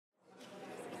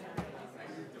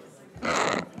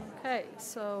Okay,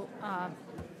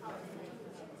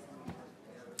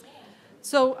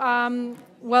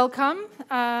 welcome.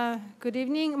 Good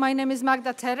evening. My name is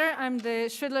Magda Teder. I'm the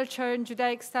Schiller Chair in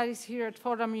Judaic Studies here at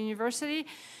Fordham University,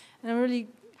 and I'm really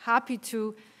happy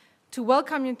to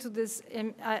welcome you to this.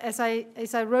 As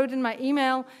I wrote in my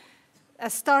email, a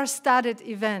star-studded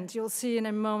event. You'll see in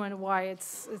a moment why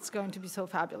it's going to be so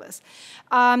fabulous.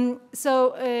 The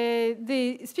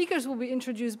speakers will be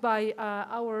introduced by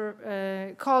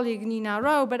our colleague Nina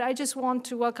Rowe, but I just want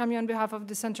to welcome you on behalf of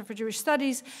the Center for Jewish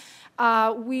Studies.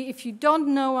 If you don't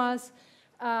know us,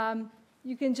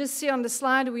 you can just see on the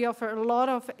slide we offer a lot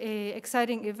of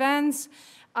exciting events.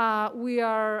 We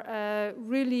are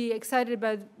really excited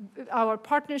about our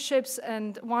partnerships,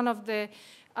 and one of the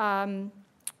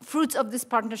fruits of these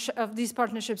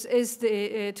partnerships is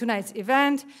tonight's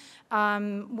event,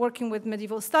 working with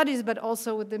medieval studies, but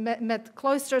also with the Met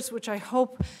Cloisters, which I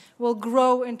hope will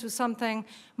grow into something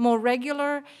more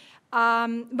regular.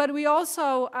 But we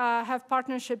also have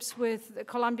partnerships with the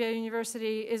Colmar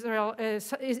University,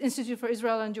 Institute for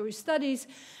Israel and Jewish Studies,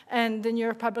 and the New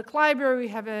York Public Library. We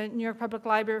have a New York Public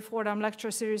Library Fordham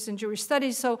lecture series in Jewish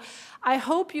Studies. So I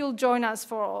hope you'll join us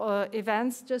for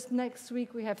events. Just next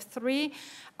week we have 3.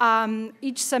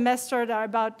 Each semester there are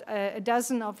about a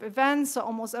dozen of events, so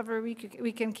almost every week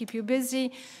we can keep you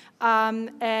busy.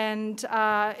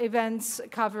 Events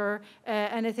cover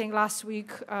anything. Last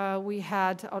week we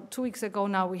had, or 2 weeks ago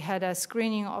now, we had a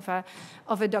screening of a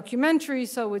documentary.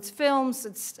 So it's films,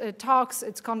 it's talks,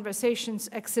 it's conversations,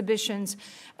 exhibitions,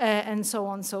 and so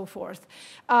on and so forth.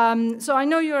 So I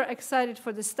know you're excited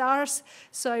for the stars,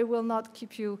 so I will not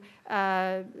keep you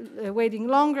waiting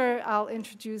longer. I'll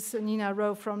introduce Nina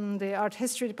Rowe from the Art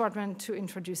History Department to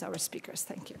introduce our speakers.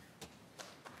 Thank you.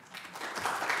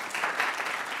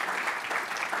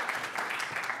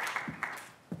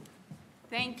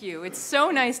 Thank you. It's so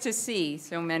nice to see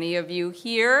so many of you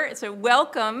here. So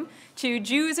welcome to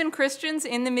Jews and Christians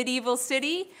in the Medieval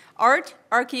City, Art,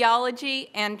 Archaeology,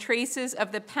 and Traces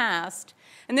of the Past.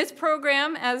 And this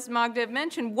program, as Magda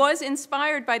mentioned, was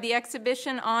inspired by the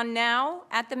exhibition on now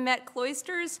at the Met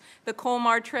Cloisters, the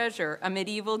Colmar Treasure, a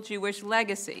medieval Jewish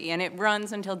legacy. And it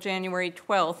runs until January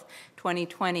 12th,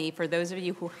 2020. For those of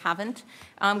you who haven't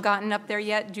gotten up there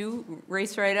yet, do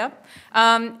race right up.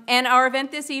 And our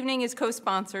event this evening is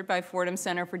co-sponsored by Fordham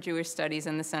Center for Jewish Studies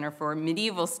and the Center for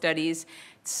Medieval Studies.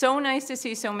 It's so nice to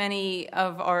see so many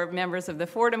of our members of the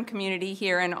Fordham community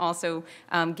here, and also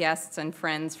guests and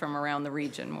friends from around the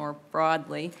region more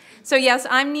broadly. So yes,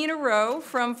 I'm Nina Rowe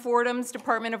from Fordham's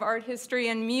Department of Art History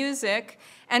and Music.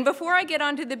 And before I get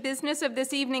on to the business of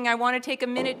this evening, I want to take a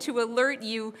minute to alert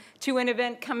you to an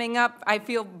event coming up. I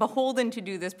feel beholden to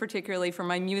do this, particularly for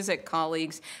my music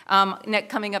colleagues.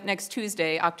 Coming up next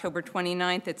Tuesday, October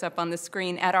 29th, it's up on the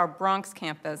screen at our Bronx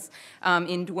campus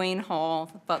in Duane Hall,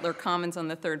 Butler Commons on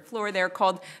the 3rd floor there,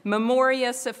 called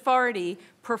Memoria Sephardi,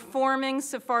 Performing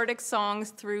Sephardic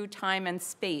Songs Through Time and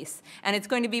Space. And it's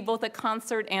going to be both a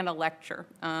concert and a lecture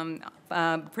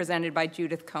presented by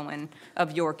Judith Cohen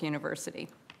of York University.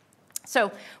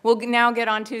 So we'll now get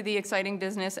on to the exciting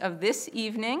business of this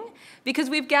evening,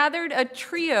 because we've gathered a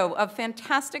trio of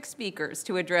fantastic speakers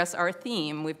to address our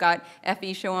theme. We've got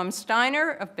Ephraim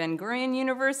Shoham-Steiner of Ben-Gurion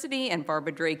University and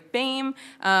Barbara Boehm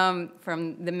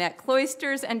from the Met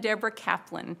Cloisters and Debra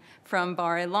Kaplan from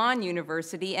Ilan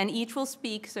University, and each will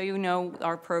speak, so you know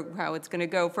how it's going to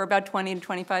go, for about 20 to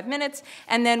 25 minutes,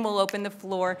 and then we'll open the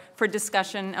floor for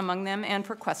discussion among them and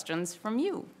for questions from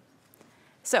you.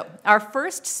 So our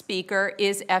first speaker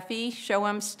is Ephraim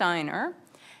Shoham-Steiner.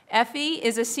 Ephraim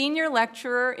is a senior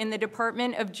lecturer in the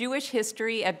Department of Jewish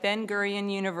History at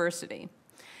Ben-Gurion University.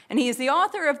 And he is the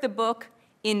author of the book,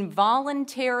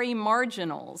 Involuntary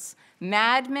Marginals,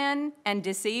 Madmen and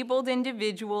Disabled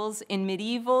Individuals in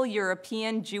Medieval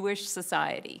European Jewish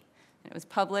Society. It was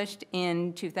published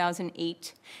in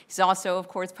 2008. He's also, of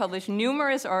course, published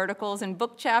numerous articles and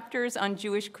book chapters on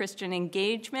Jewish-Christian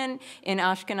engagement in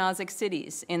Ashkenazic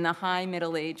cities in the High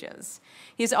Middle Ages.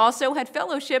 He's also had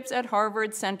fellowships at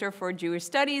Harvard Center for Jewish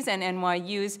Studies and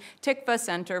NYU's Tikva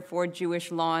Center for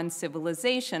Jewish Law and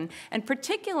Civilization. And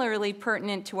particularly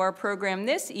pertinent to our program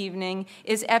this evening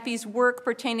is Ephraim's work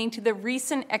pertaining to the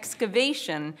recent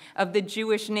excavation of the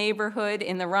Jewish neighborhood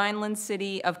in the Rhineland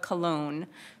city of Cologne.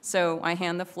 So I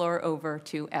hand the floor over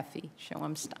to Ephraim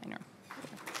Shoham-Steiner.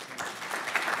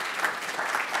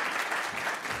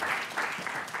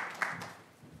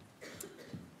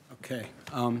 Okay.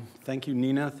 Thank you,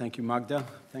 Nina. Thank you, Magda.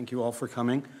 Thank you all for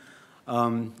coming.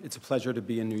 It's a pleasure to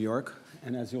be in New York.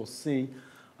 And as you'll see,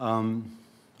 hold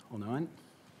on.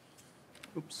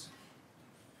 Oops.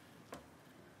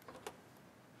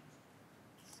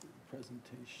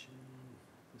 presentation?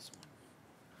 This one.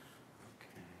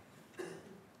 Okay.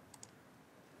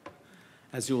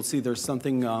 As you will see, there's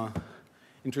something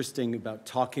interesting about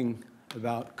talking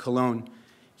about Cologne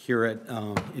here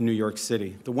in New York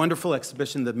City. The wonderful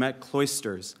exhibition, the Met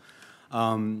Cloisters,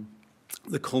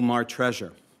 the Colmar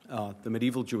Treasure, the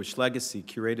medieval Jewish legacy,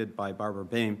 curated by Barbara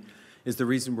Boehm, is the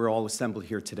reason we're all assembled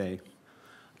here today.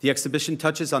 The exhibition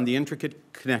touches on the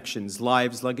intricate connections,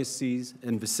 lives, legacies,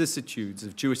 and vicissitudes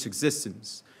of Jewish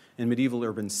existence in medieval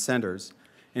urban centers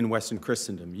in Western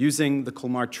Christendom. Using the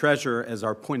Colmar Treasure as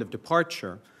our point of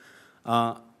departure,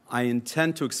 I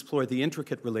intend to explore the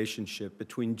intricate relationship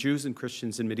between Jews and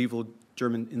Christians in the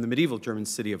medieval German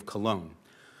city of Cologne.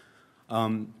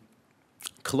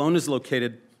 Cologne is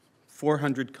located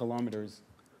 400 kilometers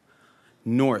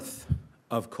north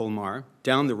of Colmar,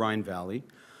 down the Rhine Valley.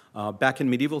 Back in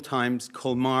medieval times,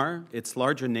 Colmar, its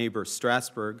larger neighbor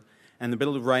Strasbourg, and the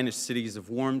middle Rhinish cities of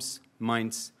Worms,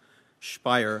 Mainz,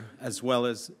 Speyer, as well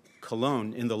as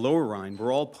Cologne in the Lower Rhine were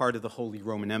all part of the Holy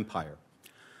Roman Empire.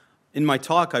 In my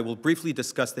talk, I will briefly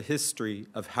discuss the history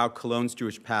of how Cologne's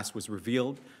Jewish past was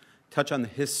revealed, touch on the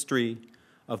history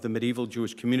of the medieval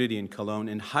Jewish community in Cologne,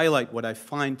 and highlight what I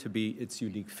find to be its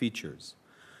unique features.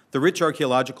 The rich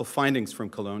archaeological findings from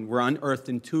Cologne were unearthed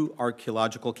in two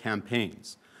archaeological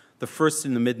campaigns, the first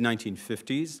in the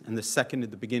mid-1950s and the second at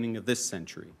the beginning of this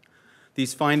century.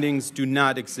 These findings do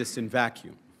not exist in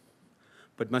vacuum,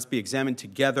 but must be examined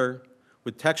together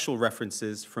with textual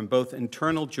references from both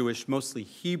internal Jewish, mostly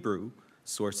Hebrew,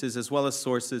 sources, as well as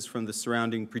sources from the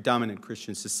surrounding predominant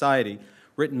Christian society,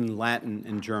 written in Latin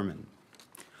and German.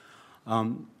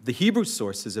 The Hebrew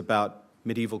sources about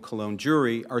medieval Cologne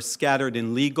Jewry are scattered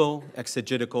in legal,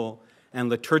 exegetical, and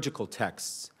liturgical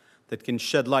texts that can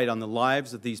shed light on the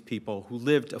lives of these people who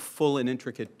lived a full and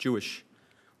intricate Jewish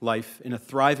life in a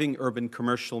thriving urban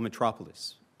commercial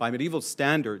metropolis. By medieval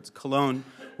standards, Cologne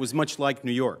was much like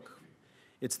New York.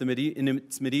 In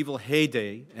its medieval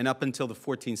heyday, and up until the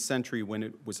 14th century when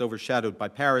it was overshadowed by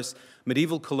Paris,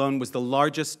 medieval Cologne was the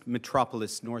largest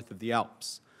metropolis north of the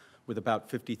Alps, with about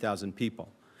 50,000 people.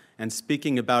 And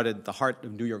speaking about it, the heart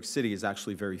of New York City is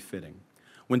actually very fitting.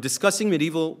 When discussing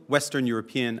medieval Western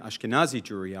European Ashkenazi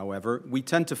Jewry, however, we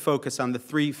tend to focus on the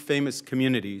three famous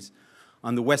communities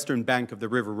on the western bank of the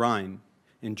River Rhine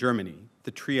in Germany,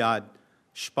 the triad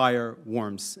Speyer,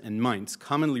 Worms, and Mainz,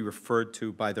 commonly referred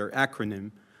to by their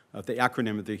acronym, of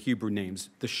the Hebrew names,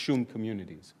 the Shum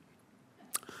communities.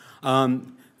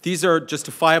 These are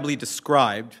justifiably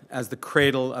described as the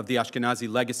cradle of the Ashkenazi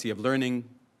legacy of learning,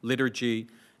 liturgy,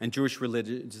 and Jewish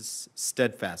religious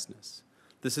steadfastness.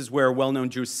 This is where well-known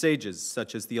Jewish sages,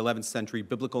 such as the 11th century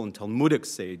biblical and Talmudic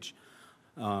sage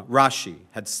Rashi,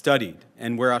 had studied,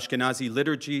 and where Ashkenazi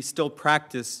liturgy, still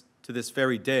practiced to this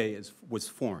very day, was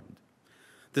formed.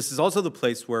 This is also the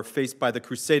place where, faced by the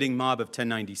crusading mob of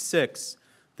 1096,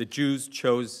 the Jews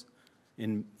chose,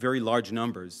 in very large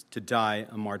numbers, to die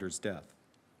a martyr's death.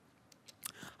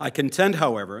 I contend,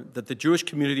 however, that the Jewish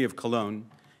community of Cologne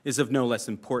is of no less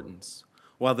importance.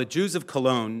 While the Jews of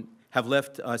Cologne have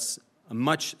left us a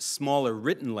much smaller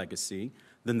written legacy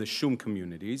than the Shum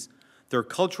communities, their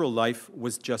cultural life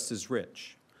was just as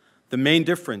rich. The main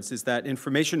difference is that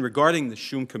information regarding the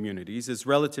Shum communities is,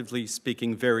 relatively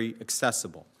speaking, very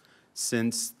accessible,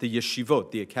 since the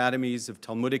yeshivot, the academies of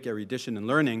Talmudic erudition and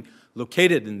learning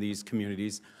located in these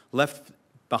communities, left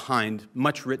behind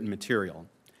much written material.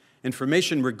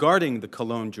 Information regarding the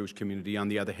Cologne Jewish community, on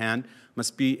the other hand,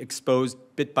 must be exposed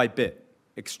bit by bit,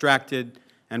 extracted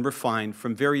and refined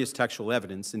from various textual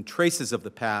evidence and traces of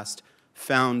the past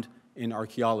found in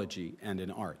archaeology and in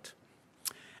art.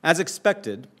 As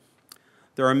expected,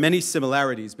 there are many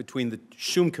similarities between the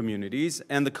Shum communities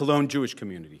and the Cologne Jewish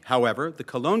community. However, the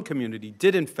Cologne community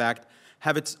did, in fact,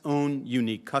 have its own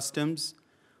unique customs,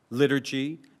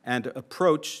 liturgy, and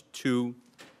approach to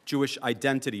Jewish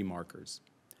identity markers.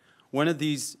 One of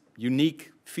these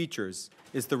unique features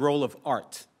is the role of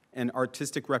art and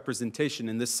artistic representation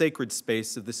in the sacred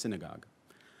space of the synagogue.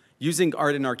 Using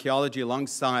art and archaeology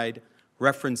alongside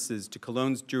references to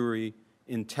Cologne's Jewry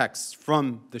in texts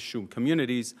from the Shum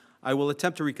communities, I will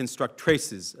attempt to reconstruct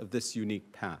traces of this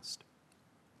unique past.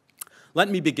 Let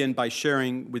me begin by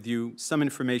sharing with you some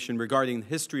information regarding the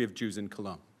history of Jews in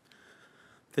Cologne.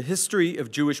 The history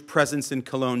of Jewish presence in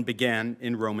Cologne began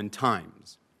in Roman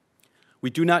times. We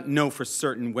do not know for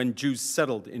certain when Jews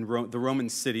settled in the Roman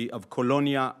city of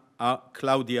Colonia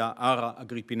Claudia Ara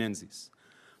Agrippinensis,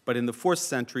 but in the 4th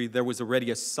century there was already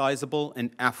a sizable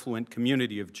and affluent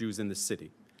community of Jews in the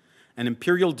city. An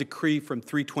imperial decree from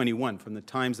 321, from the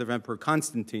times of Emperor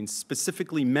Constantine,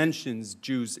 specifically mentions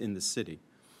Jews in the city.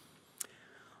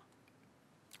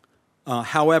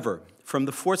 However, from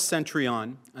the 4th century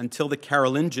on until the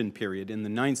Carolingian period in the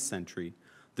 9th century,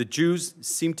 the Jews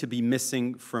seem to be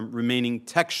missing from remaining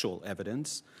textual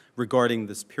evidence regarding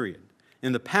this period.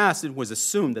 In the past, it was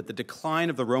assumed that the decline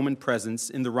of the Roman presence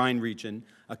in the Rhine region,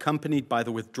 accompanied by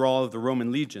the withdrawal of the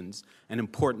Roman legions, an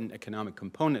important economic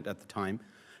component at the time,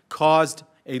 caused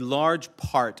a large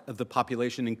part of the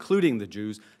population, including the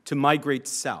Jews, to migrate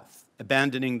south,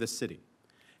 abandoning the city.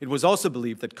 It was also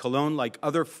believed that Cologne, like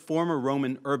other former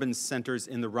Roman urban centers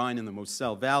in the Rhine and the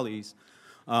Moselle valleys,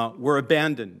 were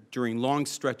abandoned during long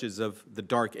stretches of the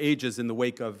Dark Ages in the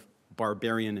wake of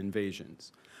barbarian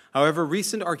invasions. However,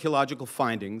 recent archaeological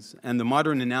findings and the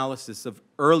modern analysis of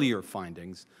earlier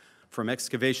findings from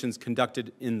excavations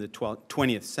conducted in the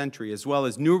 20th century, as well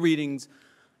as new readings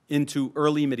into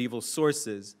early medieval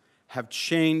sources, have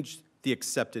changed the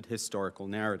accepted historical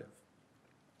narrative.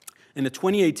 In a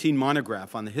 2018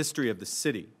 monograph on the history of the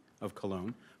city of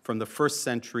Cologne, from the 1st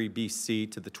century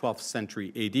BC to the 12th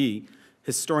century AD,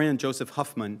 historian Joseph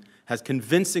Huffman has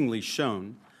convincingly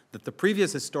shown that the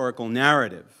previous historical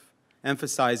narrative,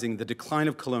 emphasizing the decline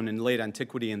of Cologne in late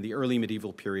antiquity and the early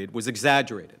medieval period, was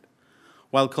exaggerated.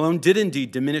 While Cologne did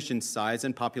indeed diminish in size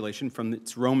and population from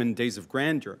its Roman days of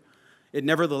grandeur, it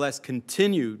nevertheless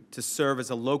continued to serve as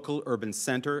a local urban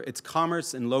center. Its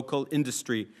commerce and local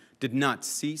industry did not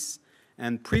cease,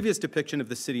 and previous depiction of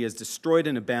the city as destroyed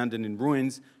and abandoned in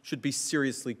ruins should be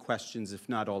seriously questioned, if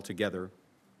not altogether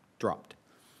dropped.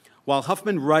 While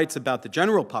Huffman writes about the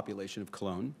general population of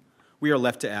Cologne, we are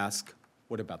left to ask,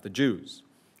 what about the Jews?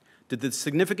 Did the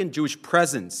significant Jewish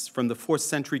presence from the 4th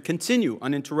century continue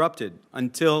uninterrupted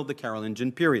until the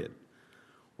Carolingian period?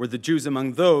 Were the Jews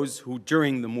among those who,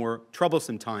 during the more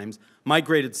troublesome times,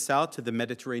 migrated south to the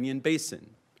Mediterranean basin?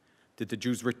 Did the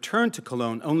Jews return to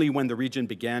Cologne only when the region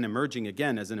began emerging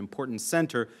again as an important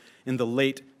center in the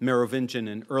late Merovingian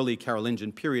and early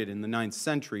Carolingian period in the 9th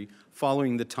century,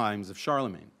 following the times of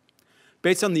Charlemagne?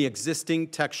 Based on the existing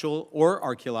textual or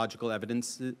archaeological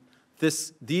evidence,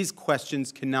 these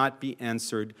questions cannot be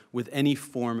answered with any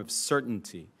form of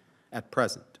certainty at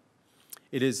present.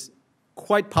 It is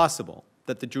quite possible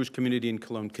that the Jewish community in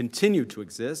Cologne continued to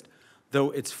exist,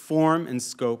 though its form and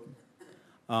scope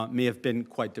may have been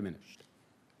quite diminished.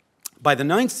 By the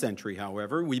 9th century,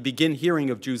 however, we begin hearing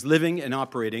of Jews living and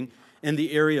operating in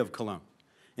the area of Cologne,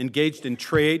 engaged in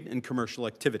trade and commercial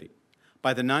activity.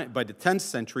 By the 10th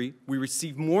century, we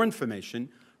receive more information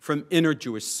from inner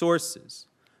Jewish sources.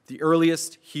 The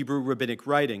earliest Hebrew rabbinic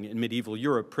writing in medieval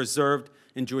Europe preserved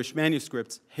in Jewish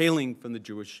manuscripts hailing from the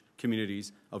Jewish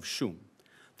communities of Shum.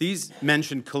 These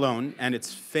mention Cologne and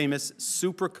its famous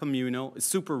super-regional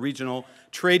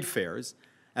trade fairs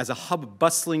as a hub of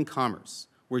bustling commerce,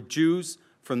 where Jews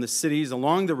from the cities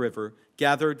along the river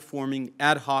gathered, forming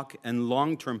ad hoc and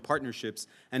long-term partnerships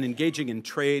and engaging in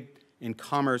trade and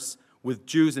commerce with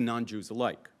Jews and non-Jews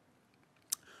alike.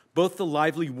 Both the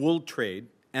lively wool trade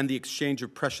and the exchange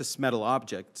of precious metal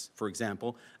objects, for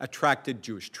example, attracted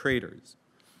Jewish traders.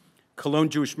 Cologne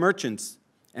Jewish merchants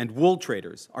and wool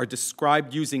traders are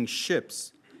described using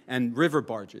ships and river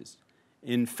barges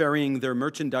in ferrying their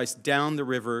merchandise down the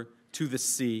river to the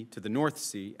sea, to the North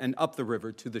Sea, and up the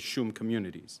river to the Shum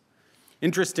communities.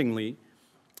 Interestingly,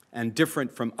 and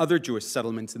different from other Jewish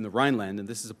settlements in the Rhineland, and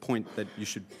this is a point that you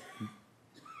should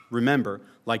remember,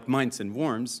 like Mainz and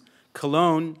Worms,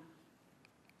 Cologne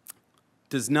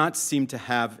does not seem to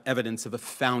have evidence of a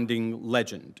founding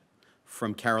legend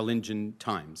from Carolingian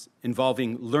times,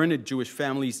 involving learned Jewish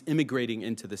families immigrating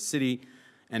into the city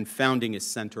and founding a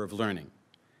center of learning.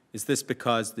 Is this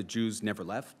because the Jews never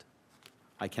left?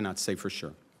 I cannot say for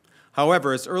sure.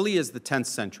 However, as early as the 10th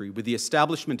century, with the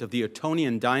establishment of the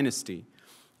Ottonian dynasty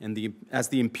and as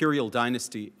the imperial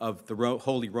dynasty of the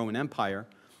Holy Roman Empire,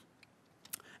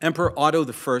 Emperor Otto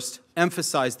I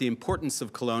emphasized the importance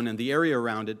of Cologne and the area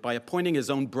around it by appointing his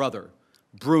own brother,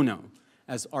 Bruno,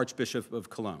 as Archbishop of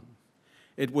Cologne.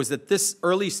 It was at this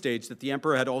early stage that the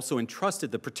emperor had also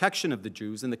entrusted the protection of the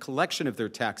Jews and the collection of their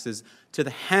taxes to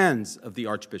the hands of the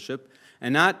archbishop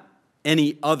and not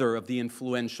any other of the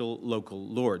influential local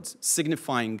lords,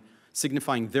 signifying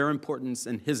their importance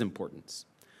and his importance.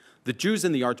 The Jews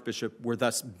and the archbishop were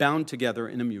thus bound together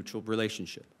in a mutual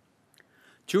relationship.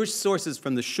 Jewish sources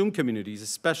from the Shum communities,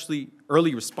 especially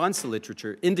early responsa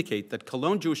literature, indicate that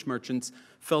Cologne Jewish merchants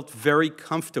felt very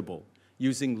comfortable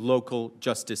using local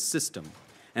justice system,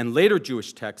 and later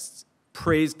Jewish texts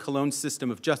praised Cologne's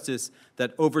system of justice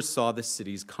that oversaw the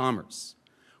city's commerce.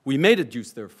 We may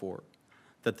deduce, therefore,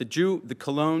 that the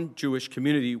Cologne Jewish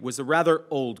community was a rather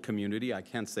old community, I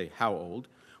can't say how old,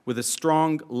 with a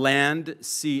strong land,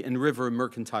 sea, and river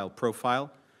mercantile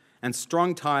profile, and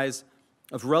strong ties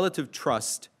of relative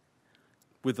trust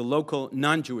with the local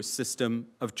non-Jewish system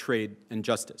of trade and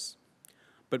justice.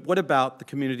 But what about the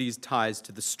community's ties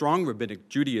to the strong rabbinic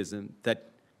Judaism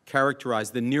that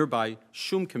characterize the nearby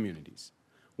Shum communities?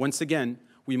 Once again,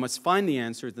 we must find the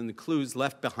answers in the clues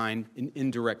left behind in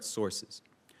indirect sources.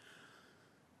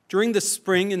 During the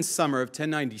spring and summer of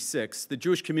 1096, the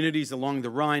Jewish communities along the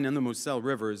Rhine and the Moselle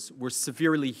rivers were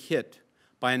severely hit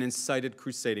by an incited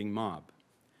crusading mob.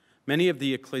 Many of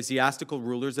the ecclesiastical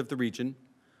rulers of the region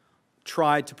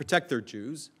tried to protect their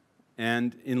Jews,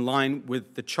 and in line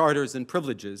with the charters and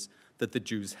privileges that the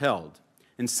Jews held.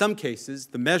 In some cases,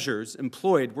 the measures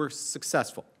employed were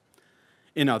successful.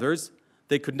 In others,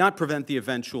 they could not prevent the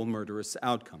eventual murderous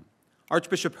outcome.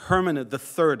 Archbishop Hermann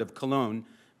III of Cologne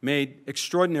made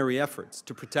extraordinary efforts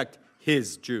to protect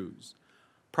his Jews,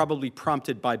 probably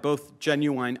prompted by both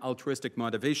genuine altruistic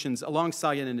motivations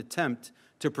alongside an attempt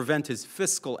to prevent his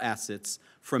fiscal assets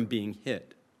from being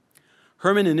hid.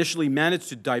 Hermann initially managed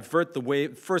to divert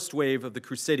the first wave of the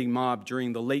crusading mob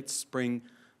during the late spring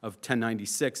of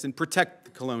 1096 and protect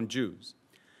the Cologne Jews.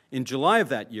 In July of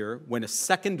that year, when a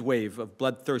second wave of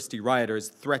bloodthirsty rioters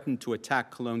threatened to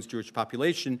attack Cologne's Jewish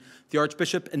population, the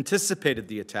archbishop anticipated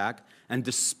the attack and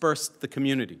dispersed the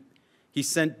community. He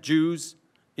sent Jews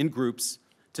in groups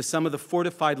to some of the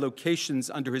fortified locations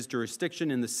under his jurisdiction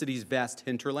in the city's vast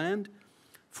hinterland,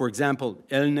 for example,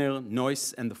 Elner,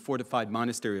 Neuss, and the fortified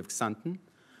monastery of Xanten,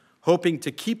 hoping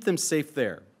to keep them safe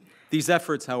there. These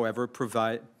efforts, however,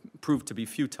 proved to be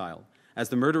futile, as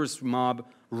the murderous mob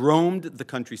roamed the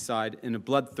countryside in a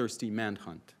bloodthirsty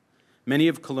manhunt. Many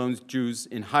of Cologne's Jews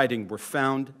in hiding were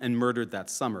found and murdered that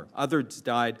summer. Others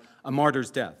died a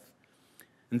martyr's death.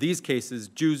 In these cases,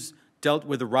 Jews dealt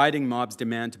with the rioting mob's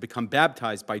demand to become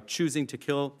baptized by choosing to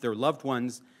kill their loved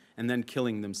ones and then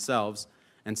killing themselves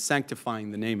and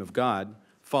sanctifying the name of God,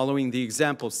 following the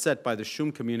example set by the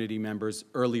Shum community members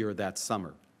earlier that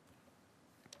summer.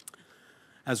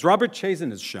 As Robert Chazen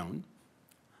has shown,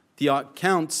 the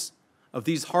accounts of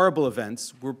these horrible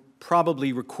events were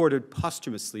probably recorded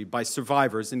posthumously by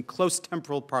survivors in close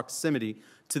temporal proximity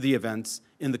to the events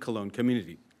in the Cologne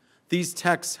community. These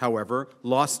texts, however,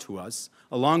 lost to us,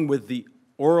 along with the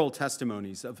oral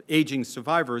testimonies of aging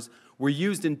survivors, were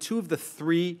used in two of the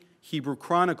three Hebrew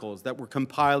chronicles that were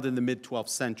compiled in the mid-12th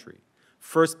century,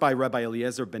 first by Rabbi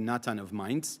Eliezer ben Natan of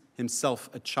Mainz, himself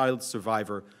a child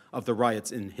survivor of the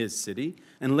riots in his city,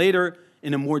 and later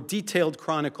in a more detailed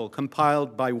chronicle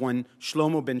compiled by one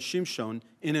Shlomo ben Shimshon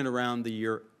in and around the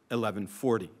year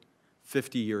 1140,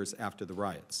 50 years after the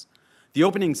riots. The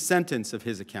opening sentence of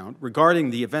his account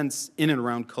regarding the events in and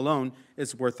around Cologne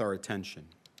is worth our attention.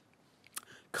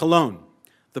 Cologne,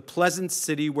 the pleasant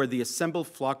city where the assembled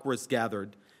flock was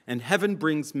gathered, and heaven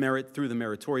brings merit through the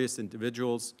meritorious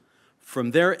individuals.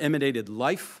 From there emanated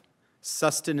life,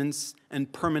 sustenance,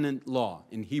 and permanent law,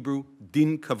 in Hebrew,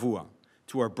 din kavua,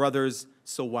 to our brothers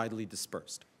so widely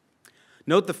dispersed.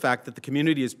 Note the fact that the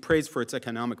community is praised for its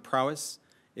economic prowess,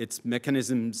 its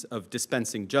mechanisms of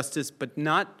dispensing justice, but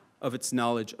not of its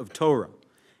knowledge of Torah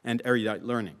and erudite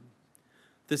learning.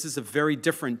 This is a very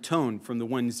different tone from the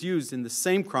ones used in the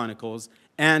same chronicles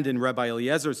and in Rabbi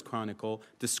Eliezer's chronicle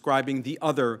describing the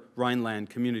other Rhineland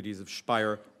communities of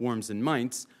Speyer, Worms, and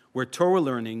Mainz, where Torah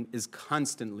learning is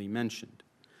constantly mentioned.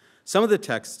 Some of the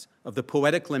texts of the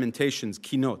poetic lamentations,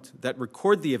 Kinot, that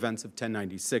record the events of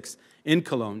 1096 in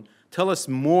Cologne tell us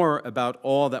more about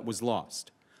all that was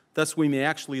lost. Thus, we may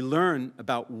actually learn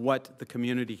about what the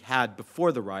community had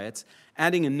before the riots,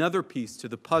 adding another piece to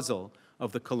the puzzle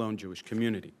of the Cologne Jewish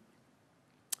community.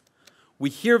 We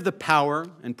hear of the power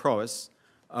and prowess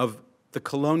of the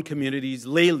Cologne community's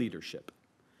lay leadership,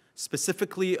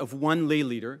 specifically of one lay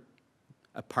leader,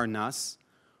 a Parnas,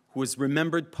 who was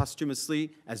remembered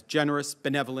posthumously as generous,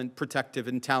 benevolent, protective,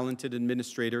 and talented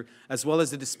administrator, as well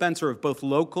as a dispenser of both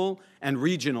local and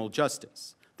regional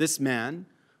justice. This man,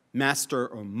 Master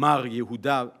or Mar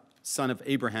Yehuda, son of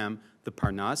Abraham, the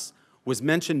Parnas, was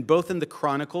mentioned both in the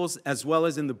Chronicles as well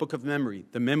as in the Book of Memory,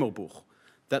 the Memobuch,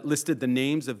 that listed the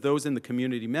names of those in the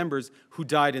community members who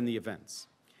died in the events.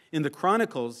 In the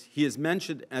Chronicles, he is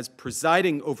mentioned as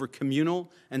presiding over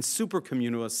communal and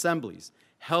supercommunal assemblies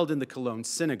held in the Cologne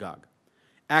synagogue,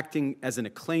 acting as an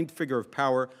acclaimed figure of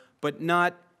power, but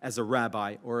not as a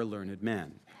rabbi or a learned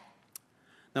man.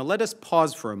 Now let us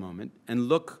pause for a moment and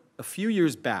look a few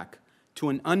years back to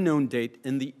an unknown date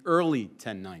in the early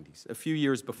 1090s, a few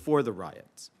years before the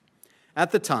riots.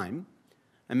 At the time,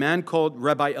 a man called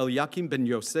Rabbi Eliakim ben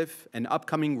Yosef, an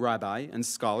upcoming rabbi and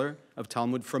scholar of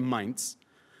Talmud from Mainz,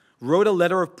 wrote a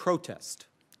letter of protest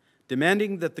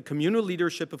demanding that the communal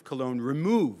leadership of Cologne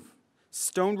remove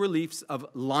stone reliefs of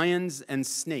lions and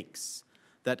snakes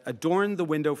that adorned the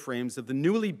window frames of the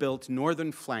newly built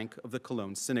northern flank of the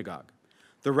Cologne synagogue.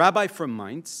 The rabbi from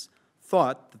Mainz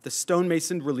thought that the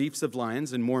stonemasoned reliefs of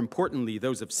lions, and more importantly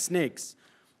those of snakes,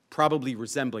 probably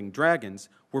resembling dragons,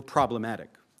 were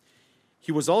problematic.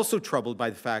 He was also troubled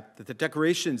by the fact that the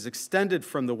decorations extended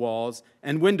from the walls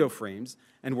and window frames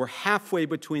and were halfway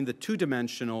between the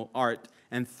two-dimensional art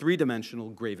and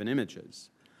three-dimensional graven images.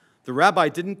 The rabbi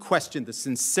didn't question the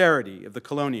sincerity of the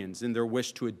Colonians in their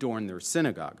wish to adorn their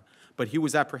synagogue, but he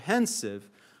was apprehensive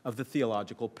of the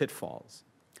theological pitfalls.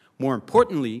 More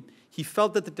importantly, he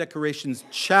felt that the decorations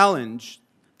challenged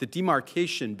the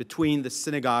demarcation between the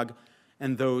synagogue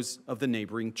and those of the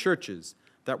neighboring churches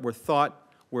that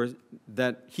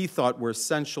he thought were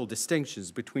essential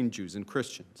distinctions between Jews and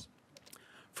Christians.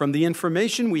 From the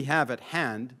information we have at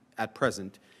hand at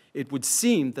present, it would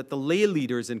seem that the lay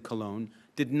leaders in Cologne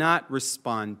did not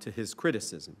respond to his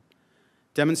criticism,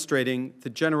 demonstrating the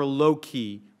general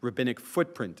low-key rabbinic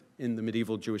footprint in the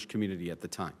medieval Jewish community at the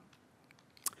time.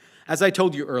 As I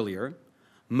told you earlier,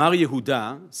 Mar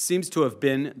Yehuda seems to have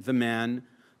been the man,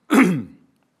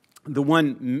 the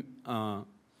one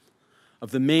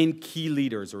of the main key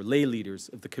leaders or lay leaders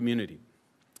of the community.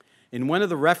 In one of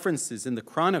the references in the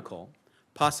Chronicle,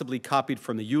 possibly copied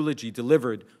from the eulogy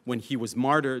delivered when he was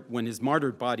martyred, when his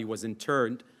martyred body was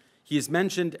interred, he is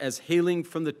mentioned as hailing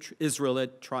from the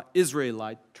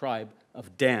Israelite tribe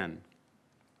of Dan.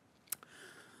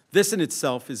 This in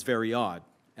itself is very odd,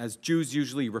 as Jews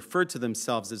usually refer to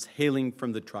themselves as hailing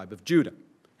from the tribe of Judah,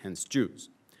 hence Jews.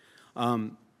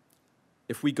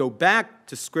 If we go back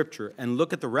to Scripture and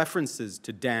look at the references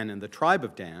to Dan and the tribe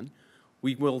of Dan,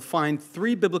 we will find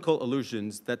three biblical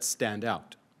allusions that stand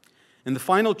out. In the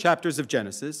final chapters of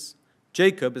Genesis,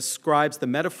 Jacob ascribes the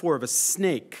metaphor of a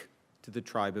snake to the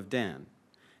tribe of Dan,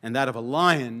 and that of a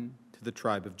lion to the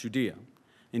tribe of Judea.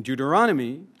 In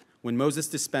Deuteronomy, when Moses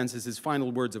dispenses his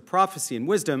final words of prophecy and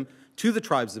wisdom to the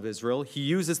tribes of Israel, he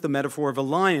uses the metaphor of a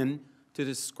lion to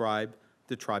describe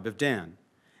the tribe of Dan.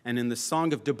 And in the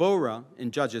Song of Deborah, in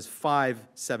Judges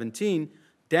 5:17,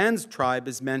 Dan's tribe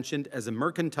is mentioned as a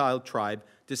mercantile tribe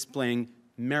displaying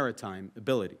maritime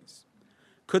abilities.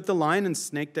 Could the lion and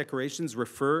snake decorations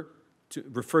referred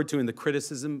to in the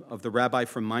criticism of the rabbi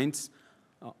from Mainz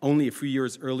only a few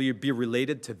years earlier be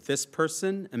related to this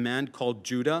person, a man called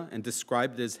Judah, and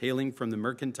described as hailing from the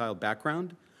mercantile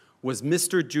background? Was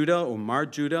Mr. Judah or Mar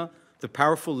Judah, the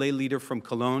powerful lay leader from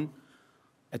Cologne,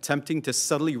 attempting to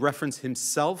subtly reference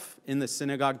himself in the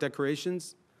synagogue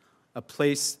decorations, a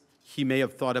place he may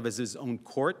have thought of as his own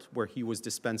court where he was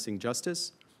dispensing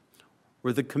justice?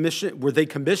 Were they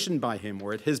commissioned by him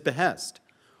or at his behest?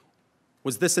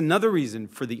 Was this another reason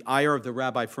for the ire of the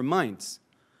rabbi from Mainz,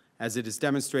 as it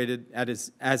demonstrated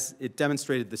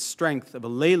the strength of a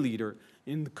lay leader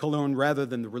in Cologne rather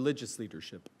than the religious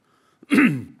leadership?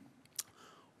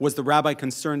 Was the rabbi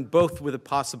concerned both with a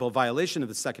possible violation of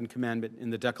the second commandment in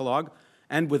the Decalogue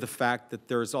and with the fact that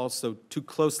there is also too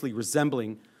closely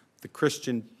resembling the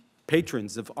Christian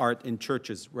patrons of art in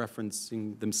churches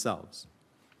referencing themselves?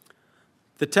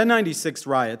 The 1096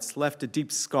 riots left a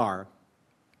deep scar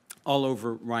all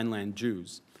over Rhineland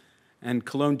Jews, and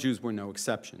Cologne Jews were no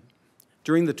exception.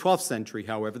 During the 12th century,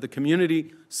 however, the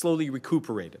community slowly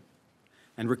recuperated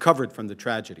and recovered from the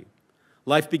tragedy.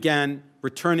 Life began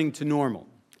returning to normal,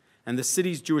 and the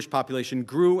city's Jewish population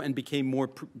grew and became more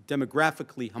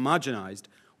demographically homogenized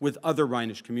with other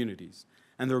Rhinish communities,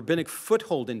 and the rabbinic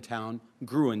foothold in town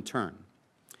grew in turn.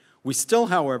 We still,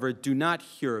 however, do not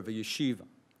hear of a yeshiva.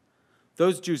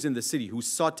 Those Jews in the city who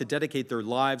sought to dedicate their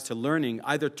lives to learning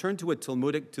either turned to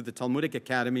the Talmudic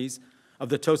academies of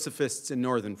the Tosafists in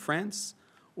northern France,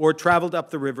 or traveled up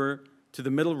the river to the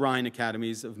Middle Rhine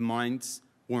academies of Mainz,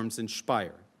 Worms, and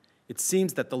Speyer. It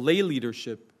seems that the lay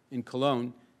leadership in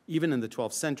Cologne, even in the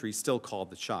 12th century, still called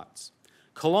the shots.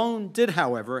 Cologne did,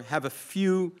 however, have a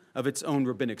few of its own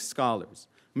rabbinic scholars.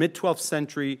 Mid-12th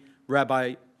century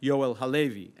Rabbi Yoel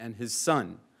Halevi and his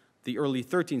son, the early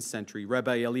 13th century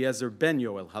Rabbi Eliezer ben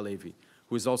Yoel Halevi,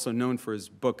 who is also known for his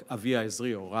book Avia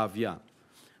Ezri or Ravia,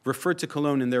 referred to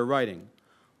Cologne in their writing,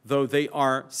 though they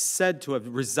are said to have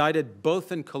resided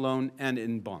both in Cologne and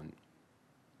in Bonn.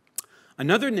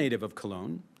 Another native of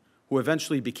Cologne, who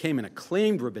eventually became an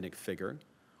acclaimed rabbinic figure,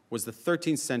 was the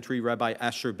 13th century Rabbi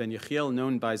Asher ben Yechiel,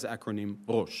 known by his acronym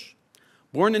Rosh.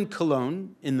 Born in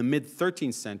Cologne in the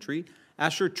mid-13th century,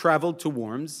 Asher traveled to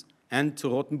Worms and to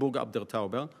Rothenburg ab der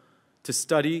Tauber to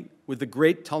study with the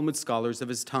great Talmud scholars of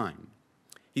his time.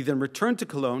 He then returned to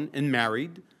Cologne and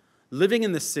married, living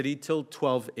in the city till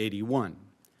 1281.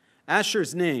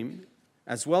 Asher's name,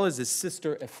 as well as his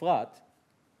sister Ephrat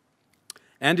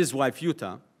and his wife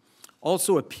Yuta,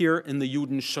 also appear in the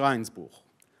Judenschreinsbuch.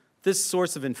 This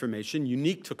source of information,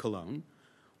 unique to Cologne,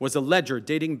 was a ledger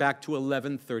dating back to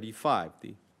 1135,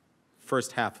 the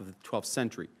first half of the 12th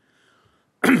century,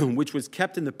 which was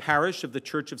kept in the parish of the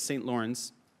Church of St.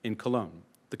 Lawrence in Cologne.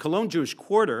 The Cologne Jewish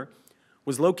quarter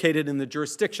was located in the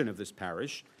jurisdiction of this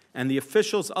parish, and the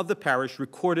officials of the parish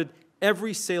recorded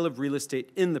every sale of real estate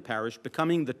in the parish,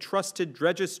 becoming the trusted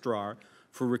registrar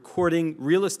for recording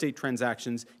real estate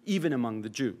transactions even among the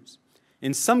Jews.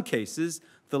 In some cases,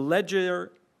 the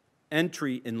ledger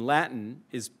entry in Latin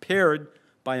is paired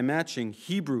by a matching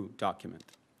Hebrew document,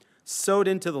 sewed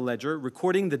into the ledger,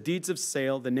 recording the deeds of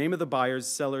sale, the name of the buyers,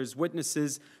 sellers,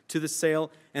 witnesses to the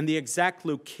sale, and the exact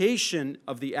location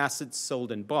of the assets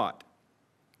sold and bought.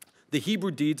 The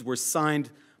Hebrew deeds were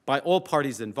signed by all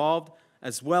parties involved,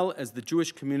 as well as the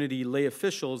Jewish community lay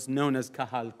officials known as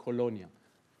Kahal Kolonia.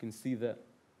 You can see that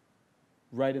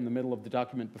right in the middle of the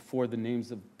document before the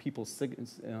names of people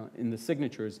in the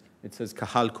signatures, it says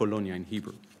Kahal Kolonia in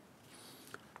Hebrew.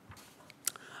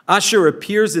 Asher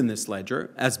appears in this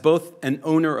ledger as both an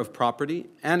owner of property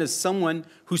and as someone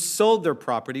who sold their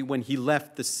property when he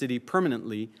left the city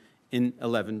permanently in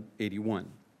 1181.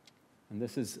 And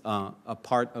this is a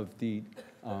part of the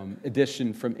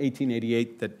edition from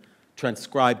 1888 that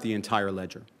transcribed the entire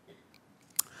ledger.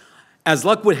 As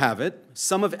luck would have it,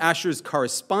 some of Asher's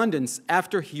correspondence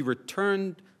after he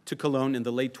returned to Cologne in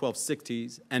the late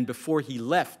 1260s and before he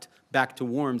left back to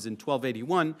Worms in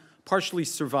 1281 partially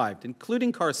survived,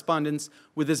 including correspondence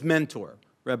with his mentor,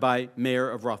 Rabbi Meir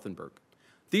of Rothenburg.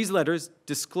 These letters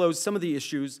disclose some of the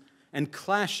issues and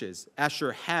clashes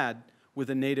Asher had with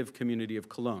the native community of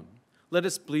Cologne. Let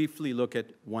us briefly look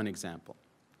at one example.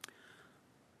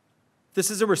 This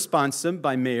is a responsum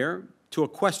by Meir to a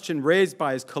question raised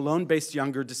by his Cologne-based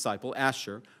younger disciple,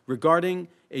 Asher, regarding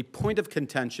a point of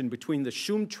contention between the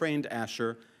Shum-trained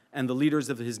Asher and the leaders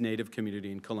of his native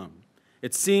community in Cologne.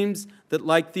 It seems that,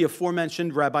 like the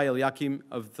aforementioned Rabbi Eliakim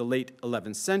of the late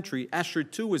 11th century, Asher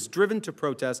too was driven to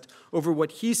protest over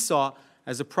what he saw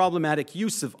as a problematic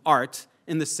use of art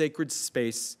in the sacred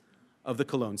space of the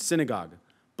Cologne synagogue,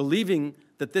 believing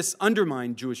that this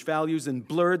undermined Jewish values and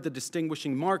blurred the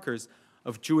distinguishing markers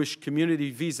of Jewish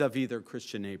community vis-a-vis their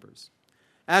Christian neighbors.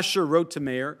 Asher wrote to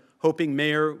Meir, hoping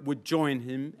Meir would join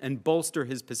him and bolster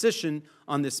his position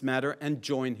on this matter and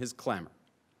join his clamor.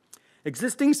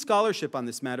 Existing scholarship on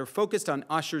this matter focused on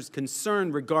Asher's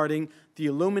concern regarding the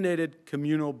illuminated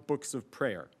communal books of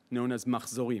prayer, known as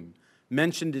machzorim,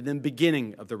 mentioned in the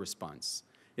beginning of the response.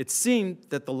 It seemed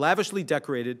that the lavishly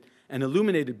decorated and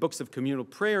illuminated books of communal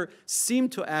prayer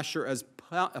seemed to Asher as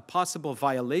a possible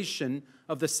violation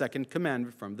of the second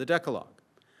commandment from the Decalogue.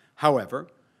 However,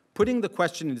 putting the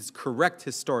question in its correct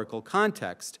historical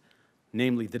context,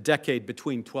 namely the decade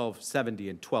between 1270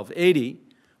 and 1280,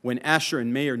 when Asher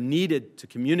and Meir needed to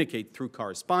communicate through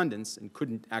correspondence and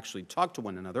couldn't actually talk to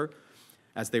one another,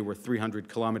 as they were 300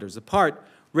 kilometers apart,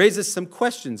 raises some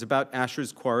questions about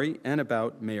Asher's query and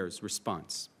about Meir's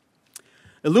response.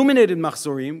 Illuminated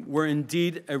machzorim were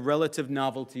indeed a relative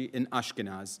novelty in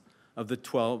Ashkenaz of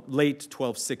the late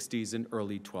 1260s and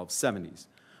early 1270s.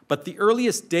 But the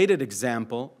earliest dated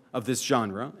example of this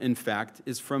genre, in fact,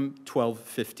 is from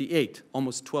 1258,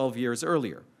 almost 12 years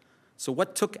earlier. So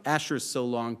what took Asher so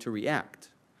long to react?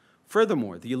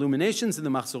 Furthermore, the illuminations in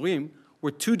the machzorim were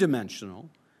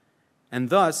two-dimensional and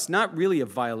thus not really a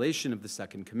violation of the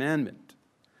second commandment.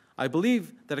 I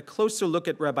believe that a closer look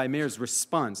at Rabbi Meir's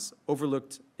response,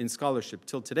 overlooked in scholarship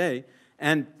till today,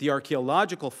 and the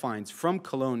archaeological finds from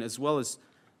Cologne, as well as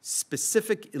a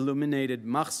specific illuminated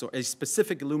machzor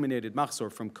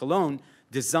from Cologne,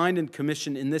 designed and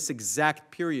commissioned in this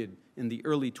exact period in the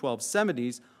early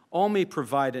 1270s, all may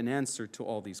provide an answer to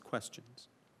all these questions.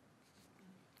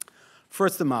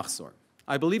 First, the machzor.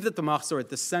 I believe that the machzor at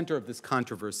the center of this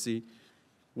controversy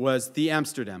was the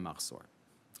Amsterdam machzor.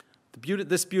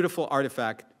 This beautiful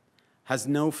artifact has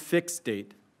no fixed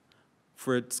date,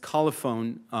 for its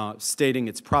colophon stating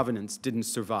its provenance didn't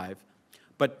survive,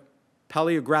 but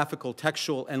paleographical,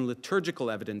 textual, and liturgical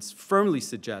evidence firmly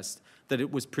suggests that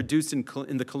it was produced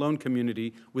in the Cologne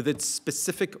community with its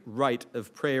specific rite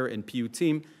of prayer and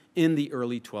piyutim in the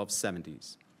early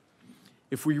 1270s.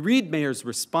 If we read Meir's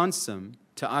responsum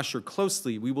to Asher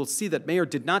closely, we will see that Meir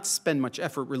did not spend much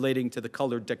effort relating to the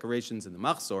colored decorations in the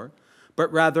machzor,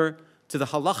 but rather to the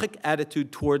halachic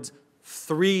attitude towards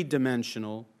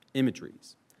three-dimensional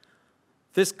imageries.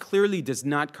 This clearly does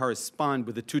not correspond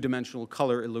with the two-dimensional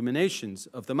color illuminations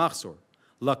of the machzor.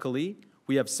 Luckily,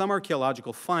 we have some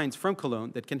archaeological finds from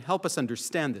Cologne that can help us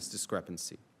understand this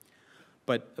discrepancy.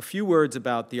 But a few words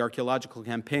about the archaeological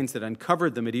campaigns that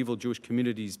uncovered the medieval Jewish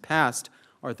community's past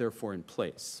are therefore in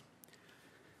place.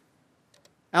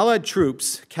 Allied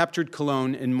troops captured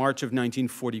Cologne in March of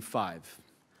 1945.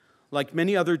 Like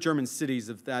many other German cities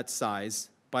of that size,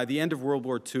 by the end of World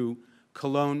War II,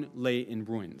 Cologne lay in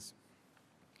ruins.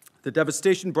 The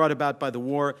devastation brought about by the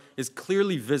war is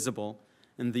clearly visible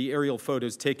in the aerial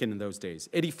photos taken in those days.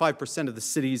 85% of the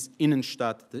city's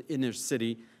Innenstadt, the inner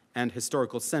city, and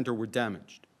historical center were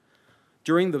damaged.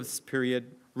 During this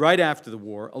period, right after the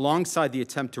war, alongside the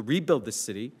attempt to rebuild the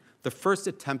city, the first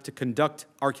attempt to conduct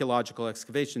archaeological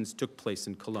excavations took place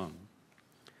in Cologne.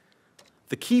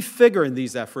 The key figure in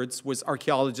these efforts was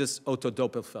archaeologist Otto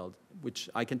Doppelfeld, which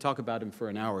I can talk about him for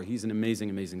an hour. He's an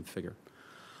amazing, amazing figure,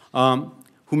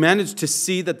 who managed to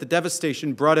see that the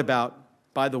devastation brought about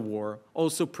by the war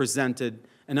also presented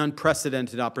an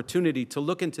unprecedented opportunity to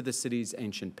look into the city's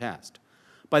ancient past.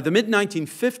 By the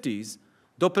mid-1950s,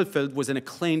 Doppelfeld was an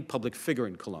acclaimed public figure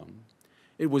in Cologne.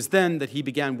 It was then that he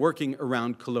began working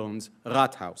around Cologne's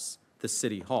Rathaus, the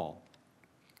city hall.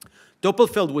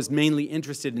 Doppelfeld was mainly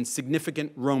interested in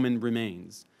significant Roman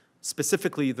remains,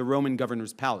 specifically the Roman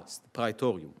governor's palace, the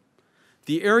Praetorium.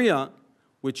 The area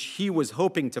which he was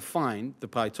hoping to find, the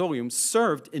Praetorium,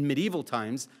 served in medieval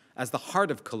times as the heart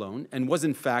of Cologne and was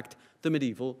in fact the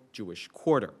medieval Jewish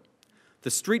quarter. The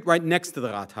street right next to the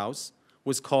Rathaus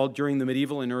was called during the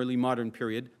medieval and early modern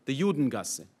period the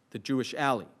Judengasse, the Jewish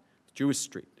alley, the Jewish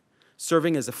street,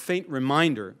 serving as a faint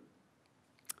reminder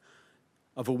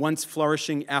of a once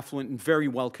flourishing, affluent, and very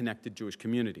well-connected Jewish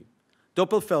community.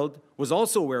 Doppelfeld was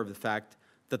also aware of the fact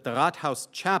that the Rathaus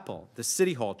Chapel, the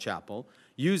City Hall Chapel,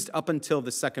 used up until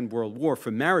the Second World War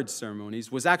for marriage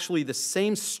ceremonies, was actually the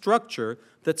same structure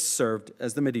that served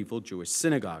as the medieval Jewish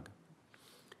synagogue.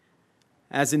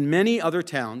 As in many other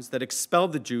towns that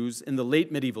expelled the Jews in the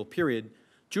late medieval period,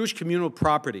 Jewish communal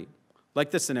property,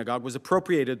 like the synagogue, was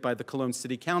appropriated by the Cologne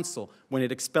City Council when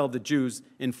it expelled the Jews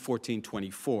in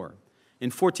 1424. In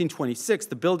 1426,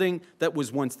 the building that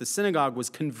was once the synagogue was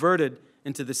converted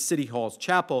into the City Hall's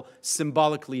chapel,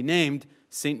 symbolically named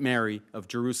St. Mary of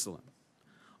Jerusalem.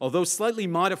 Although slightly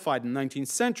modified in the 19th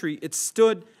century, it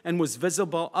stood and was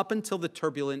visible up until the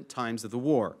turbulent times of the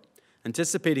war.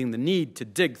 Anticipating the need to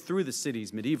dig through the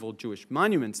city's medieval Jewish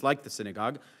monuments like the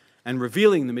synagogue and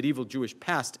revealing the medieval Jewish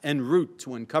past en route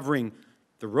to uncovering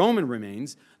the Roman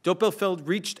remains, Doppelfeld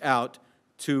reached out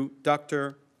to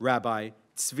Dr. Rabbi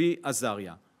Tzvi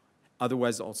Azaria,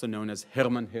 otherwise also known as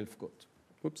Hermann Helfgott.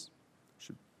 Whoops,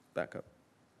 should back up.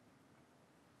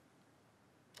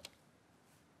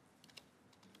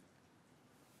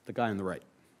 The guy on the right.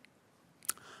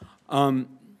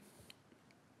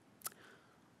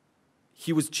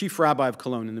 He was chief rabbi of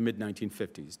Cologne in the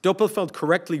mid-1950s. Doppelfeld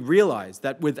correctly realized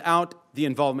that without the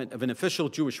involvement of an official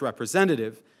Jewish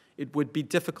representative, it would be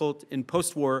difficult in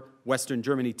post-war Western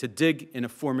Germany to dig in a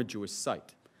former Jewish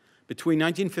site. Between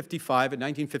 1955 and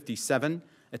 1957,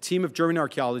 a team of German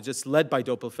archaeologists led by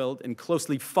Doppelfeld and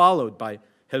closely followed by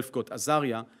Helfgott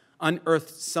Azaria unearthed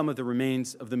some of the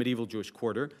remains of the medieval Jewish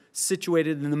quarter,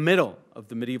 situated in the middle of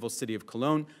the medieval city of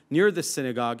Cologne, near the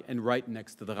synagogue and right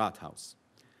next to the Rathaus.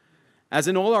 As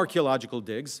in all archaeological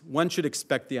digs, one should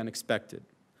expect the unexpected.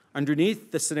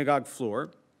 Underneath the synagogue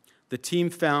floor, the team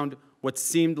found what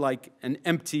seemed like an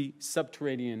empty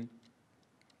subterranean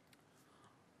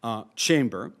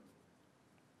chamber,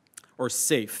 or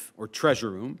safe, or treasure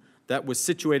room, that was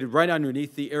situated right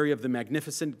underneath the area of the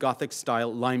magnificent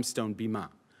Gothic-style limestone bima,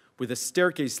 with a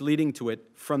staircase leading to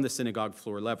it from the synagogue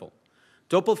floor level.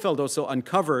 Doppelfeld also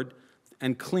uncovered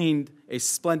and cleaned a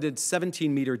splendid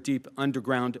 17-meter deep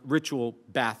underground ritual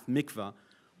bath mikveh,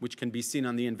 which can be seen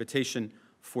on the invitation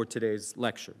for today's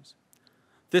lectures.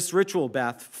 This ritual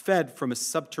bath fed from a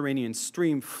subterranean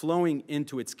stream flowing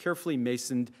into its carefully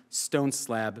masoned stone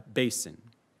slab basin.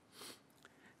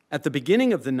 At the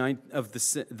beginning of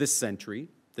this century,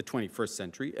 the 21st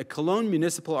century, a Cologne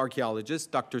municipal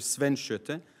archaeologist, Dr. Sven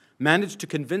Schütte, managed to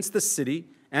convince the city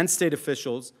and state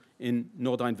officials in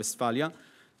Nordrhein-Westphalia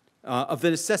of the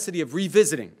necessity of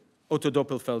revisiting Otto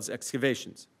Doppelfeld's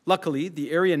excavations. Luckily,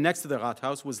 the area next to the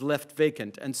Rathaus was left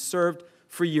vacant and served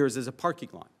for years as a parking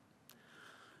lot.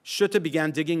 Schütte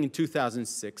began digging in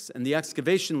 2006, and the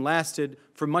excavation lasted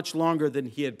for much longer than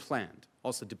he had planned,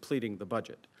 also depleting the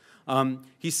budget.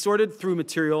 He sorted through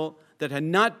material that had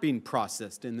not been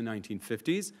processed in the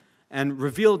 1950s and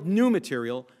revealed new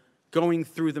material. Going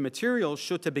through the material,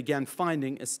 Schütte began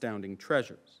finding astounding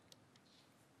treasures.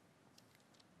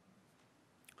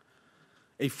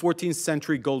 A 14th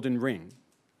century golden ring,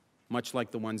 much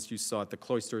like the ones you saw at the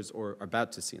cloisters or are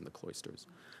about to see in the cloisters.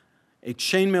 a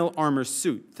chainmail armor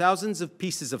suit, thousands of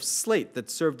pieces of slate that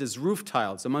served as roof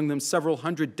tiles, among them several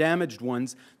hundred damaged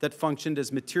ones that functioned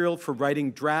as material for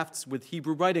writing drafts with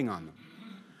Hebrew writing on them,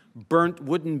 burnt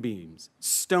wooden beams,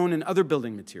 stone, and other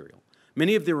building material.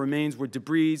 Many of the remains were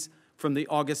debris from the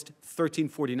August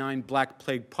 1349 Black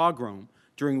Plague pogrom,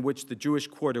 during which the Jewish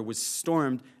quarter was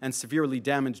stormed and severely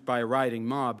damaged by a rioting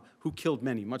mob who killed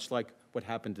many, much like what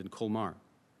happened in Colmar.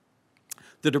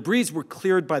 The debris were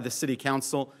cleared by the city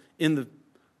council in the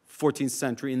 14th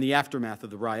century in the aftermath of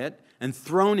the riot and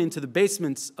thrown into the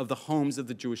basements of the homes of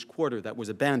the Jewish quarter that was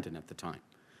abandoned at the time.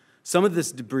 Some of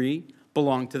this debris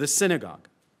belonged to the synagogue,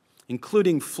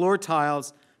 including floor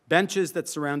tiles, benches that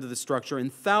surrounded the structure,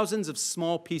 and thousands of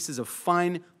small pieces of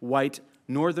fine white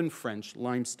northern French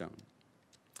limestone.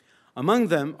 Among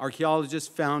them, archaeologists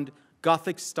found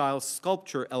Gothic-style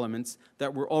sculpture elements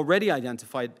that were already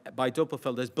identified by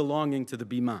Doppelfeld as belonging to the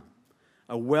Bima,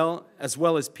 as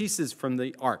well as pieces from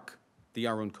the Ark, the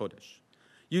Aron Kodesh.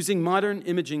 Using modern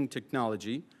imaging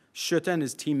technology, Schoette and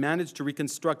his team managed to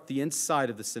reconstruct the inside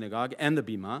of the synagogue and the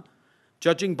Bima.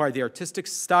 Judging by the artistic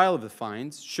style of the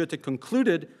finds, Schoette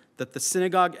concluded that the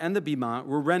synagogue and the Bima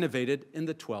were renovated in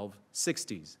the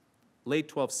 1260s, late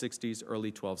 1260s,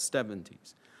 early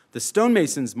 1270s. The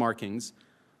stonemasons' markings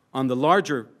on the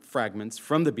larger fragments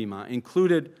from the Bima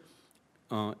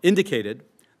indicated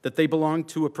that they belonged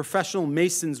to a professional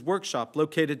mason's workshop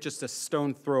located just a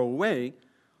stone throw away,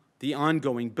 the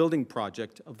ongoing building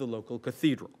project of the local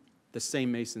cathedral. The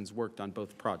same masons worked on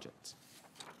both projects.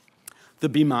 The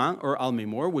Bima, or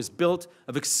Almemor, was built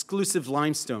of exclusive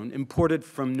limestone imported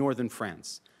from northern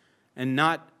France, and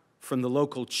not from the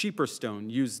local cheaper stone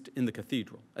used in the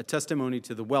cathedral, a testimony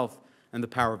to the wealth and the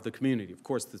power of the community. Of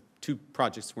course, the two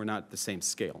projects were not the same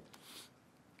scale.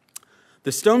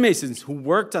 The stonemasons who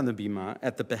worked on the Bima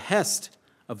at the behest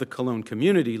of the Cologne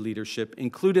community leadership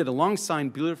included,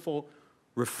 alongside beautiful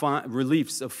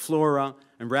reliefs of flora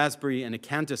and raspberry and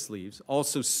acanthus leaves,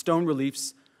 also stone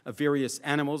reliefs of various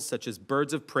animals such as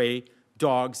birds of prey,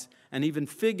 dogs, and even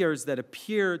figures that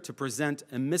appear to present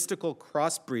a mystical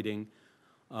crossbreeding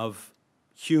of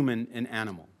human and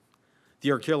animal.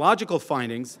 The archaeological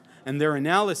findings and their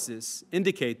analysis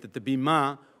indicate that the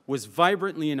Bima was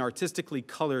vibrantly and artistically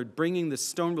colored, bringing the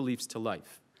stone reliefs to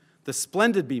life. The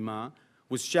splendid Bima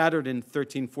was shattered in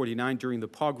 1349 during the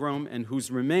pogrom, and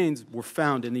whose remains were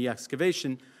found in the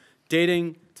excavation,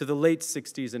 dating to the late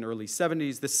 60s and early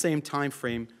 70s, the same time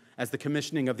frame as the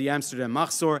commissioning of the Amsterdam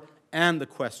Machzor and the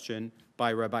question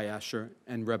by Rabbi Asher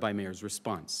and Rabbi Meir's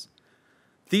response.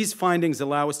 These findings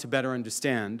allow us to better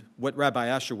understand what Rabbi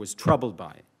Asher was troubled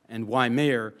by and why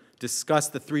Meir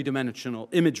discussed the three-dimensional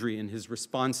imagery in his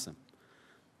responsum.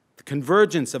 The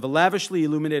convergence of a lavishly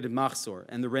illuminated Machzor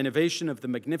and the renovation of the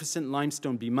magnificent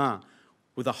limestone Bima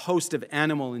with a host of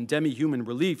animal and demi-human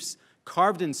reliefs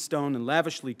carved in stone and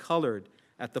lavishly colored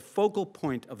at the focal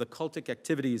point of the cultic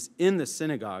activities in the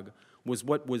synagogue was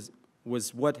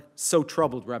what so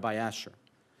troubled Rabbi Asher.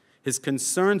 His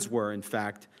concerns were, in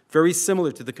fact, very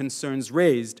similar to the concerns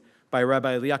raised by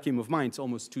Rabbi Eliakim of Mainz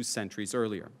almost 2 centuries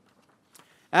earlier.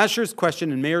 Asher's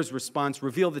question and Meir's response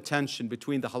reveal the tension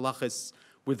between the halachists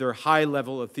with their high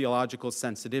level of theological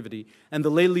sensitivity and the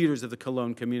lay leaders of the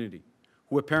Cologne community,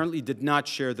 who apparently did not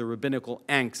share the rabbinical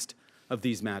angst of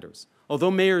these matters.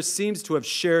 Although Meir seems to have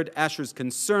shared Asher's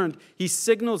concern, he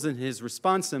signals in his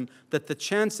responsum that the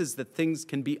chances that things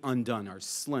can be undone are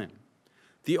slim.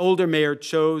 The older Meir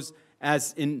chose,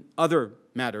 as in other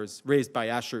matters raised by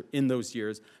Asher in those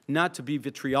years, not to be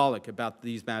vitriolic about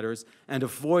these matters and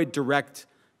avoid direct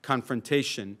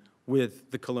confrontation with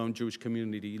the Cologne Jewish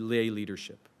community lay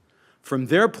leadership. From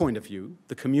their point of view,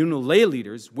 the communal lay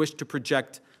leaders wished to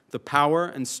project the power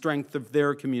and strength of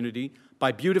their community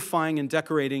by beautifying and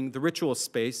decorating the ritual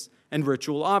space and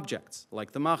ritual objects,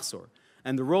 like the Machzor,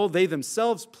 and the role they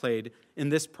themselves played in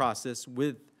this process,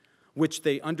 with which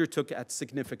they undertook at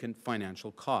significant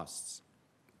financial costs.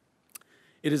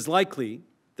 It is likely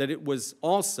that it was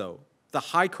also the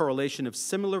high correlation of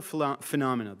similar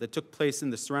phenomena that took place in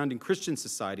the surrounding Christian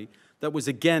society that was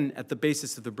again at the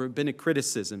basis of the rabbinic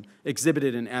criticism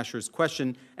exhibited in Asher's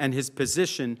question and his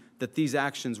position that these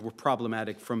actions were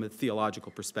problematic from a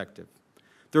theological perspective.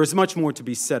 There is much more to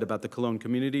be said about the Cologne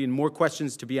community and more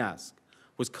questions to be asked.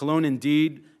 Was Cologne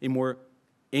indeed a more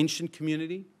ancient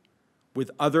community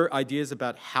with other ideas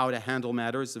about how to handle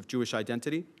matters of Jewish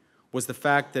identity? Was the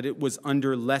fact that it was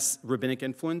under less rabbinic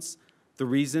influence the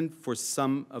reason for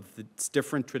some of its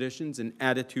different traditions and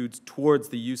attitudes towards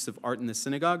the use of art in the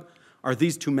synagogue? Are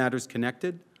these two matters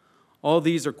connected? All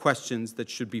these are questions that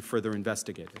should be further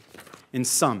investigated. In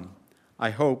sum, I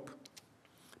hope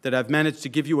that I've managed to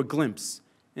give you a glimpse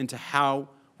into how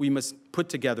we must put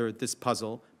together this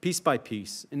puzzle piece by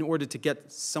piece in order to get a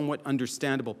somewhat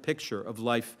understandable picture of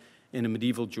life in a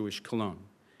medieval Jewish Cologne.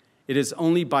 It is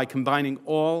only by combining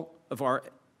all of our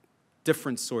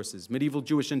different sources, medieval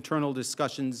Jewish internal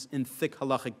discussions in thick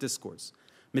halachic discourse,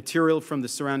 material from the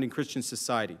surrounding Christian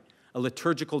society, a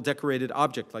liturgical decorated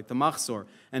object like the machzor,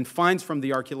 and finds from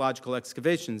the archaeological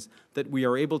excavations that we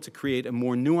are able to create a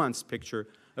more nuanced picture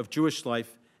of Jewish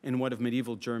life in one of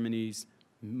medieval Germany's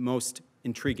most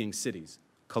intriguing cities,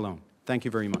 Cologne. Thank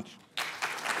you very much.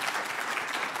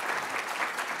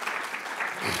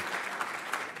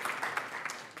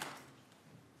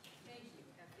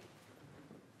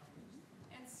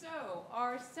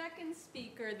 Our second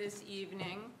speaker this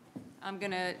evening, I'm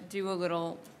going to do a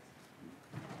little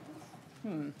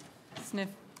sniff.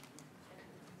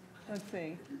 Let's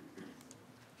see.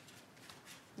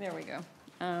 There we go.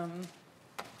 There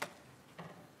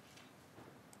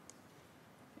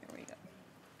we go.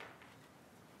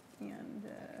 And,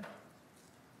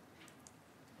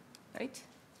 right?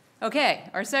 Okay,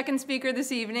 our second speaker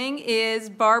this evening is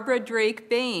Barbara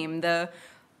Boehm, the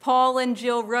Paul and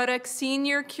Jill Ruddock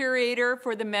Senior Curator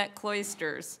for the Met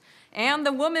Cloisters, and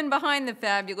the woman behind the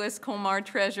fabulous Colmar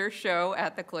Treasure show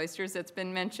at the Cloisters that's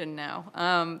been mentioned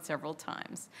now several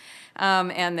times,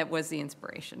 and that was the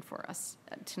inspiration for us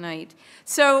tonight.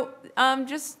 So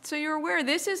just so you're aware,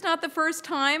 this is not the first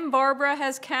time Barbara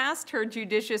has cast her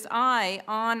judicious eye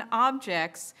on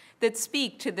objects that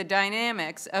speak to the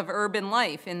dynamics of urban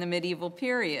life in the medieval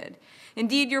period.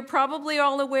 Indeed, you're probably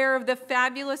all aware of the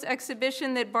fabulous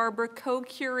exhibition that Barbara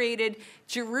co-curated,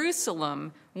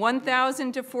 Jerusalem,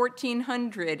 1000 to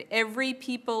 1400, Every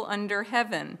People Under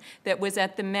Heaven, that was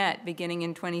at the Met beginning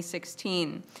in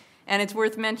 2016. And it's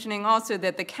worth mentioning also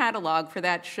that the catalog for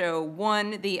that show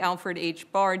won the Alfred H.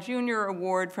 Barr Jr.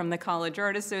 Award from the College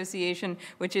Art Association,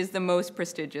 which is the most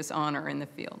prestigious honor in the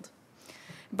field.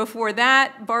 Before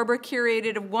that, Barbara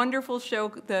curated a wonderful show,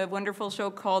 the wonderful show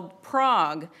called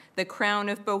Prague, The Crown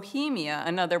of Bohemia,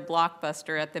 another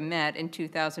blockbuster at the Met in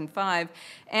 2005,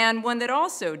 and one that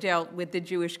also dealt with the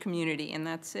Jewish community in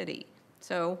that city.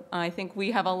 So I think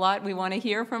we have a lot we want to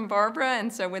hear from Barbara,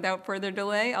 and so without further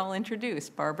delay, I'll introduce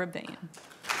Barbara Boehm.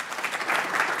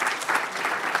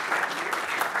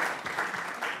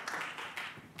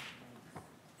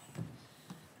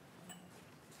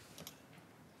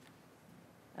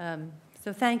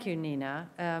 So thank you, Nina.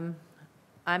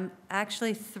 I'm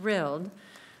actually thrilled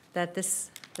that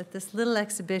this little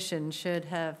exhibition should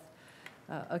have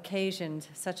occasioned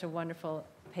such a wonderful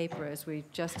paper as we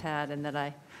just had, and that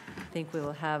I think we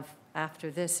will have after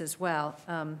this as well.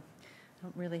 I don't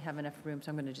really have enough room, so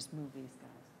I'm going to just move these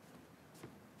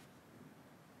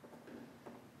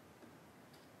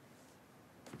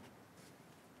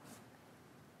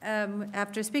guys.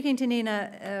 After speaking to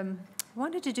Nina, I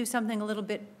wanted to do something a little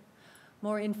bit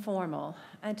more informal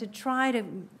and to try to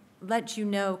let you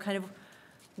know kind of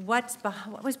what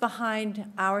was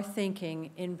behind our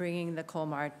thinking in bringing the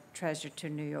Colmar Treasure to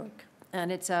New York.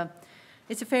 And it's a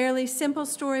fairly simple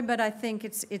story, but I think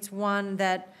it's one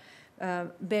that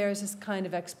bears this kind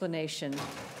of explanation.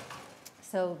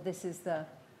 So this is the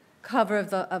cover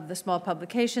of the small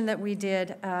publication that we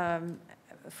did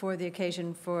for the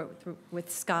occasion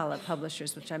with Scala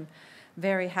Publishers, which I'm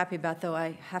very happy about, though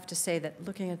I have to say that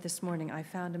looking at this morning, I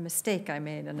found a mistake I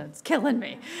made, and it's killing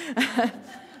me.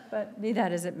 But be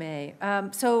that as it may.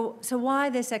 So why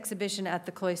this exhibition at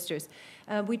the Cloisters?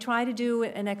 We try to do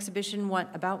an exhibition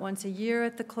about once a year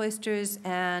at the Cloisters,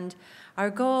 and our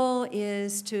goal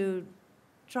is to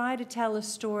try to tell a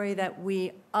story that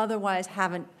we otherwise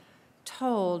haven't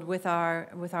told with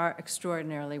our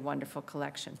extraordinarily wonderful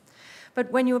collection.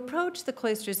 But when you approach the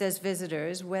Cloisters as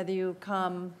visitors, whether you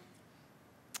come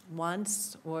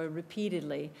once or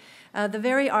repeatedly, the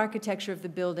very architecture of the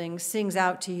building sings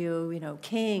out to you,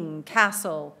 king,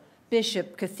 castle,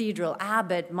 bishop, cathedral,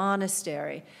 abbot,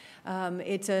 monastery.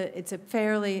 It's a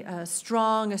fairly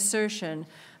strong assertion,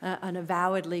 an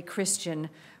avowedly Christian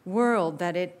world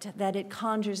that it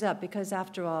conjures up, because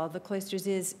after all, the Cloisters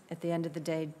is, at the end of the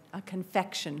day, a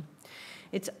confection.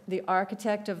 It's the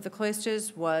architect of the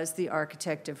Cloisters was the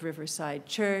architect of Riverside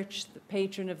Church. The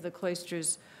patron of the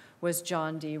Cloisters was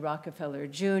John D. Rockefeller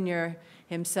Jr.,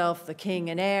 himself the king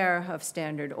and heir of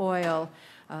Standard Oil,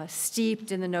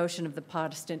 steeped in the notion of the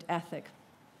Protestant ethic.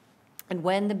 And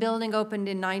when the building opened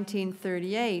in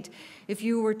 1938, if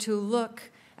you were to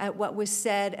look at what was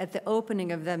said at the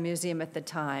opening of the museum at the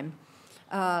time,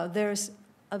 there's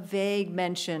a vague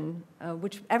mention,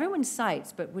 which everyone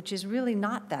cites, but which is really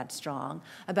not that strong,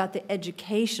 about the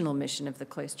educational mission of the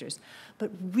Cloisters. But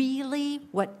really,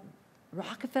 what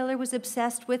Rockefeller was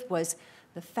obsessed with was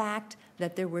the fact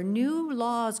that there were new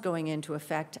laws going into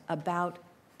effect about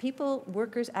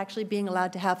workers actually being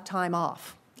allowed to have time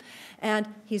off. And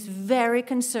he's very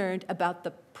concerned about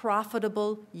the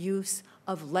profitable use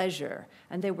of leisure.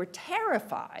 And they were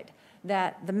terrified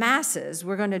that the masses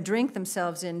were going to drink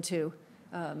themselves into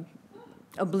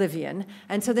oblivion,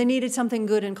 and so they needed something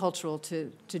good and cultural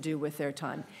to do with their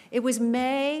time. It was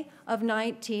May of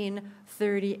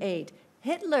 1938.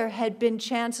 Hitler had been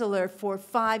chancellor for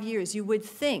 5 years. You would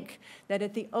think that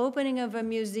at the opening of a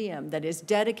museum that is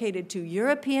dedicated to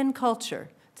European culture,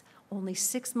 only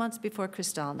 6 months before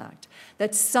Kristallnacht,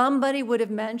 that somebody would have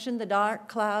mentioned the dark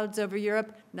clouds over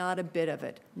Europe. Not a bit of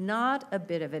it. Not a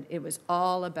bit of it. It was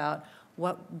all about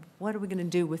what are we going to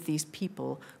do with these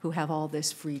people who have all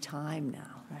this free time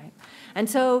now, right? And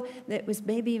so it was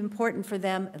maybe important for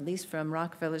them, at least from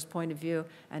Rockefeller's point of view,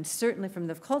 and certainly from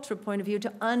the cultural point of view,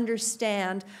 to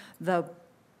understand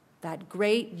that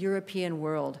great European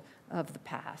world of the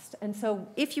past. And so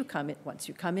once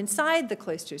you come inside the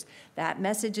cloisters, that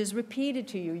message is repeated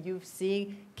to you. You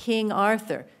see King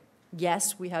Arthur.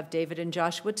 Yes, we have David and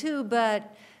Joshua too,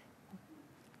 but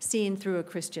seen through a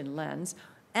Christian lens.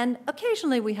 And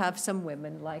occasionally we have some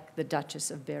women like the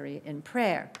Duchess of Berry in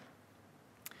prayer.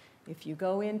 If you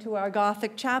go into our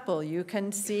Gothic chapel, you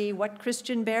can see what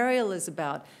Christian burial is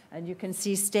about, and you can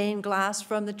see stained glass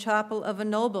from the chapel of a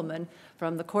nobleman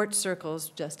from the court circles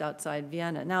just outside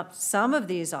Vienna. Now, some of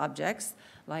these objects,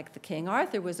 like the King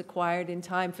Arthur, was acquired in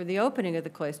time for the opening of the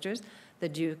cloisters. The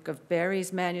Duke of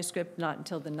Berry's manuscript, not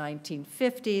until the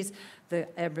 1950s, the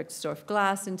Ebrikstorff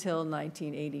glass until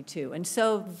 1982. And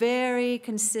so very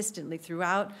consistently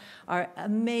throughout our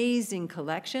amazing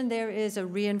collection, there is a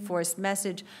reinforced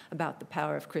message about the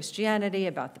power of Christianity,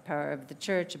 about the power of the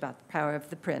church, about the power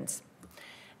of the prince.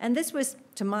 And this was,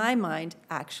 to my mind,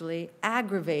 actually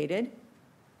aggravated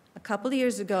a couple of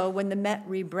years ago when the Met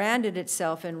rebranded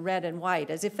itself in red and white,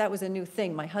 as if that was a new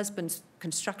thing. My husband's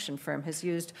construction firm has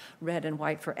used red and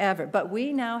white forever. But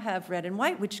we now have red and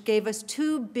white, which gave us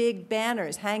 2 big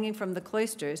banners hanging from the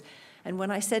cloisters. And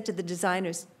when I said to the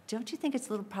designers, don't you think it's a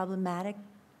little problematic?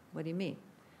 What do you mean?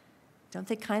 Don't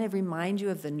they kind of remind you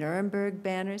of the Nuremberg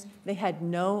banners? They had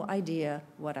no idea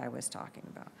what I was talking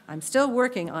about. I'm still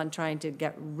working on trying to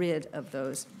get rid of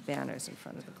those banners in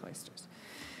front of the cloisters.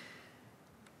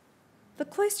 The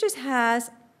cloisters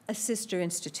has a sister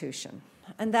institution,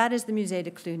 and that is the Musée de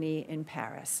Cluny in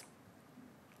Paris.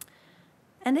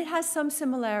 And it has some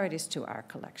similarities to our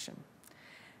collection.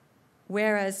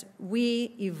 Whereas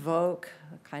we evoke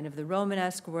kind of the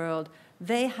Romanesque world,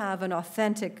 they have an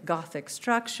authentic Gothic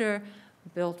structure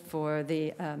built for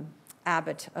the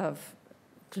abbot of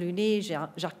Cluny,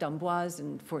 Jacques d'Amboise,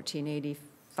 in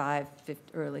 1485,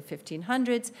 early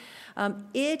 1500s.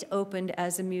 It opened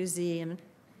as a museum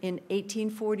in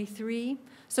 1843,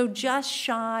 so just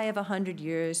shy of 100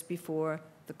 years before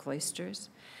the cloisters.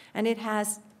 And it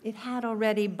had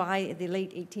already, by the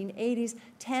late 1880s,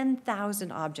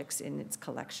 10,000 objects in its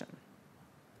collection.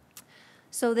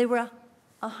 So they were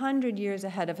 100 years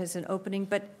ahead of us in opening,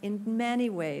 but in many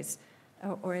ways,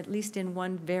 or at least in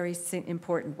one very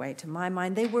important way, to my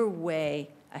mind, they were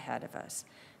way ahead of us.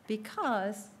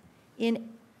 Because in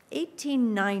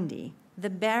 1890, the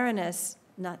Baroness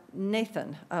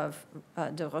Nathan of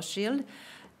de Rothschild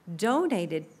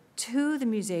donated to the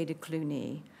Musée de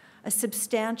Cluny a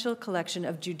substantial collection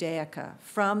of Judaica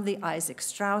from the Isaac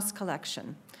Strauss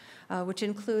collection, which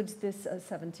includes this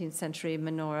 17th century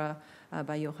menorah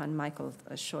by Johann Michael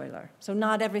Scheuler. So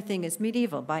not everything is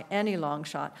medieval by any long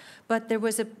shot, but there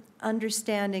was an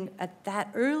understanding at that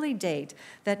early date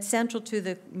that central to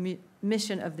the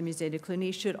mission of the Musée de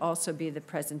Cluny should also be the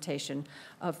presentation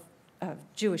of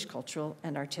Jewish cultural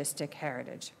and artistic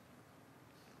heritage.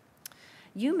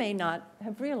 You may not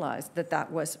have realized that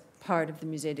that was part of the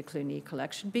Musée de Cluny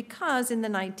collection because in the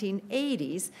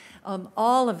 1980s,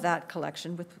 all of that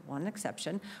collection, with one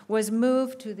exception, was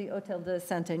moved to the Hôtel de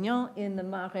Saint-Aignan in the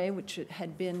Marais, which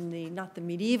had been not the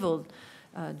medieval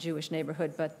Jewish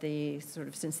neighborhood, but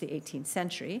since the 18th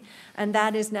century. And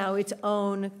that is now its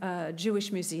own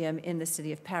Jewish museum in the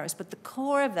city of Paris. But the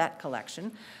core of that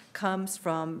collection comes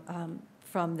from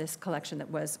this collection that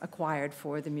was acquired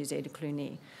for the Musée de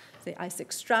Cluny. The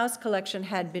Isaac Strauss collection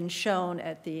had been shown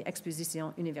at the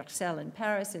Exposition Universelle in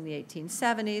Paris in the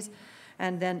 1870s,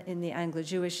 and then in the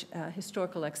Anglo-Jewish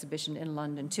Historical Exhibition in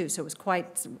London, too. So it was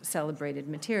quite celebrated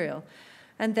material.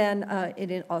 And then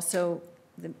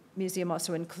the museum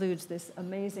also includes this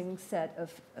amazing set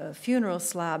of funeral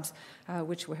slabs,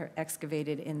 which were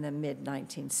excavated in the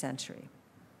mid-19th century.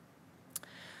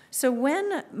 So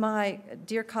when my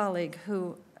dear colleague,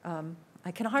 who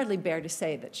I can hardly bear to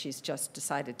say that she's just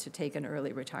decided to take an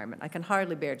early retirement. I can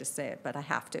hardly bear to say it, but I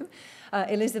have to.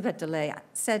 Elisabeth Delay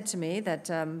said to me that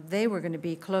they were going to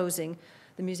be closing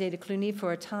the Musée de Cluny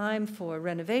for a time for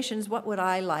renovations. What would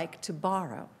I like to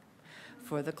borrow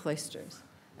for the Cloisters?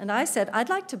 And I said, I'd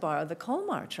like to borrow the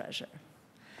Colmar Treasure.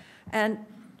 And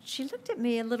she looked at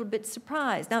me a little bit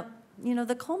surprised. Now, you know,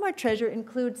 the Colmar Treasure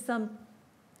includes some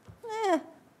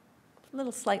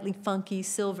little slightly funky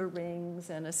silver rings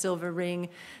and a silver ring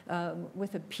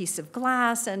with a piece of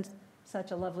glass and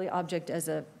such a lovely object as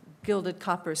a gilded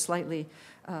copper, slightly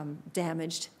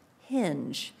damaged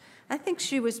hinge. I think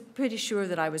she was pretty sure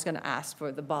that I was going to ask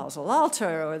for the Basel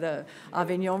altar or the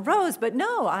Avignon rose, but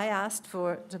no, I asked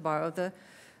to borrow the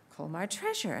Colmar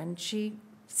Treasure, and she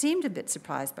seemed a bit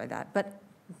surprised by that, but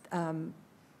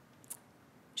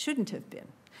shouldn't have been,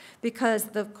 because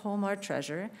the Colmar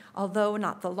Treasure, although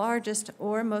not the largest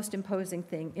or most imposing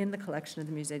thing in the collection of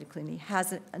the Musée de Cluny,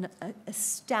 has an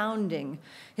astounding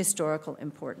historical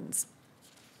importance.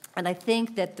 And I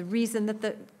think that the reason that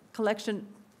the collection,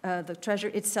 the treasure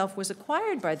itself was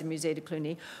acquired by the Musée de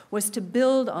Cluny was to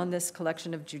build on this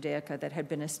collection of Judaica that had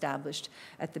been established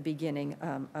at the beginning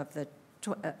of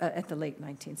at the late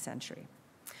 19th century.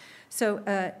 So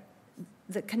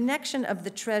the connection of the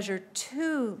treasure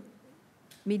to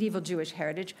medieval Jewish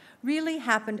heritage really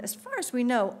happened, as far as we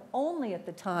know, only at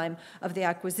the time of the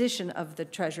acquisition of the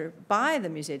treasure by the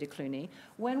Musée de Cluny,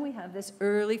 when we have this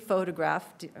early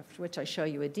photograph, of which I show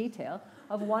you a detail,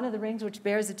 of one of the rings which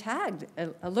bears a tag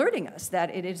alerting us that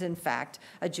it is, in fact,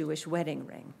 a Jewish wedding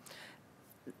ring.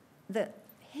 The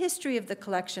history of the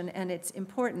collection and its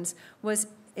importance was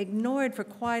ignored for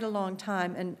quite a long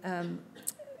time, and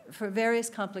for various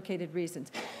complicated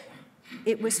reasons.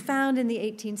 It was found in the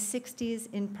 1860s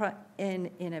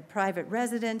in a private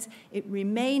residence. It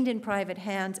remained in private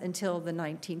hands until the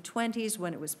 1920s,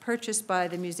 when it was purchased by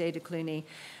the Musée de Cluny,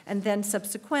 and then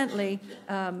subsequently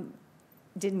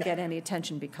didn't get any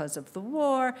attention because of the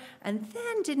war, and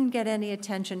then didn't get any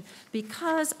attention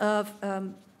because of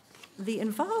the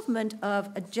involvement of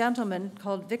a gentleman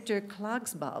called Victor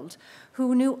Klagsbald,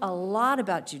 who knew a lot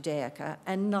about Judaica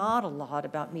and not a lot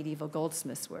about medieval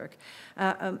goldsmiths' work,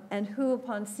 and who,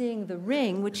 upon seeing the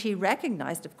ring, which he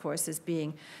recognized, of course, as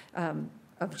being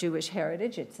of Jewish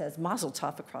heritage — it says Mazel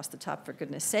Tov across the top, for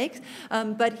goodness sakes —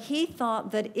 but he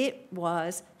thought that it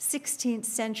was 16th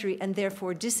century and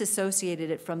therefore disassociated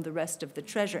it from the rest of the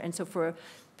treasure. And so for a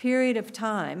period of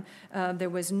time, there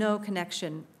was no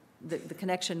connection. The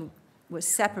connection was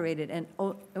separated, and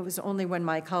it was only when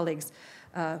my colleagues,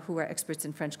 who are experts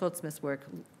in French goldsmiths' work,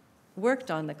 worked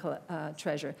on the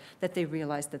treasure that they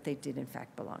realized that they did, in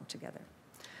fact, belong together.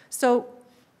 So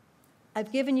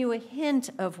I've given you a hint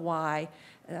of why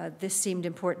this seemed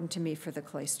important to me for the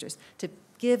Cloisters, to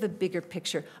give a bigger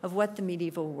picture of what the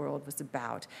medieval world was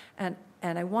about. And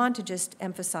I want to just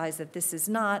emphasize that this is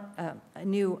not a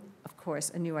new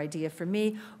idea for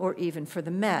me or even for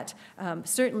the Met.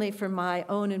 Certainly for my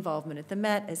own involvement at the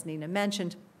Met, as Nina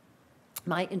mentioned,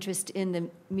 my interest in the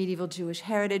medieval Jewish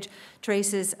heritage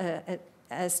traces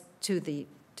as to the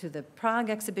Prague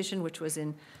exhibition, which was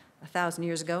in 1,000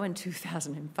 years ago in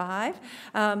 2005.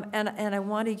 And I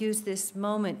want to use this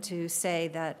moment to say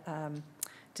that,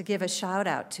 to give a shout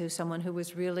out to someone who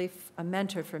was really a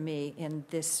mentor for me in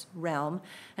this realm,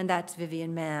 and that's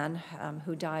Vivian Mann,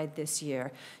 who died this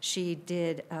year. She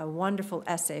did a wonderful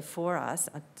essay for us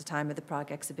at the time of the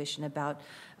Prague exhibition about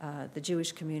the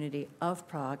Jewish community of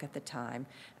Prague at the time,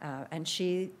 and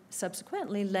she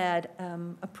subsequently led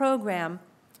a program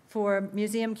for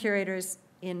museum curators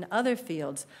in other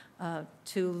fields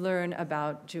to learn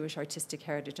about Jewish artistic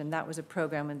heritage, and that was a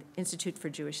program in the Institute for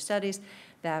Jewish Studies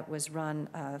that was run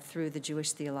through the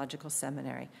Jewish Theological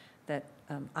Seminary that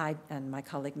I and my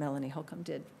colleague Melanie Holcomb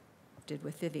did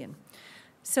with Vivian.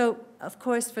 So, of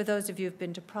course, for those of you who've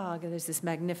been to Prague, there's this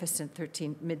magnificent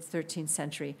mid-13th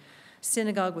century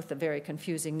synagogue with the very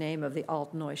confusing name of the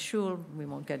Alt-Neu Schul. We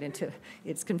won't get into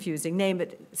its confusing name,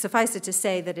 but suffice it to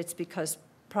say that it's because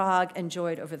Prague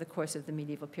enjoyed, over the course of the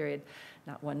medieval period,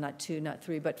 not one, not two, not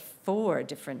three, but 4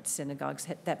 different synagogues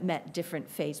that met different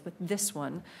faiths. But this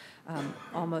one,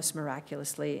 almost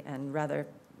miraculously and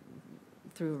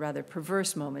through rather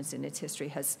perverse moments in its history,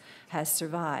 has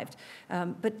survived.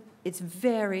 But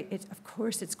of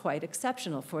course, it's quite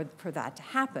exceptional for that to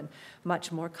happen.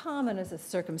 Much more common is a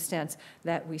circumstance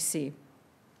that we see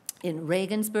in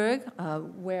Regensburg,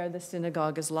 where the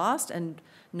synagogue is lost and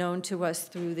known to us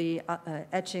through the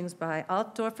etchings by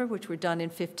Altdorfer, which were done in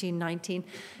 1519,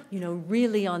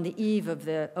 really on the eve of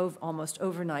the almost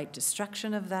overnight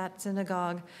destruction of that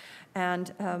synagogue.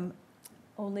 And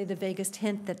only the vaguest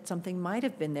hint that something might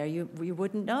have been there. You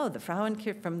wouldn't know. From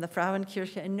the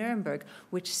Frauenkirche in Nuremberg,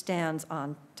 which stands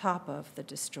on top of the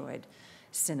destroyed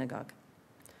synagogue.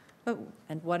 Oh,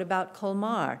 and what about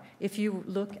Colmar? If you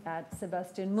look at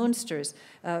Sebastian Münster's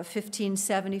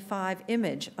 1575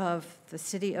 image of the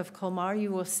city of Colmar,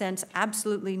 you will sense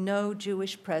absolutely no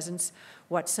Jewish presence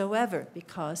whatsoever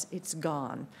because it's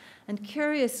gone. And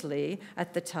curiously,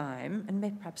 at the time, and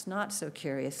maybe perhaps not so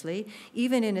curiously,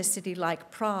 even in a city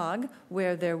like Prague,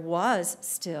 where there was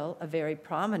still a very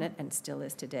prominent, and still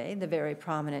is today, the very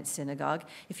prominent synagogue,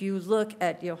 if you look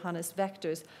at Johannes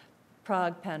Vechter's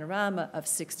Prague panorama of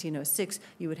 1606,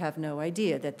 you would have no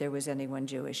idea that there was anyone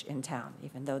Jewish in town,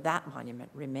 even though that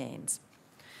monument remains.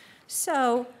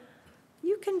 So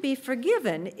you can be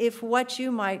forgiven if what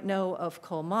you might know of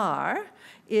Colmar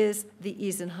is the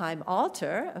Isenheim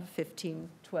altar of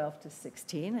 1512 to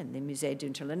 16 and the Musée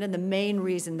d'Unterlinden, and the main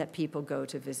reason that people go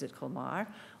to visit Colmar,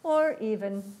 or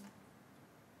even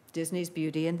Disney's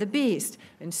Beauty and the Beast,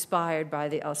 inspired by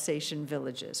the Alsatian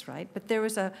villages, right? But there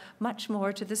was much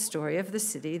more to the story of the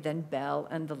city than Belle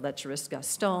and the lecherous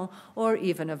Gaston, or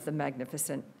even of the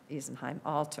magnificent Isenheim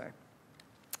altar.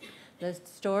 The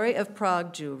story of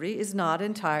Prague Jewry is not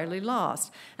entirely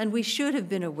lost, and we should have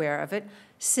been aware of it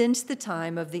since the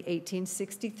time of the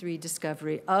 1863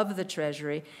 discovery of the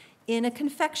treasury in a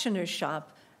confectioner's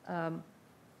shop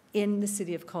in the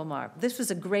city of Colmar. This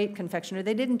was a great confectioner.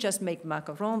 They didn't just make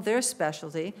macarons. Their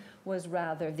specialty was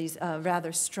rather these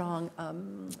rather strong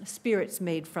spirits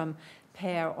made from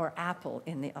pear or apple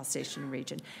in the Alsatian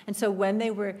region. And so when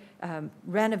they were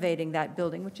renovating that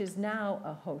building, which is now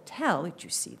a hotel, which you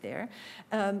see there,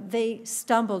 they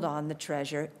stumbled on the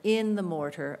treasure in the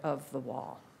mortar of the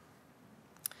wall.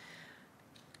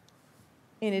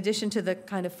 In addition to the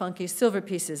kind of funky silver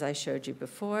pieces I showed you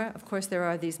before, of course, there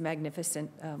are these magnificent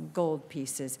gold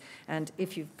pieces. And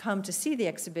if you've come to see the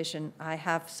exhibition, I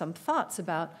have some thoughts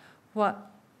about what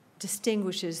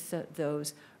distinguishes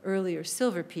those earlier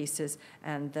silver pieces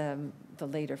and the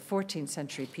later 14th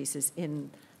century pieces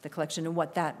in the collection, and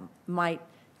what that might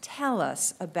tell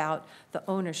us about the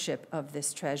ownership of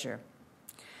this treasure.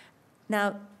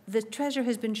 Now, the treasure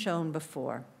has been shown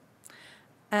before,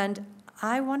 and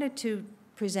I wanted to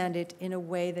present it in a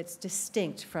way that's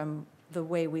distinct from the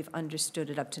way we've understood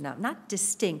it up to now. Not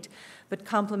distinct, but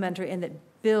complementary, and that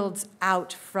builds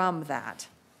out from that.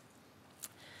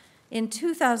 In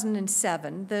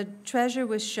 2007, the treasure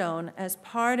was shown as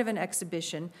part of an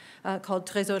exhibition called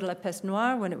Trésors de la Peste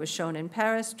Noire when it was shown in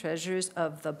Paris, Treasures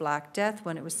of the Black Death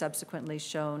when it was subsequently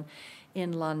shown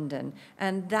in London.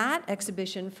 And that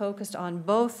exhibition focused on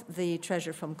both the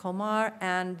treasure from Colmar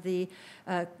and the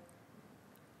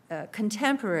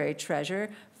contemporary treasure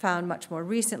found much more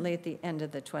recently at the end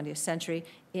of the 20th century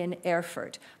in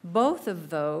Erfurt. Both of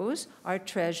those are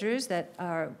treasures that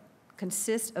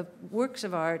consist of works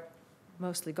of art,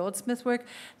 mostly goldsmith work,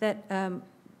 that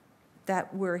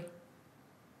were,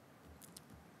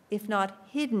 if not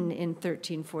hidden in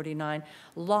 1349,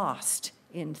 lost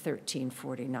in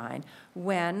 1349,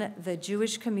 when the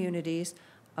Jewish communities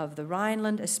of the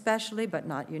Rhineland especially, but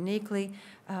not uniquely,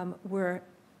 were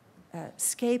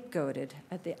scapegoated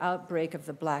at the outbreak of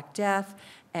the Black Death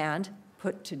and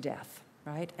put to death,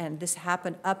 right? And this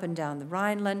happened up and down the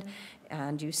Rhineland,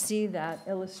 and you see that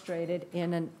illustrated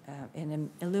in an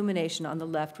illumination on the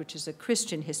left, which is a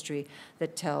Christian history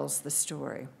that tells the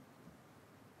story.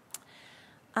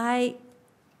 I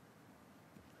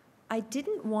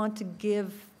didn't want to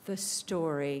give the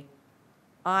story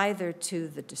either to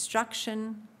the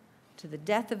destruction, to the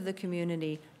death of the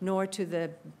community, nor to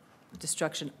the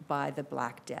destruction by the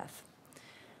Black Death.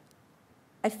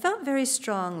 I felt very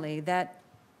strongly that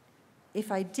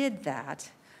if I did that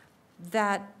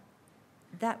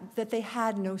they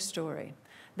had no story,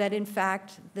 that in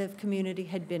fact the community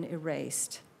had been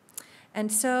erased. And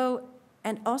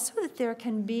also that there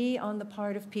can be on the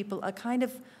part of people a kind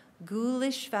of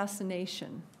ghoulish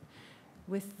fascination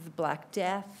with the Black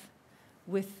Death,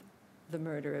 with the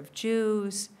murder of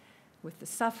Jews, with the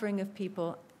suffering of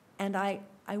people, and I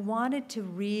wanted to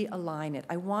realign it.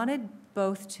 I wanted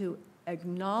both to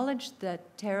acknowledge the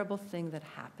terrible thing that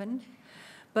happened,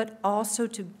 but also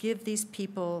to give these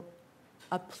people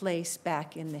a place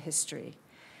back in the history.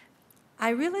 I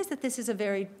realize that this is a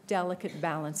very delicate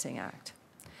balancing act.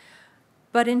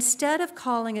 But instead of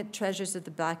calling it Treasures of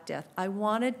the Black Death, I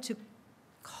wanted to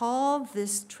call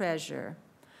this treasure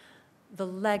the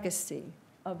legacy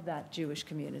of that Jewish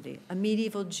community, a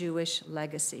medieval Jewish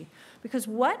legacy. Because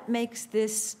what makes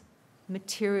this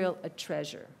material a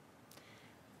treasure?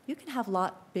 You can have a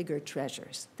lot bigger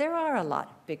treasures. There are a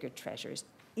lot bigger treasures,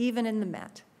 even in the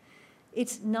Met.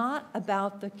 It's not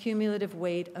about the cumulative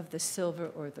weight of the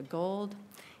silver or the gold.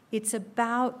 It's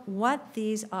about what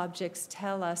these objects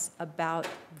tell us about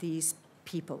these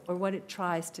people, or what it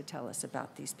tries to tell us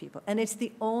about these people. And it's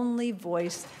the only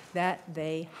voice that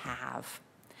they have.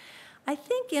 I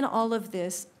think in all of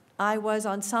this, I was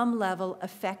on some level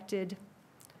affected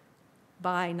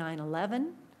by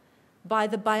 9/11, by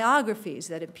the biographies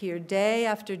that appeared day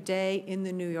after day in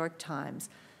the New York Times,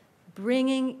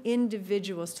 bringing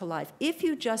individuals to life. If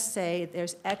you just say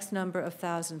there's X number of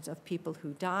thousands of people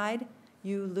who died,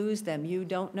 you lose them. You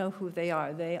don't know who they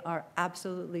are. They are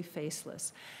absolutely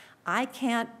faceless. I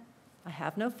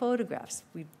have no photographs.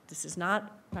 This is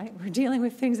not, right? We're dealing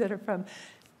with things that are from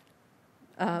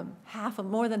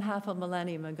more than half a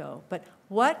millennium ago. But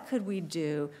what could we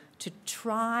do to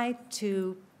try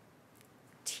to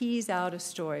tease out a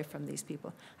story from these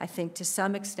people? I think to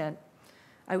some extent,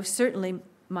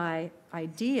 my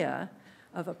idea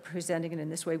of presenting it in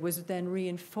this way was then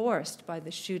reinforced by the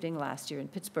shooting last year in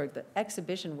Pittsburgh. The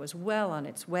exhibition was well on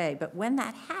its way, but when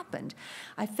that happened,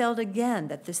 I felt again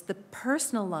that the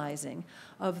personalizing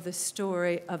of the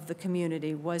story of the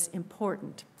community was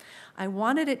important. I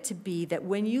wanted it to be that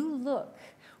when you look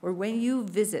or when you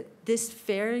visit this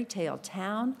fairy tale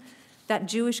town, that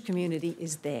Jewish community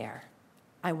is there.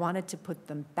 I wanted to put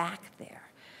them back there.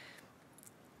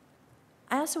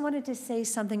 I also wanted to say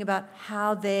something about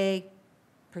how they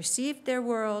perceived their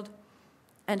world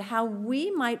and how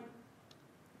we might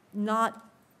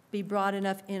not be broad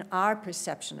enough in our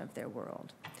perception of their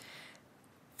world.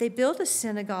 They built a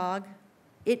synagogue,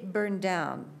 it burned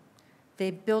down.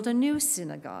 They built a new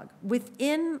synagogue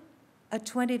within a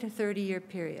 20 to 30-year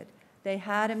period. They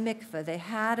had a mikveh, they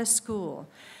had a school.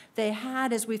 They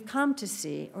had, as we've come to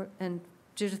see, and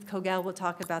Judith Kogel will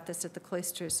talk about this at the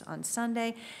Cloisters on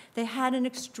Sunday, they had an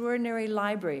extraordinary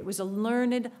library. It was a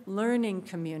learned learning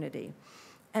community.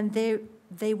 And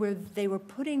they were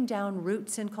putting down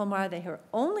roots in Colmar. They had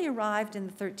only arrived in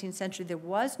the 13th century. There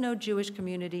was no Jewish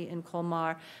community in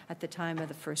Colmar at the time of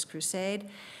the First Crusade.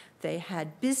 They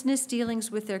had business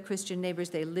dealings with their Christian neighbors.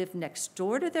 They lived next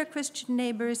door to their Christian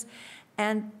neighbors.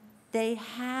 And they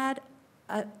had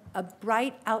a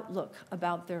bright outlook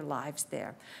about their lives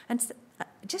there. And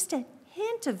just a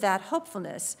hint of that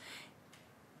hopefulness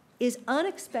is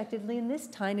unexpectedly in this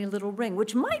tiny little ring,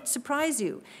 which might surprise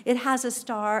you. It has a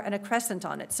star and a crescent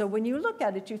on it. So when you look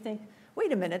at it, you think,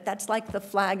 wait a minute, that's like the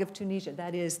flag of Tunisia.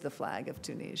 That is the flag of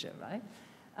Tunisia, right?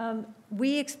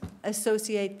 We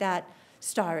associate that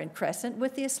star and crescent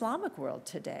with the Islamic world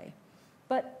today.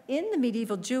 But in the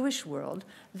medieval Jewish world,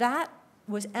 that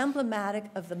was emblematic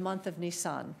of the month of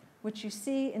Nisan, which you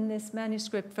see in this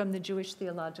manuscript from the Jewish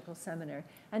Theological Seminary.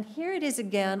 And here it is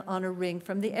again on a ring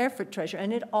from the Erfurt treasure,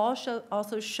 and it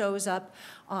also shows up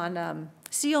on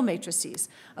seal matrices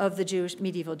of the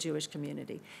medieval Jewish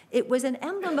community. It was an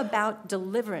emblem about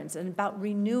deliverance and about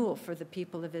renewal for the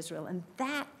people of Israel, and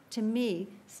that, to me,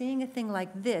 seeing a thing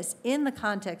like this in the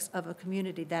context of a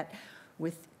community that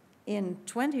within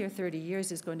 20 or 30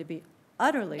 years is going to be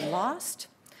utterly lost,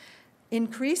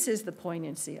 increases the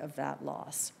poignancy of that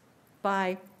loss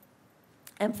by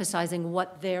emphasizing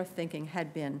what their thinking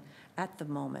had been at the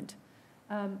moment.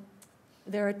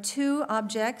 There are two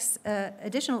objects,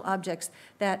 additional objects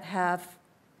that have,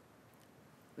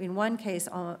 in one case,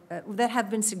 that have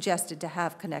been suggested to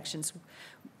have connections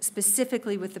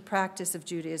specifically with the practice of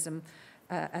Judaism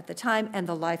at the time and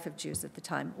the life of Jews at the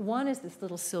time. One is this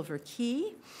little silver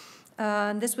key.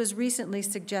 This was recently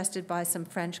suggested by some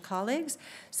French colleagues.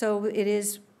 So it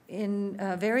is in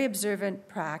very observant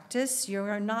practice. You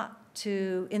are not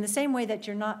to, in the same way that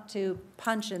you're not to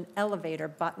punch an elevator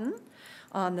button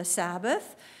on the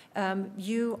Sabbath,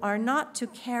 you are not to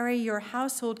carry your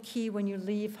household key when you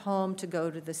leave home to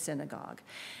go to the synagogue.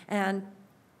 And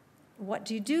what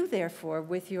do you do, therefore,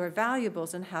 with your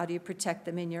valuables, and how do you protect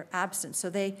them in your absence? So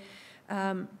they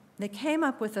came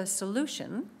up with a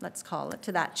solution, let's call it,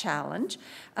 to that challenge,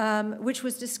 which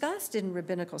was discussed in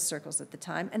rabbinical circles at the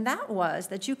time, and that was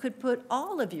that you could put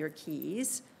all of your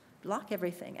keys, lock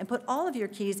everything, and put all of your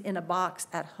keys in a box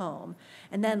at home,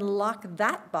 and then lock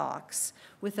that box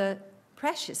with a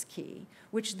precious key,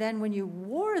 which then when you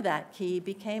wore that key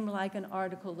became like an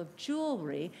article of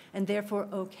jewelry and therefore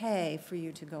okay for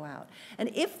you to go out. And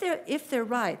if they're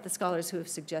right, the scholars who have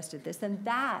suggested this, then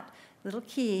that little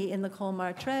key in the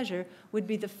Colmar Treasure would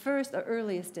be the first or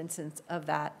earliest instance of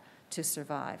that to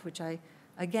survive, which I,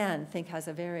 again, think has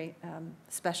a very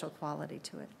special quality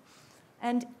to it.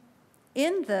 And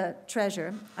in the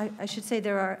treasure, I should say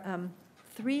there are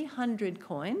 300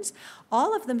 coins,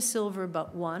 all of them silver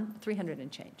but one, 300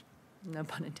 and change. no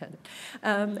pun intended.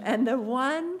 And the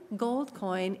one gold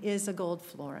coin is a gold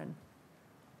florin.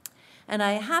 And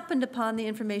I happened upon the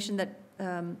information that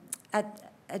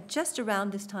at just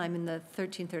around this time in the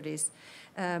 1330s,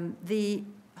 the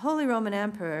Holy Roman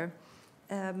Emperor,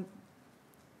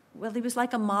 well, he was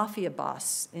like a mafia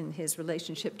boss in his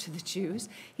relationship to the Jews.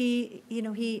 He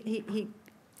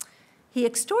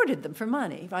extorted them for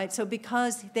money, right? So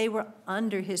because they were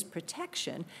under his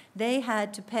protection, they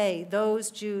had to pay,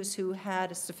 those Jews who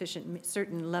had a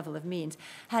certain level of means,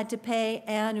 had to pay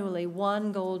annually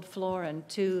 1 gold florin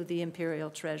to the imperial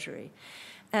treasury.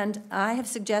 And I have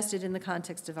suggested in the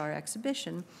context of our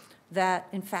exhibition that,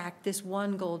 in fact, this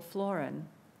 1 gold florin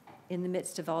in the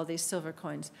midst of all these silver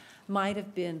coins might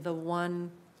have been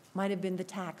the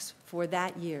tax for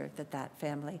that year that that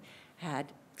family had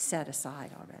set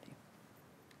aside already.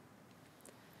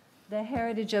 The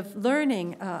heritage of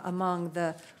learning among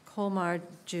the Colmar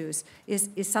Jews is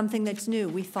something that's new.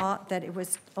 We thought that it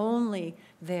was only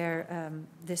their,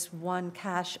 this one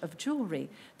cache of jewelry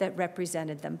that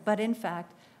represented them. But in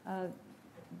fact,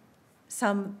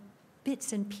 some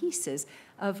bits and pieces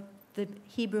of the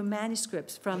Hebrew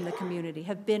manuscripts from the community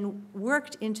have been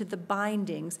worked into the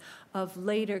bindings of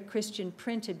later Christian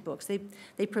printed books.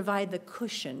 They provide the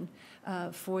cushion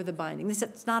for the binding.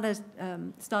 It's not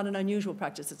an unusual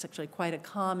practice. It's actually quite a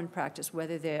common practice,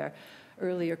 whether they're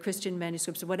earlier Christian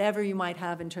manuscripts or whatever you might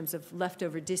have in terms of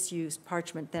leftover disused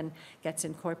parchment then gets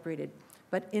incorporated.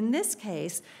 But in this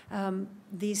case,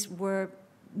 these were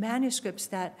manuscripts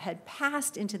that had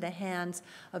passed into the hands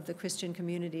of the Christian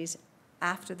communities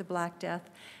after the Black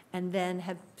Death, and then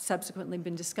have subsequently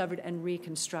been discovered and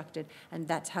reconstructed, and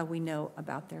that's how we know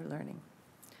about their learning.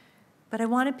 But I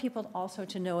wanted people also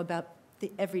to know about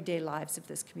the everyday lives of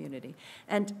this community.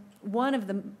 And one of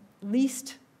the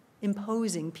least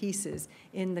imposing pieces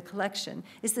in the collection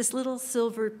is this little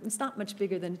silver, it's not much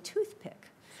bigger than a toothpick.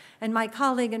 And my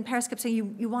colleague in Paris kept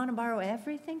saying, you want to borrow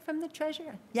everything from the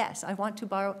treasure? Yes, I want to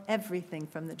borrow everything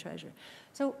from the treasure.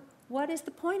 So what is the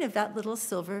point of that little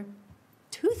silver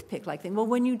toothpick-like thing? Well,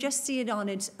 when you just see it on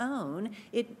its own,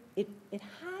 it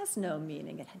has no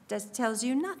meaning. It just tells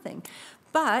you nothing.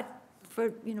 But for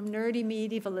nerdy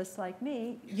medievalists like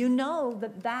me, you know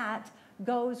that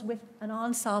goes with an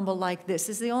ensemble like this.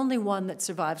 This is the only one that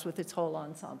survives with its whole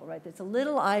ensemble, right? It's a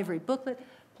little ivory booklet,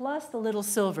 plus the little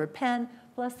silver pen,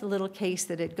 plus the little case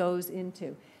that it goes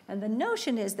into. And the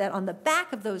notion is that on the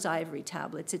back of those ivory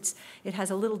tablets, it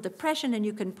has a little depression, and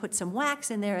you can put some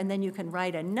wax in there, and then you can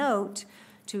write a note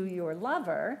to your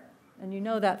lover, and you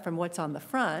know that from what's on the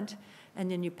front,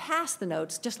 and then you pass the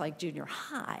notes, just like junior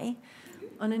high,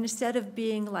 and instead of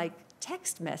being like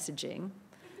text messaging,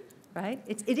 right?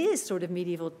 It is sort of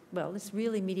medieval, well, it's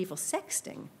really medieval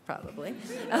sexting, probably.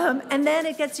 And then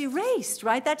it gets erased,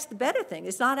 right? That's the better thing.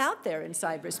 It's not out there in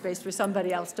cyberspace for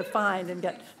somebody else to find and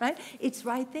get, right? It's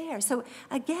right there. So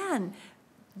again,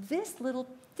 this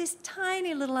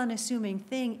tiny little unassuming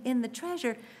thing in the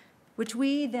treasure, which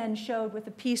we then showed with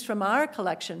a piece from our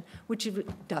collection, which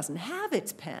doesn't have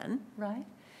its pen, right?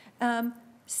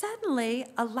 Suddenly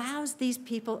allows these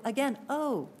people, again,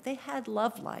 oh, they had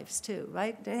love lives too,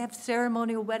 right? They have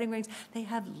ceremonial wedding rings. They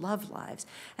have love lives.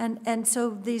 And so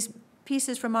these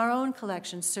pieces from our own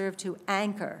collection serve to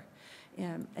anchor,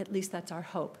 at least that's our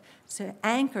hope, to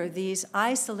anchor these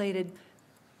isolated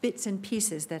bits and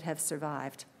pieces that have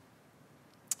survived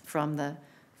from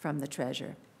the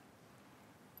treasure.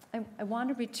 I want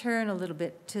to return a little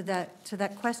bit to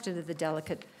that question of the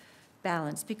delicate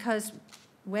balance, because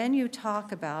when you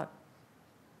talk about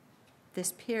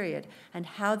this period and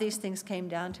how these things came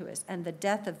down to us and the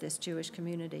death of this Jewish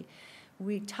community,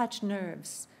 we touch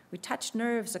nerves. We touch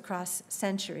nerves across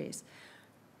centuries.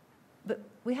 But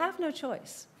we have no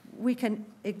choice. We can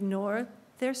ignore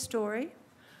their story,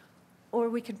 or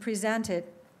we can present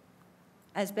it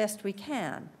as best we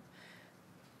can.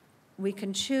 We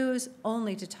can choose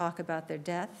only to talk about their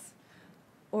death,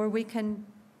 or we can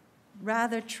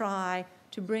rather try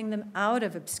to bring them out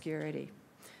of obscurity.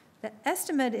 The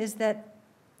estimate is that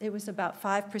it was about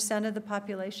 5% of the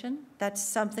population. That's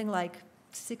something like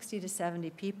 60 to 70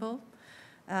 people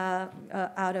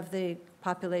out of the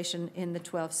population in the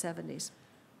 1270s.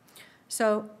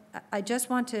 So I just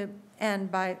want to end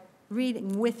by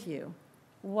reading with you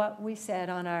what we said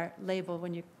on our label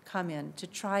when you come in to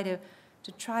try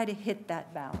to hit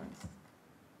that balance.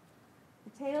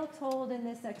 The tale told in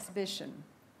this exhibition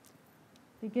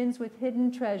begins with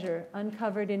hidden treasure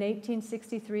uncovered in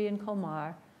 1863 in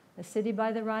Colmar, a city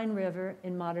by the Rhine River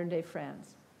in modern-day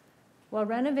France. While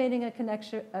renovating a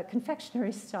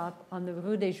confectionery stop on the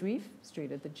Rue des Juifs,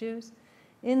 Street of the Jews,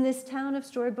 in this town of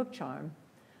storybook charm,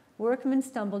 workmen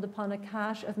stumbled upon a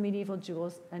cache of medieval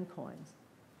jewels and coins.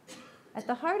 At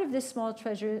the heart of this small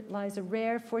treasure lies a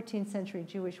rare 14th century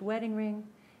Jewish wedding ring,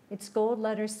 its gold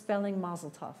letters spelling Mazel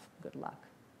Tov, good luck.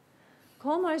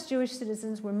 Colmar's Jewish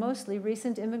citizens were mostly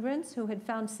recent immigrants who had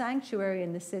found sanctuary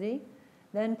in the city,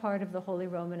 then part of the Holy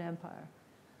Roman Empire.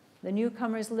 The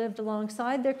newcomers lived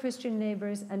alongside their Christian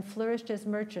neighbors and flourished as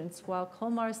merchants while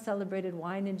Colmar's celebrated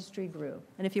wine industry grew.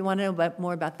 And if you want to know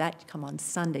more about that, come on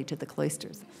Sunday to the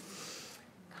Cloisters.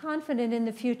 Confident in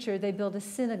the future, they built a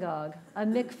synagogue, a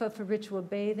mikveh for ritual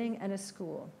bathing, and a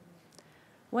school.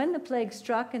 When the plague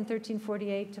struck in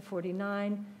 1348 to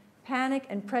 49, panic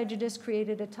and prejudice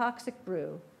created a toxic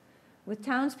brew, with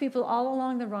townspeople all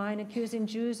along the Rhine accusing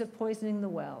Jews of poisoning the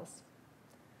wells.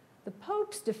 The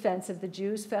Pope's defense of the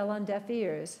Jews fell on deaf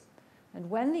ears,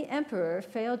 and when the emperor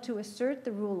failed to assert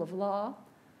the rule of law,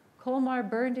 Colmar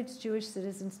burned its Jewish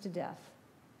citizens to death.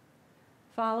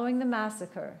 Following the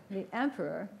massacre, the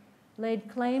emperor laid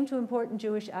claim to important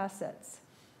Jewish assets.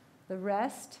 The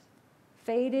rest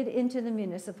faded into the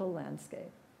municipal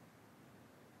landscape.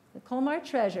 The Colmar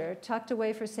Treasure, tucked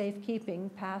away for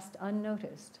safekeeping, passed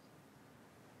unnoticed.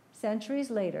 Centuries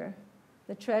later,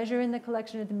 the treasure in the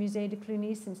collection of the Musée de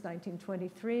Cluny since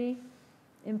 1923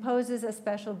 imposes a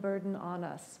special burden on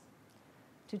us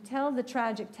to tell the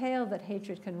tragic tale that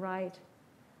hatred can write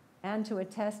and to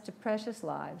attest to precious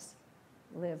lives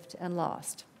lived and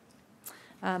lost.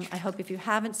 I hope if you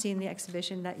haven't seen the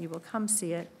exhibition that you will come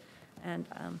see it, and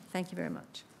thank you very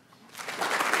much.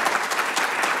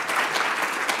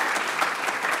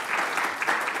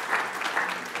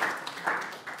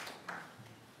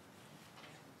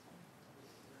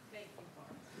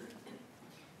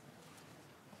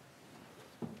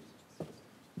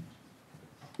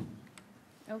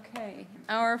 Okay,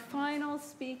 our final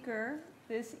speaker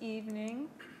this evening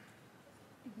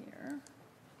here.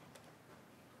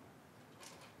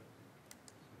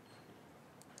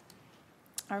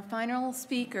 Our final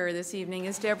speaker this evening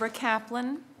is Debra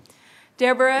Kaplan.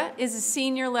 Debra is a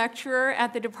senior lecturer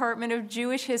at the Department of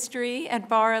Jewish History at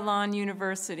Ilan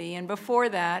University, and before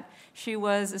that, she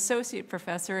was associate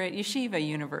professor at Yeshiva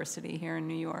University here in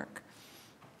New York.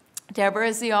 Debra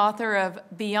is the author of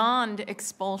Beyond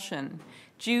Expulsion,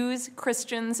 Jews,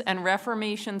 Christians, and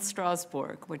Reformation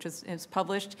Strasbourg, which is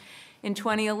published in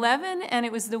 2011, and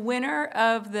it was the winner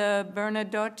of the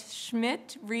Bernadotte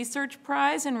Schmidt Research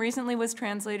Prize and recently was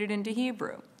translated into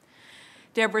Hebrew.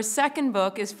 Debra's second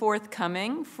book is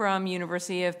forthcoming from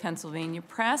University of Pennsylvania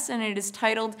Press, and it is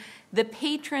titled The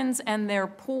Patrons and Their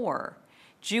Poor,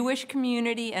 Jewish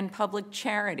Community and Public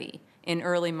Charity in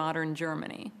Early Modern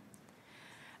Germany.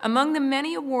 Among the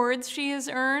many awards she has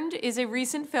earned is a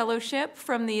recent fellowship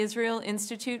from the Israel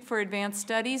Institute for Advanced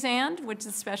Studies and, which is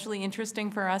especially interesting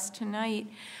for us tonight,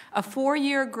 a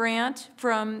 4-year grant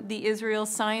from the Israel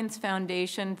Science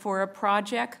Foundation for a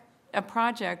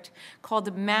project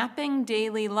called Mapping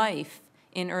Daily Life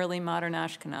in Early Modern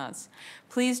Ashkenaz.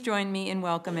 Please join me in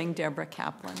welcoming Debra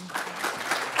Kaplan.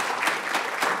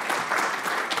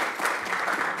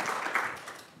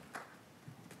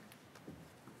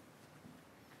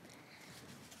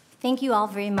 Thank you all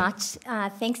very much.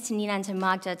 Thanks to Nina and to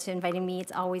Magda for inviting me.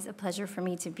 It's always a pleasure for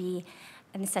me to be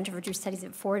in the Center for Jewish Studies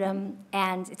at Fordham,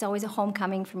 and it's always a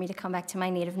homecoming for me to come back to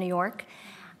my native New York.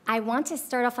 I want to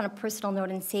start off on a personal note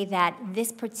and say that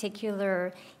this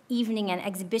particular evening and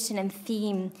exhibition and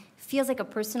theme feels like a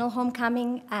personal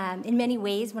homecoming. In many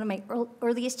ways, one of my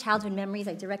earliest childhood memories,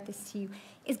 I direct this to you,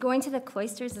 is going to the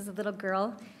Cloisters as a little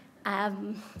girl.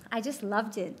 I just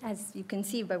loved it, as you can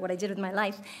see by what I did with my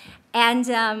life. And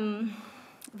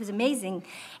it was amazing.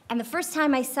 And the first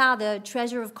time I saw the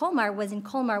Treasure of Colmar was in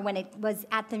Colmar when it was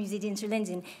at the Musée des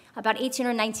Linden about 18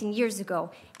 or 19 years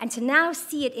ago. And to now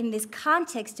see it in this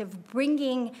context of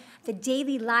bringing the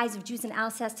daily lives of Jews in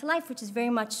Alsace to life, which is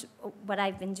very much what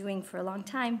I've been doing for a long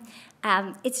time,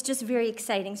 it's just very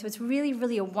exciting. So it's really,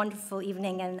 really a wonderful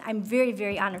evening, and I'm very,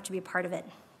 very honored to be a part of it.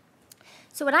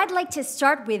 So what I'd like to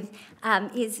start with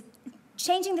is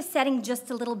changing the setting just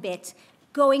a little bit,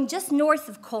 going just north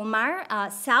of Colmar,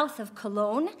 south of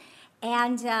Cologne,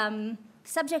 and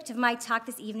subject of my talk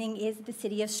this evening is the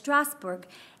city of Strasbourg.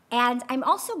 And I'm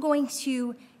also going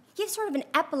to give sort of an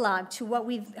epilogue to what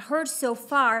we've heard so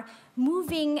far,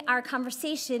 moving our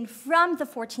conversation from the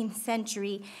 14th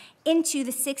century into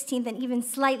the 16th and even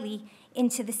slightly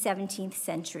into the 17th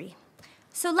century.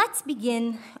 So let's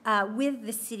begin with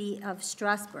the city of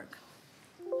Strasbourg,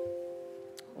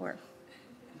 or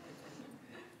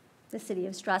the city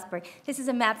of Strasbourg. This is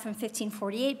a map from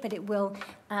 1548, but it will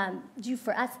do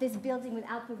for us this building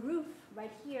without the roof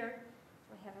right here.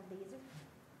 I have a laser.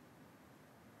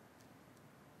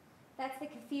 That's the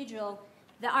cathedral.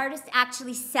 The artist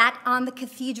actually sat on the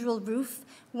cathedral roof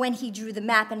when he drew the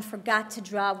map and forgot to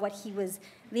draw what he was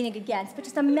leaning against. But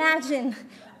just imagine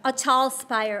a tall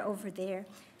spire over there.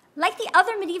 Like the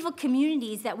other medieval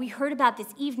communities that we heard about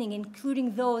this evening,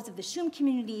 including those of the Shohm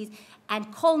communities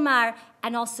and Colmar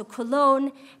and also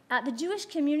Cologne, the Jewish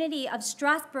community of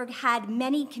Strasbourg had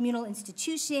many communal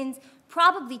institutions,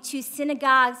 probably 2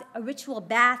 synagogues, a ritual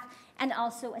bath, and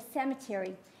also a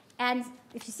cemetery. And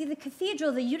if you see the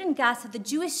cathedral, the Judengasse, the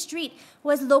Jewish street,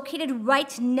 was located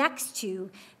right next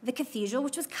to the cathedral,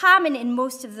 which was common in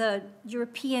most of the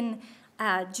European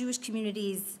Jewish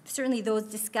communities, certainly those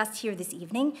discussed here this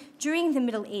evening, during the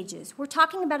Middle Ages. We're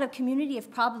talking about a community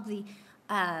of probably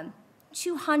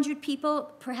 200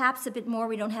 people, perhaps a bit more.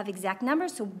 We don't have exact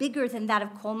numbers, so bigger than that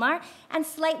of Colmar, and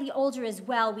slightly older as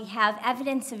well. We have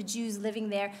evidence of Jews living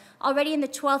there already in the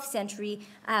 12th century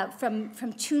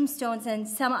from tombstones and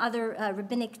some other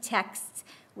rabbinic texts,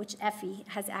 which Effie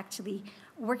has actually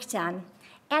worked on.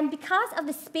 And because of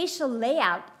the spatial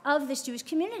layout of this Jewish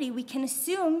community, we can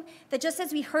assume that just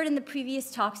as we heard in the previous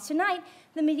talks tonight,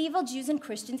 the medieval Jews and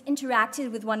Christians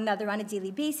interacted with one another on a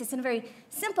daily basis in a very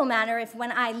simple manner. If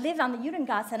when I live on the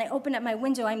Judengasse and I open up my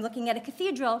window, I'm looking at a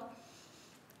cathedral,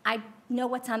 I know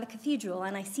what's on the cathedral,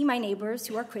 and I see my neighbors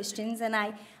who are Christians, and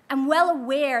I am well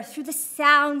aware through the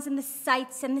sounds and the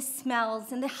sights and the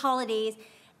smells and the holidays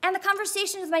and the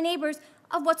conversation with my neighbors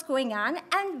of what's going on,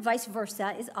 and vice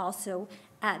versa is also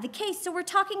the case. So we're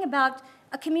talking about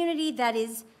a community that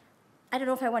is, I don't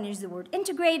know if I want to use the word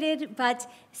integrated, but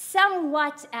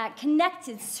somewhat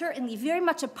connected, certainly very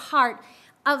much a part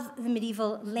of the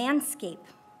medieval landscape.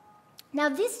 Now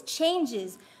this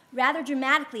changes rather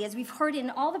dramatically, as we've heard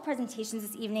in all the presentations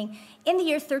this evening, in the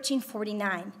year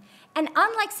 1349. And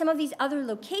unlike some of these other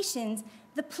locations,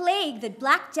 the plague, the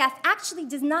Black Death, actually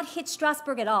does not hit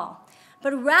Strasbourg at all.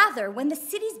 But rather, when the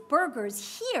city's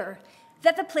burghers hear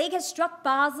that the plague has struck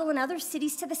Basel and other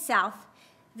cities to the south,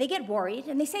 they get worried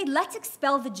and they say, let's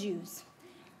expel the Jews.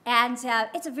 And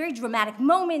it's a very dramatic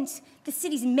moment. The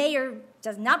city's mayor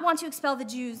does not want to expel the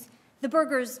Jews. The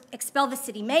burghers expel the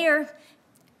city mayor.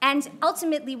 And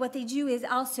ultimately, what they do is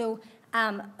also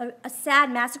a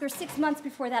sad massacre 6 months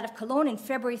before that of Cologne in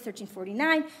February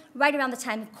 1349, right around the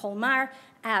time of Colmar.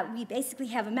 We basically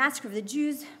have a massacre of the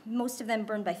Jews, most of them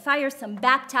burned by fire, some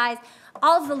baptized,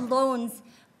 all of the loans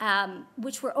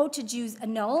which were owed to Jews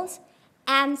annulled.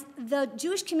 And the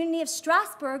Jewish community of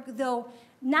Strasbourg, though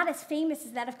not as famous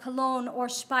as that of Cologne or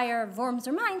Speyer, Worms,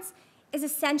 or Mainz, is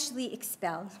essentially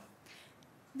expelled.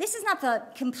 This is not the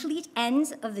complete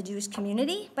end of the Jewish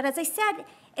community, but as I said,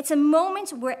 it's a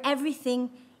moment where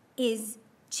everything is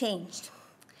changed.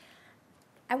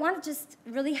 I want to just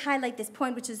really highlight this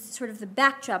point, which is sort of the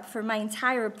backdrop for my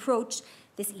entire approach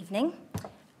this evening.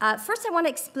 First, I want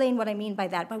to explain what I mean by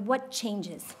that, by what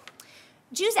changes.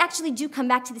 Jews actually do come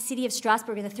back to the city of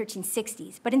Strasbourg in the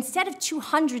 1360s, but instead of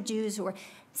 200 Jews or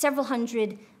several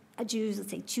hundred Jews,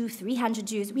 let's say 200-300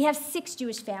 Jews, we have 6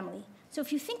 Jewish families. So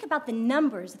if you think about the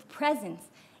numbers, the presence,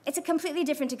 it's a completely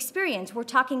different experience. We're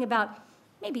talking about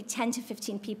maybe 10 to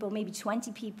 15 people, maybe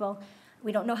 20 people.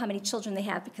 We don't know how many children they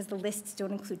have because the lists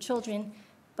don't include children.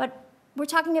 But we're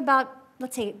talking about,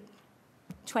 let's say,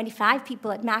 25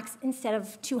 people at max instead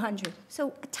of 200.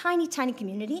 So a tiny, tiny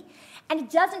community. And it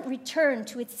doesn't return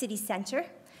to its city center.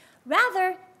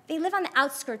 Rather, they live on the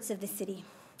outskirts of the city.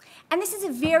 And this is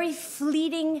a very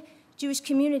fleeting Jewish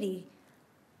community.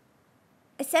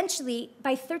 Essentially,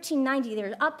 by 1390,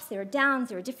 there are ups, there are downs,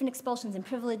 there are different expulsions and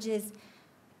privileges.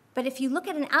 But if you look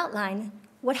at an outline,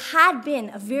 what had been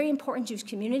a very important Jewish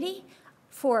community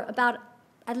for about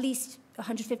at least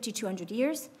 150, 200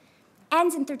 years,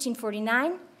 ends in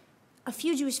 1349. A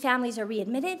few Jewish families are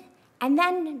readmitted, and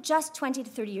then just 20 to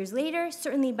 30 years later,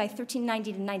 certainly by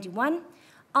 1390 to 91,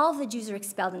 all of the Jews are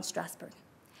expelled in Strasbourg.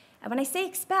 And when I say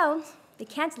expelled, they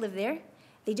can't live there,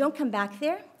 they don't come back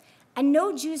there, and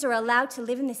no Jews are allowed to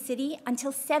live in the city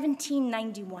until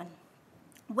 1791,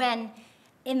 when,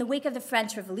 in the wake of the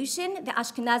French Revolution, the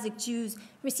Ashkenazic Jews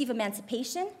receive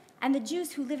emancipation, and the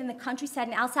Jews who live in the countryside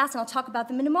in Alsace, and I'll talk about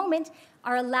them in a moment,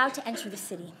 are allowed to enter the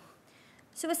city.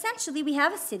 So essentially, we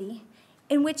have a city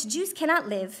in which Jews cannot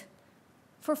live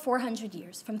for 400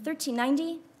 years, from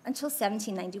 1390 until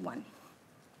 1791.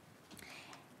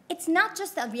 It's not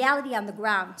just the reality on the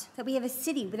ground that we have a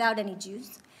city without any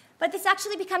Jews, but this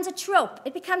actually becomes a trope.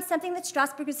 It becomes something that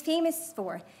Strasbourg is famous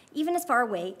for, even as far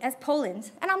away as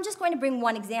Poland. And I'm just going to bring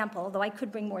one example, though I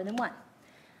could bring more than one.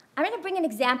 I'm going to bring an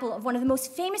example of one of the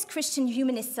most famous Christian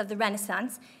humanists of the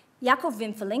Renaissance, Jacob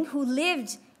Wimpeling, who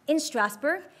lived in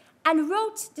Strasbourg and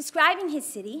wrote describing his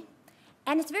city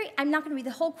And it's I'm not going to read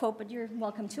the whole quote, but you're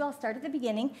welcome to. I'll start at the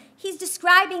beginning. He's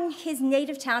describing his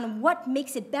native town and what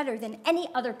makes it better than any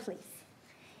other place.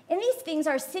 In these things,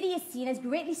 our city is seen as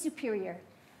greatly superior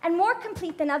and more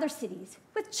complete than other cities,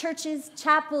 with churches,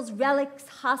 chapels, relics,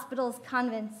 hospitals,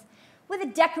 convents, with a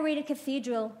decorated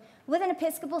cathedral, with an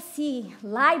episcopal see,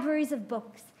 libraries of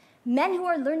books, men who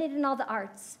are learned in all the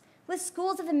arts, with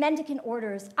schools of the mendicant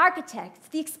orders, architects,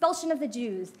 the expulsion of the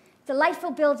Jews,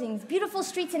 delightful buildings, beautiful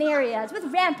streets and areas,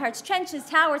 with ramparts, trenches,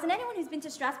 towers, and anyone who's been to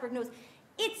Strasbourg knows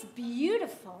it's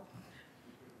beautiful.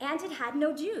 And it had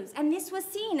no Jews. And this was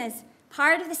seen as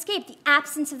part of the scape, the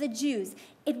absence of the Jews.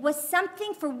 It was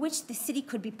something for which the city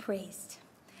could be praised.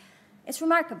 It's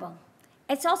remarkable.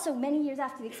 It's also many years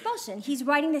after the expulsion. He's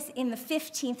writing this in the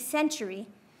 15th century.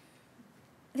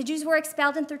 The Jews were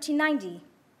expelled in 1390.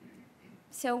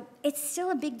 So it's still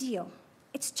a big deal.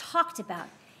 It's talked about.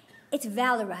 It's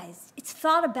valorized. It's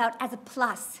thought about as a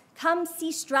plus. Come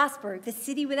see Strasbourg, the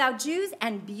city without Jews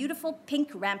and beautiful pink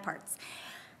ramparts.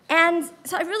 And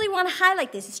so I really want to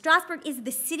highlight this. Strasbourg is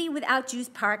the city without Jews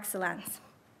par excellence.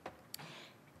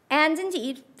 And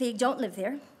indeed, they don't live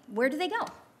there. Where do they go?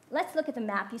 Let's look at the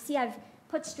map. You see I've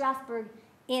put Strasbourg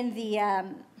in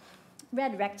the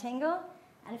red rectangle.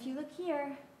 And if you look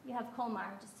here, you have Colmar,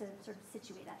 just to sort of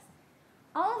situate us.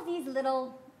 All of these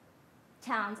little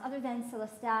towns, other than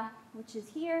Celestat, which is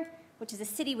here, which is a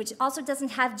city which also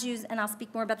doesn't have Jews, and I'll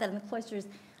speak more about that in the cloisters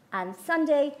on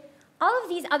Sunday. All of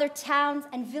these other towns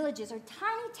and villages are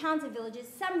tiny towns and villages,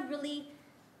 some really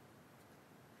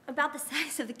about the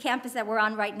size of the campus that we're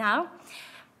on right now.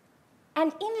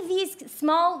 And in these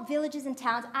small villages and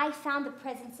towns, I found the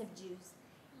presence of Jews.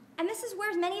 And this is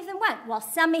where many of them went. While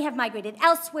some may have migrated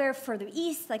elsewhere, further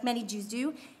east, like many Jews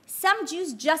do, some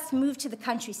Jews just moved to the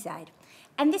countryside.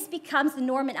 And this becomes the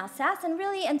norm in Alsace, and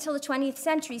really until the 20th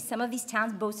century, some of these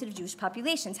towns boasted of Jewish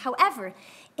populations. However,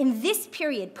 in this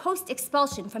period,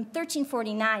 post-expulsion from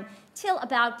 1349 till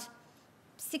about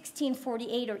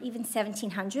 1648 or even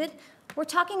 1700, we're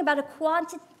talking about a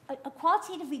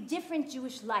qualitatively different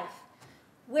Jewish life,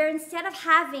 where instead of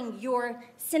having your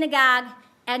synagogue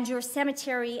and your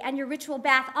cemetery and your ritual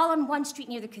bath all on one street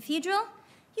near the cathedral,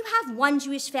 you have one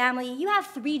Jewish family, you have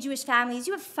 3 Jewish families,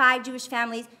 you have 5 Jewish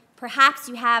families, perhaps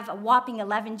you have a whopping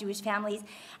 11 Jewish families.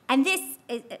 And this,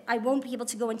 I won't be able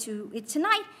to go into it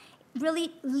tonight,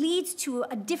 really leads to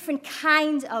a different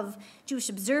kind of Jewish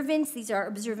observance. These are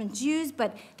observant Jews,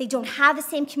 but they don't have the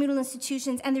same communal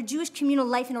institutions, and their Jewish communal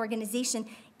life and organization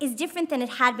is different than it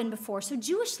had been before. So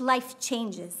Jewish life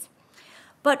changes.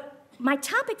 But my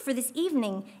topic for this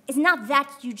evening is not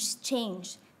that huge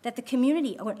change that the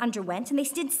community underwent, and they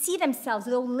did see themselves,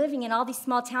 though living in all these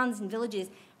small towns and villages,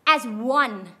 as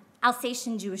one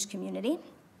Alsatian Jewish community.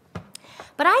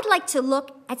 But I'd like to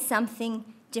look at something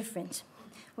different.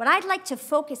 What I'd like to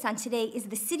focus on today is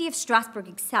the city of Strasbourg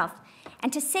itself,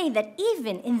 and to say that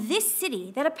even in this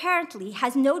city that apparently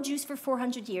has no Jews for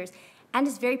 400 years and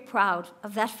is very proud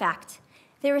of that fact,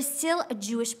 there is still a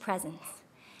Jewish presence.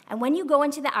 And when you go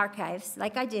into the archives,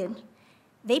 like I did,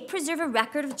 they preserve a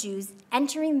record of Jews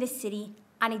entering this city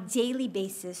on a daily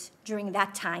basis during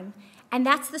that time, and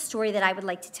that's the story that I would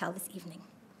like to tell this evening.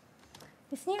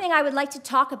 This evening, I would like to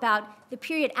talk about the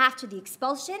period after the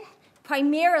expulsion,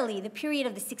 primarily the period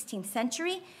of the 16th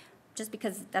century, just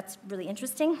because that's really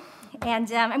interesting. And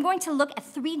I'm going to look at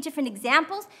 3 different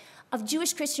examples of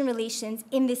Jewish-Christian relations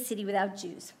in this city without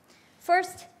Jews.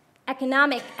 First,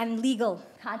 economic and legal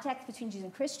context between Jews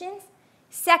and Christians.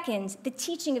 Second, the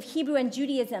teaching of Hebrew and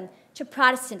Judaism to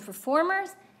Protestant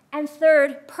reformers. And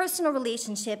third, personal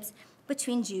relationships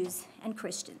between Jews and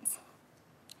Christians.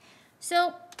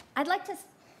 So I'd like to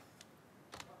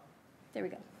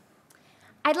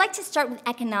start with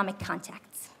economic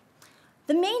contacts.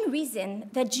 The main reason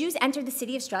that Jews entered the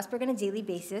city of Strasbourg on a daily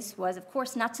basis was, of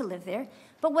course, not to live there,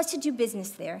 but was to do business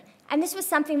there. And this was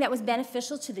something that was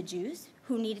beneficial to the Jews,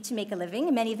 who needed to make a living,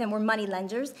 and many of them were money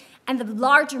lenders, and the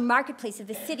larger marketplace of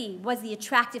the city was the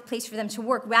attractive place for them to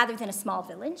work rather than a small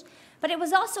village. But it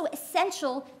was also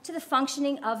essential to the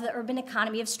functioning of the urban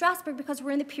economy of Strasbourg, because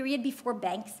we're in the period before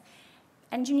banks,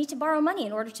 and you need to borrow money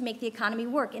in order to make the economy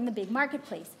work in the big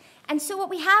marketplace. And so what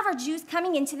we have are Jews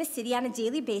coming into the city on a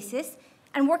daily basis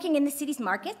and working in the city's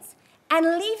markets and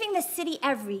leaving the city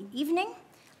every evening.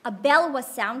 A bell was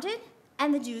sounded,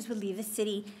 and the Jews would leave the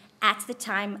city at the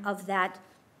time of that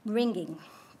ringing.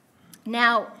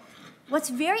 Now, what's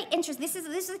very interesting, this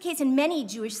is the case in many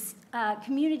Jewish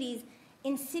communities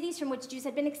in cities from which Jews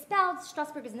had been expelled.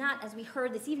 Strasbourg is not, as we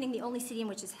heard this evening, the only city in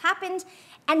which this happened,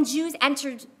 and Jews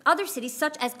entered other cities,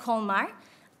 such as Colmar,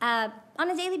 on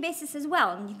a daily basis as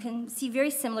well, and you can see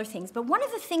very similar things. But one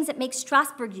of the things that makes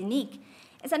Strasbourg unique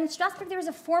is that in Strasbourg there was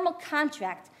a formal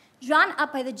contract drawn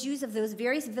up by the Jews of those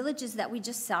various villages that we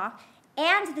just saw,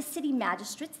 and the city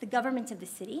magistrates, the government of the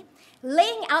city,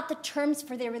 laying out the terms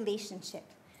for their relationship,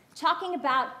 talking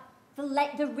about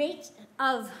the rate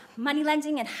of money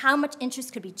lending and how much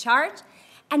interest could be charged.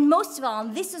 And most of all,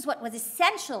 and this is what was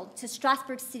essential to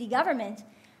Strasbourg's city government,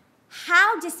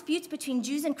 how disputes between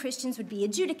Jews and Christians would be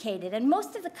adjudicated. And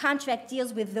most of the contract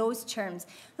deals with those terms.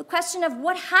 The question of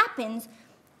what happens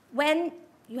when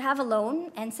you have a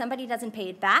loan and somebody doesn't pay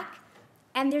it back,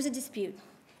 and there's a dispute.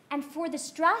 And for the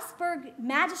Strasbourg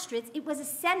magistrates, it was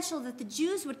essential that the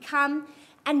Jews would come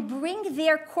and bring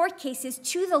their court cases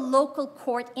to the local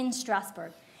court in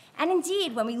Strasbourg. And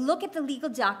indeed, when we look at the legal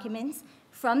documents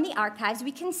from the archives,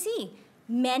 we can see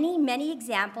many, many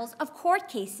examples of court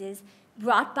cases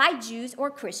brought by Jews or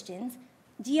Christians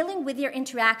dealing with their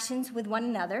interactions with one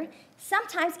another,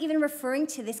 sometimes even referring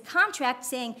to this contract,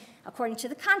 saying, according to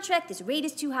the contract, this rate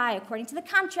is too high. According to the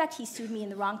contract, he sued me in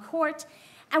the wrong court.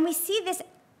 And we see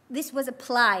this was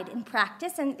applied in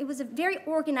practice, and it was a very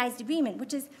organized agreement,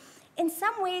 which is in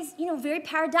some ways, very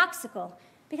paradoxical.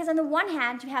 Because on the one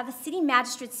hand, you have the city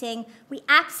magistrate saying, we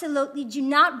absolutely do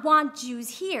not want Jews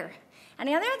here. And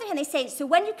on the other hand, they say, so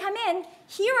when you come in,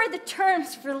 here are the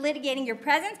terms for litigating your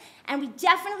presence, and we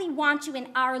definitely want you in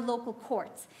our local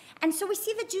courts. And so we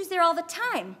see the Jews there all the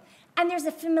time. And there's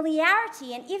a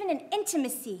familiarity and even an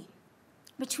intimacy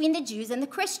between the Jews and the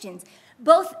Christians,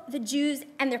 both the Jews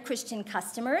and their Christian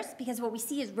customers, because what we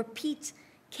see is repeat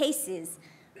cases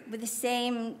with the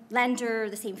same lender,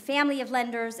 the same family of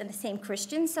lenders, and the same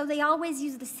Christians, so they always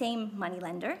use the same money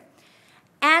lender.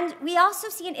 And we also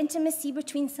see an intimacy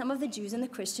between some of the Jews and the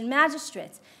Christian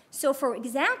magistrates. So for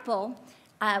example,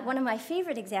 one of my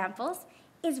favorite examples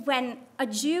is when a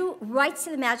Jew writes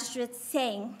to the magistrates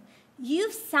saying,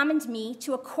 you've summoned me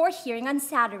to a court hearing on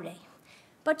Saturday,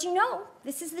 but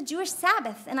this is the Jewish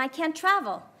Sabbath and I can't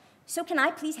travel. So can I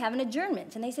please have an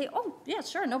adjournment? And they say, oh, yeah,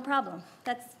 sure, no problem.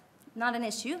 That's not an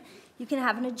issue. You can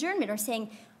have an adjournment. Or saying,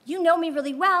 you know me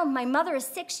really well, my mother is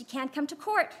sick, she can't come to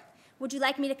court. Would you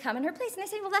like me to come in her place? And they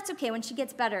say, well, that's okay. When she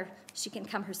gets better, she can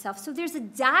come herself. So there's a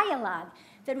dialogue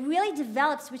that really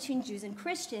develops between Jews and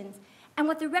Christians. And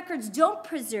what the records don't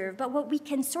preserve, but what we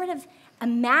can sort of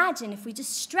imagine if we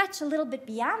just stretch a little bit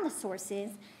beyond the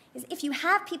sources, is if you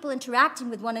have people interacting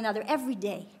with one another every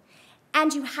day,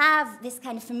 and you have this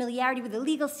kind of familiarity with the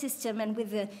legal system and with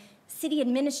the city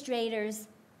administrators,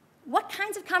 what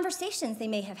kinds of conversations they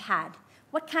may have had,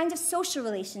 what kinds of social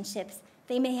relationships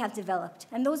they may have developed.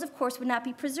 And those, of course, would not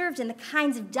be preserved in the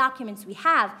kinds of documents we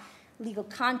have, legal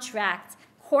contracts,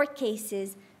 court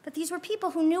cases, but these were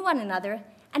people who knew one another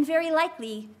and very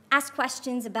likely asked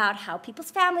questions about how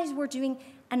people's families were doing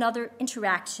and other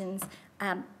interactions,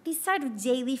 these sort of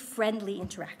daily friendly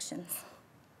interactions.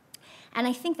 And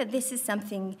I think that this is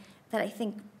something that I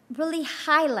think really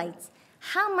highlights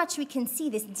how much we can see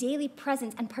this daily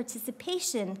presence and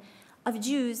participation of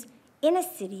Jews in a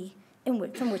city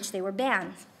from which they were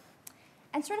banned.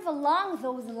 And sort of along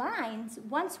those lines,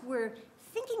 once we're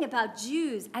thinking about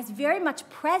Jews as very much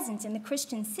present in the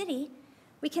Christian city,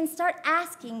 we can start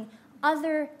asking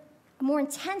other more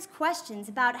intense questions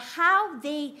about how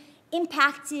they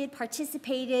impacted,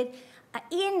 participated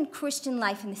in Christian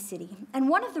life in the city. And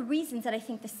one of the reasons that I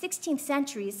think the 16th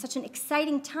century is such an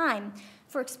exciting time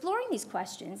for exploring these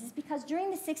questions is because during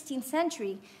the 16th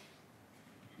century,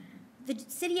 the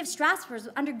city of Strasbourg was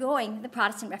undergoing the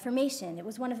Protestant Reformation. It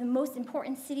was one of the most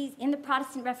important cities in the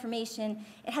Protestant Reformation.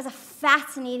 It has a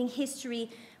fascinating history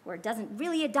where it doesn't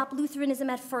really adopt Lutheranism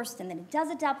at first, and then it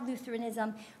does adopt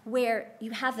Lutheranism, where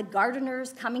you have the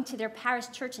gardeners coming to their parish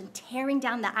church and tearing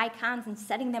down the icons and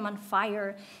setting them on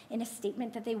fire in a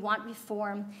statement that they want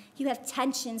reform. You have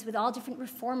tensions with all different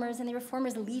reformers, and the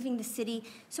reformers leaving the city.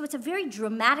 So it's a very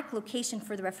dramatic location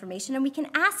for the Reformation, and we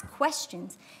can ask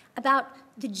questions about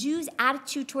the Jews'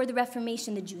 attitude toward the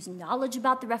Reformation, the Jews' knowledge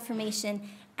about the Reformation,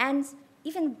 and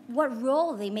even what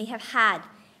role they may have had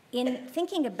in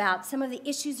thinking about some of the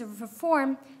issues of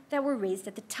reform that were raised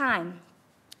at the time.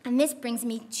 And this brings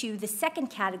me to the second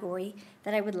category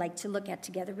that I would like to look at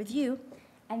together with you,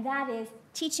 and that is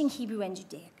teaching Hebrew and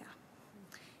Judaica.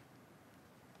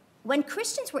 When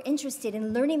Christians were interested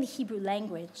in learning the Hebrew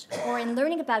language or in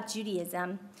learning about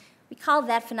Judaism, we call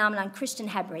that phenomenon Christian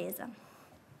Hebraism.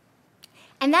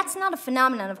 And that's not a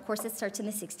phenomenon, of course, that starts in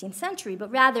the 16th century,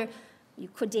 but rather you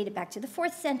could date it back to the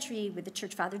 4th century with the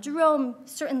church father Jerome.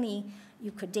 Certainly,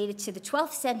 You could date it to the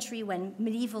 12th century when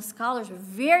medieval scholars were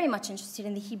very much interested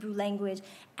in the Hebrew language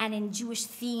and in Jewish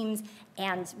themes,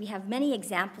 and we have many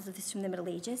examples of this from the Middle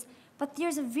Ages. But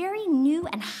there's a very new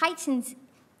and heightened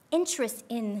interest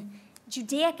in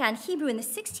Judaica and Hebrew in the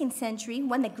 16th century,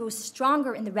 one that grows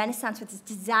stronger in the Renaissance with this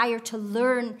desire to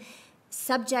learn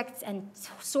subjects and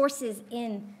sources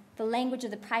in the language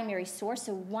of the primary source,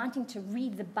 so wanting to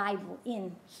read the Bible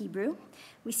in Hebrew.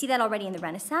 We see that already in the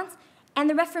Renaissance. And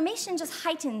the Reformation just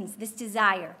heightens this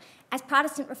desire as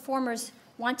Protestant reformers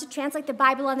want to translate the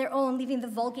Bible on their own, leaving the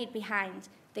Vulgate behind.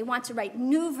 They want to write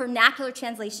new vernacular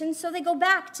translations, so they go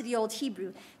back to the Old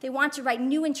Hebrew. They want to write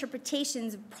new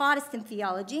interpretations of Protestant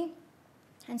theology,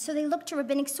 and so they look to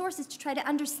rabbinic sources to try to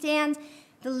understand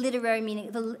the literary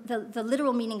meaning, the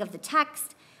literal meaning of the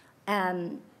text,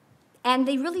 and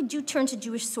they really do turn to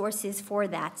Jewish sources for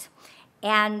that.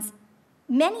 And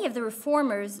many of the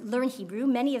reformers learn Hebrew.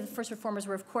 Many of the first reformers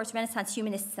were, of course, Renaissance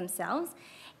humanists themselves.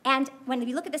 And when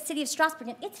we look at the city of Strasbourg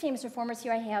and its famous reformers,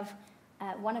 here I have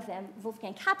one of them,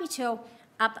 Wolfgang Capito,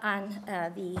 up on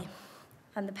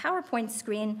the PowerPoint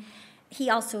screen. He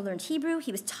also learned Hebrew.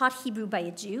 He was taught Hebrew by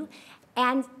a Jew.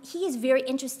 And he is very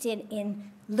interested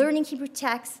in learning Hebrew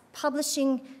texts,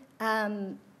 publishing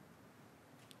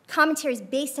commentaries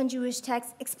based on Jewish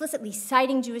texts, explicitly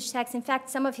citing Jewish texts. In fact,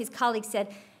 some of his colleagues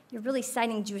said, "You're really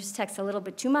citing Jewish texts a little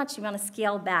bit too much. You want to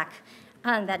scale back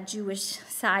on that Jewish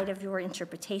side of your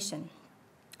interpretation."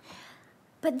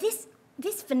 But this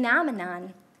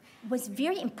phenomenon was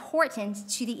very important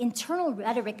to the internal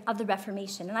rhetoric of the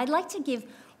Reformation. And I'd like to give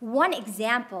one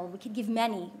example. We could give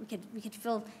many. We could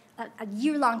fill a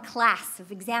year-long class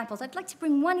of examples. I'd like to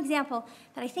bring one example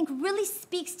that I think really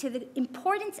speaks to the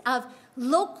importance of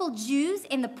local Jews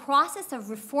in the process of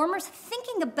reformers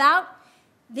thinking about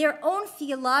their own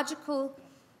theological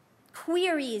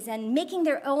queries and making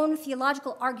their own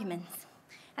theological arguments.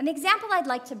 And the example I'd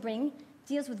like to bring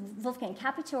deals with Wolfgang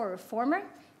Capito, a reformer.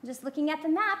 Just looking at the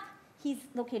map, he's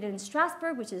located in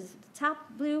Strasbourg, which is the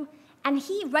top blue, and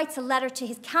he writes a letter to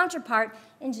his counterpart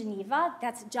in Geneva.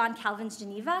 That's John Calvin's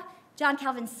Geneva. John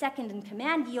Calvin's second in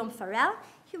command, Guillaume Farel.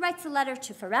 He writes a letter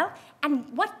to Farel,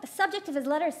 and what the subject of his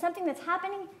letter is something that's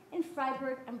happening in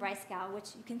Freiburg and Breisgau,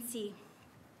 which you can see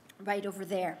right over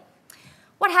there.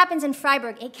 What happens in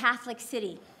Freiburg, a Catholic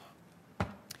city?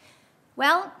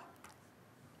 Well,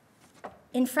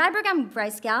 in Freiburg and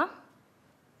Breisgau,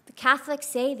 the Catholics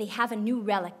say they have a new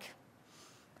relic.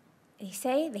 They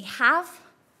say they have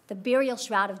the burial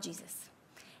shroud of Jesus.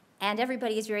 And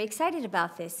everybody is very excited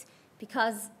about this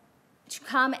because to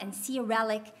come and see a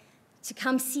relic, to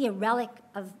come see a relic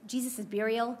of Jesus'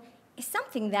 burial is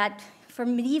something that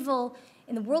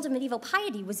in the world of medieval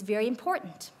piety was very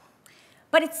important.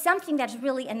 But it's something that's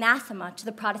really anathema to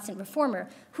the Protestant reformer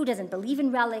who doesn't believe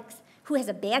in relics, who has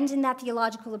abandoned that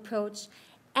theological approach.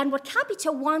 And what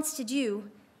Capito wants to do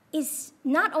is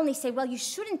not only say, well, you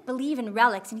shouldn't believe in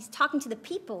relics, and he's talking to the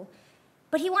people,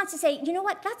 but he wants to say, you know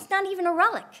what, that's not even a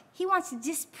relic. He wants to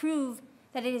disprove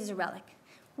that it is a relic.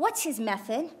 What's his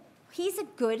method? He's a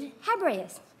good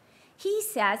Hebraist. He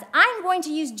says, I'm going to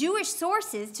use Jewish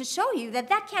sources to show you that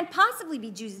that can't possibly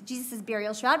be Jesus'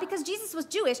 burial shroud because Jesus was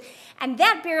Jewish, and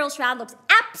that burial shroud looks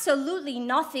absolutely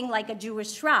nothing like a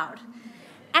Jewish shroud.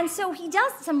 And so he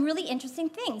does some really interesting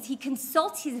things. He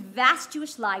consults his vast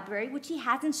Jewish library, which he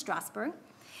has in Strasbourg,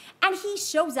 and he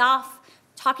shows off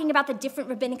talking about the different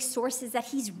rabbinic sources that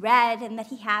he's read and that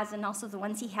he has, and also the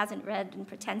ones he hasn't read and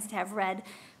pretends to have read,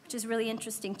 which is really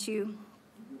interesting too.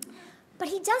 But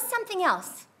he does something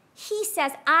else. He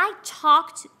says, I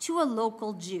talked to a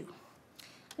local Jew.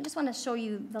 I just want to show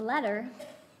you the letter.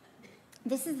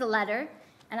 This is the letter,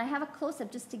 and I have a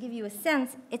close-up just to give you a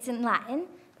sense. It's in Latin,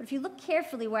 but if you look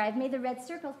carefully where I've made the red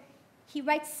circles, he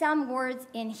writes some words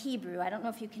in Hebrew. I don't know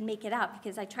if you can make it out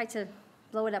because I tried to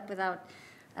blow it up without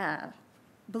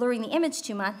blurring the image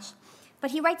too much.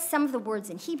 But he writes some of the words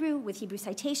in Hebrew with Hebrew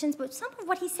citations, but some of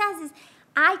what he says is,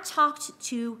 I talked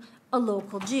to a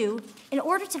local Jew in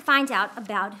order to find out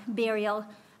about burial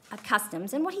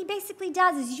customs. And what he basically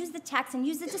does is use the text and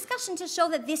use the discussion to show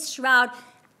that this shroud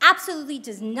absolutely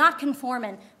does not conform.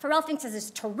 And Farel thinks this is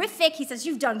terrific. He says,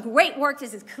 you've done great work.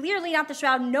 This is clearly not the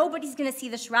shroud. Nobody's going to see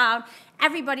the shroud.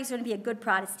 Everybody's going to be a good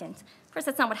Protestant. Of course,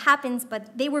 that's not what happens,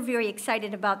 but they were very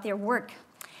excited about their work.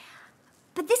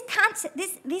 But this concept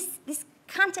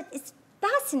is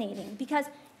fascinating because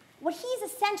what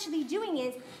he's essentially doing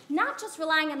is not just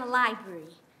relying on a library,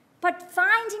 but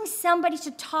finding somebody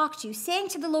to talk to, saying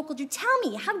to the local Jew, tell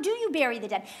me, how do you bury the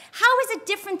dead? How is it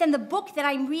different than the book that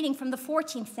I'm reading from the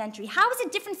 14th century? How is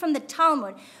it different from the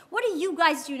Talmud? What do you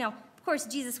guys do now? Of course,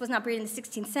 Jesus was not buried in the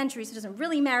 16th century, so it doesn't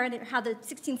really matter how the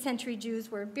 16th century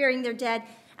Jews were burying their dead,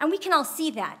 and we can all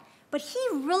see that. But he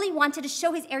really wanted to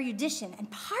show his erudition, and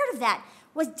part of that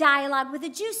was dialogue with the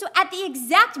Jews. So at the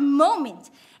exact moment,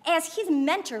 as his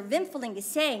mentor, Wimfeling, is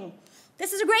saying,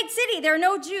 "This is a great city, there are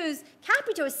no Jews,"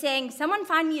 Capito is saying, "Someone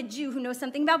find me a Jew who knows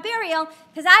something about burial,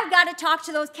 because I've got to talk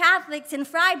to those Catholics in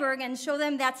Freiburg and show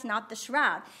them that's not the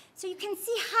shroud." So you can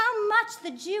see how much the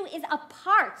Jew is a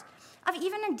part of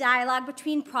even a dialogue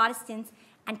between Protestants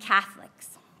and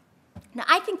Catholics. Now,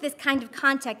 I think this kind of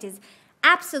context is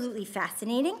absolutely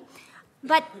fascinating,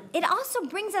 but it also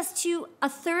brings us to a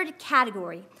third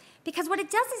category, because what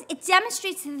it does is it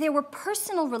demonstrates that there were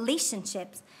personal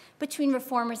relationships between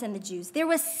reformers and the Jews. There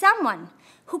was someone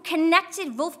who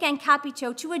connected Wolfgang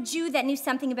Capito to a Jew that knew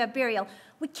something about burial.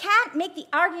 We can't make the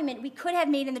argument we could have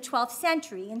made in the 12th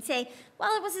century and say,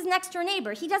 well, it was his next-door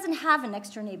neighbor. He doesn't have a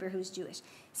next-door neighbor who's Jewish.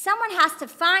 Someone has to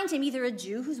find him, either a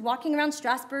Jew who's walking around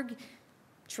Strasbourg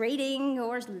trading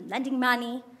or lending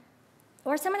money,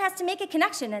 or someone has to make a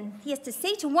connection, and he has to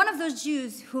say to one of those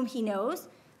Jews whom he knows,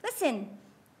 "Listen,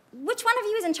 which one of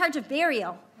you is in charge of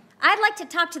burial? I'd like to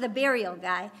talk to the burial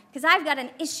guy, because I've got an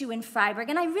issue in Freiburg,"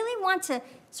 and I really want to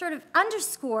sort of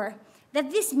underscore that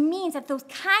this means that those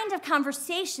kind of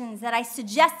conversations that I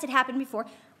suggested happened before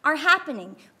are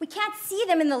happening. We can't see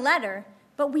them in the letter,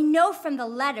 but we know from the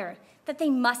letter that they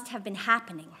must have been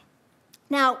happening.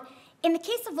 Now, in the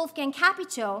case of Wolfgang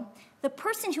Capito, the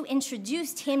person who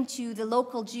introduced him to the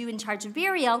local Jew in charge of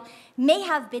burial may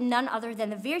have been none other than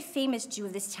the very famous Jew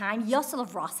of this time, Yossel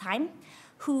of Rosheim,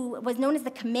 who was known as the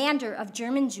commander of the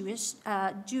German Jewish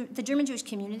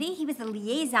community. He was the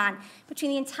liaison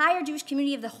between the entire Jewish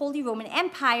community of the Holy Roman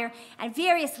Empire and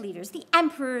various leaders, the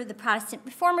emperor, the Protestant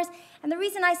reformers. And the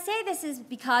reason I say this is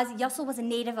because Yossel was a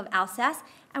native of Alsace,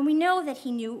 and we know that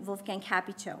he knew Wolfgang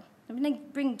Capito. I'm going to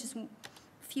bring just a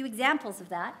few examples of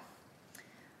that.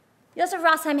 Yossel of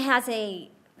Rosheim has a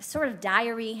sort of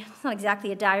diary, it's not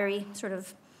exactly a diary, sort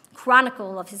of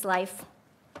chronicle of his life.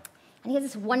 And he has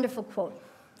this wonderful quote.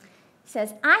 He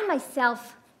says, "I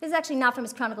myself," this is actually not from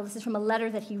his chronicle, this is from a letter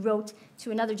that he wrote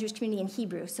to another Jewish community in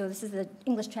Hebrew, so this is the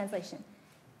English translation.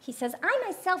 He says, "I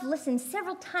myself listened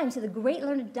several times to the great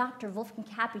learned doctor Wolfgang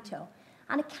Capito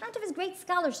on account of his great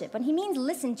scholarship." When he means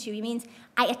listen to, he means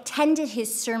I attended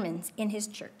his sermons in his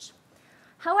church.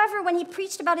 However, when he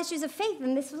preached about issues of faith,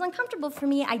 and this was uncomfortable for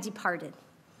me, I departed.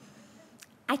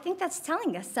 I think that's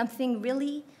telling us something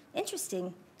really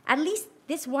interesting. At least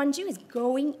this one Jew is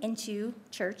going into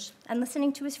church and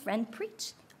listening to his friend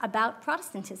preach about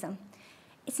Protestantism.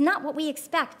 It's not what we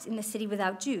expect in the city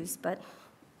without Jews, but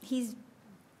he's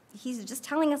just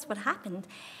telling us what happened.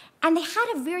 And they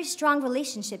had a very strong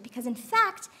relationship because, in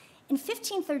fact, in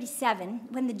 1537,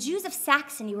 when the Jews of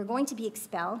Saxony were going to be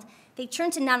expelled, they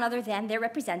turned to none other than their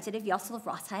representative, Yossel of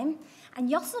Rosheim. And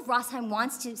Yossel of Rosheim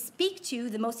wants to speak to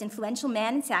the most influential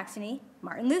man in Saxony,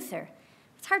 Martin Luther.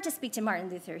 It's hard to speak to Martin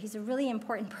Luther. He's a really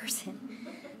important person.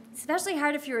 It's especially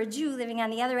hard if you're a Jew living on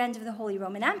the other end of the Holy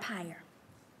Roman Empire.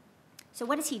 So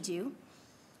what does he do?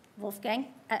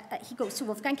 He goes to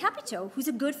Wolfgang Capito, who's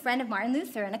a good friend of Martin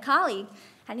Luther and a colleague,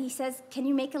 and he says, "Can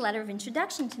you make a letter of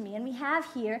introduction to me?" And we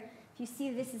have here, if you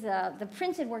see, this is the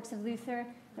printed works of Luther,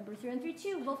 number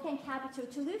 332, Wolfgang Capito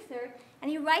to Luther, and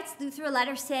he writes Luther a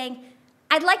letter saying,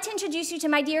 "I'd like to introduce you to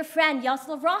my dear friend,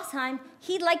 Yossel of Rosheim.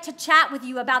 He'd like to chat with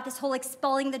you about this whole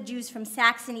expelling the Jews from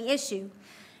Saxony issue."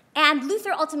 And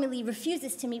Luther ultimately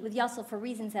refuses to meet with Yossel for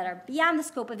reasons that are beyond the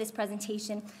scope of this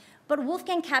presentation, but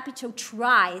Wolfgang Capito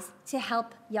tries to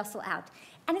help Yossel out.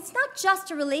 And it's not just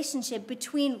a relationship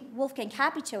between Wolfgang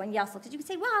Capito and Yossel, because you could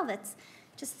say, well, that's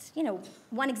just,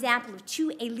 one example of two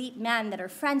elite men that are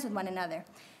friends with one another.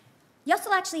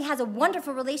 Yossel actually has a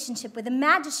wonderful relationship with the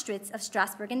magistrates of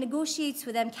Strasbourg and negotiates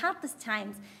with them countless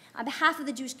times on behalf of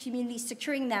the Jewish community,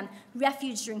 securing them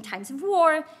refuge during times of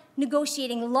war,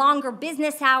 negotiating longer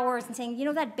business hours and saying,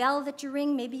 that bell that you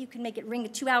ring, maybe you can make it ring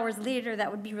 2 hours later,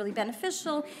 that would be really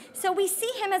beneficial. So we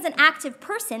see him as an active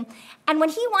person, and when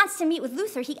he wants to meet with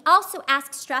Luther, he also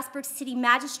asks Strasbourg city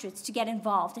magistrates to get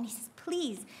involved, and he says,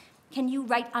 "Please, can you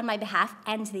write on my behalf?"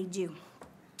 And they do.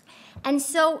 And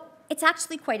so it's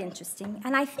actually quite interesting,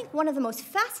 and I think one of the most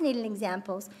fascinating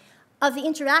examples of the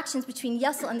interactions between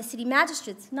Yossel and the city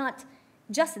magistrates, not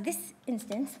just this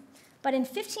instance, but in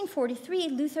 1543,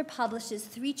 Luther publishes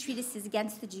 3 treatises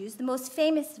against the Jews, the most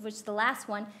famous, which is the last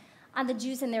one, on the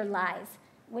Jews and their lies,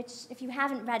 which, if you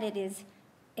haven't read it, is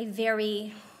a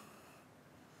very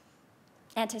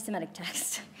anti-Semitic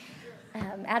text,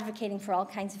 advocating for all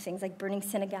kinds of things like burning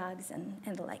synagogues and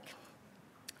the like.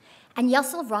 And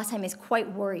Yossel of Rosheim is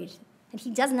quite worried and he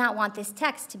does not want this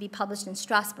text to be published in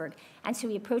Strasbourg. And so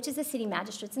he approaches the city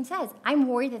magistrates and says, I'm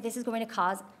worried that this is going to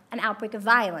cause an outbreak of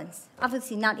violence.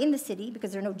 Obviously not in the city,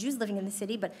 because there are no Jews living in the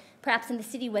city, but perhaps in the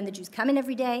city when the Jews come in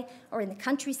every day, or in the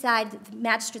countryside. The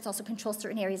magistrates also control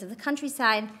certain areas of the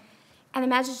countryside. And the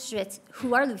magistrates,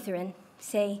 who are Lutheran,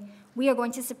 say, we are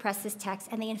going to suppress this text,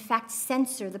 and they in fact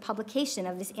censor the publication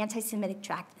of this anti-Semitic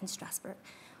tract in Strasbourg,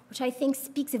 which I think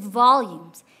speaks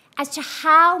volumes as to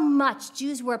how much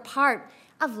Jews were a part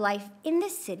of life in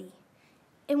this city,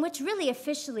 in which really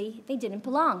officially they didn't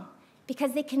belong,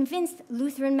 because they convinced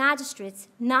Lutheran magistrates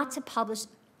not to publish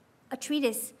a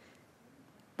treatise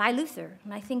by Luther.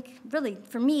 And I think really,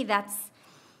 for me, that's,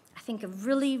 I think, a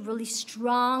really, really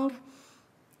strong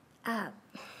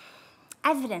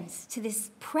evidence to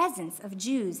this presence of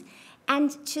Jews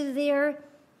and to their,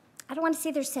 I don't want to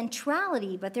say their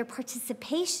centrality, but their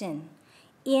participation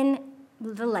in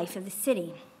the life of the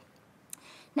city.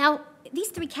 Now, these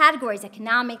three categories,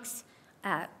 economics,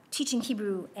 teaching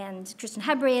Hebrew and Christian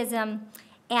Hebraism,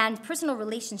 and personal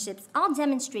relationships, all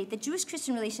demonstrate that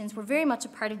Jewish-Christian relations were very much a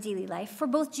part of daily life for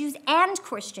both Jews and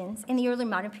Christians in the early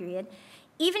modern period,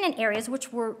 even in areas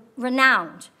which were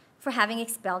renowned for having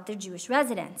expelled their Jewish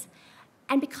residents.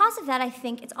 And because of that, I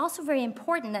think it's also very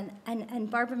important, and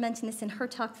Barbara mentioned this in her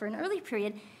talk for an early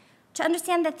period, to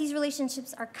understand that these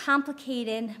relationships are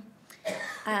complicated,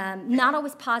 not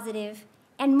always positive,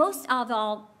 and most of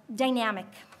all, dynamic.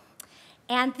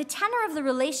 And the tenor of the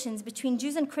relations between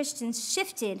Jews and Christians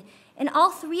shifted in all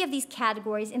three of these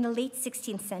categories in the late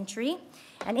 16th century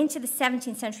and into the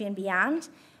 17th century and beyond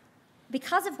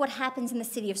because of what happens in the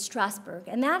city of Strasbourg.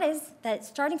 And that is that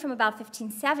starting from about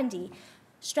 1570,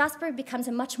 Strasbourg becomes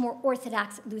a much more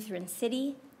Orthodox Lutheran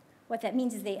city. What that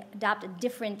means is they adopt a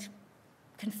different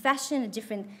confession, a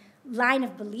different line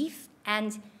of belief,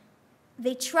 and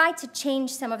they try to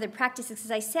change some of their practices.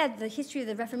 As I said, the history of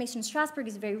the Reformation in Strasbourg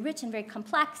is very rich and very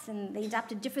complex, and they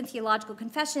adopted different theological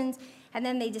confessions, and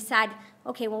then they decide,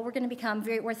 okay, well, we're going to become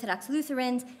very Orthodox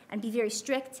Lutherans and be very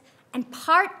strict. And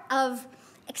part of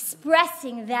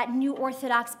expressing that new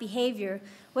Orthodox behavior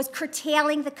was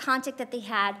curtailing the contact that they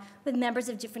had with members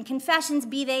of different confessions,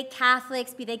 be they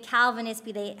Catholics, be they Calvinists,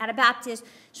 be they Anabaptists,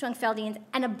 Schwenkfeldians,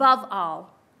 and above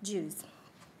all, Jews.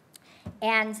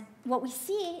 And what we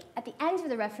see at the end of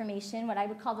the Reformation, what I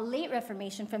would call the late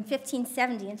Reformation from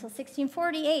 1570 until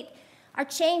 1648, are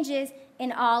changes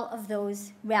in all of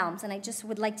those realms. And I just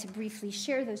would like to briefly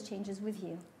share those changes with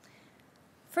you.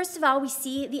 First of all, we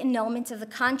see the annulment of the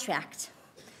contract.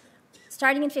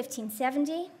 Starting in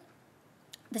 1570,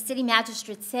 the city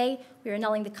magistrates say, we're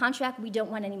annulling the contract, we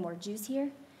don't want any more Jews here.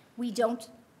 We don't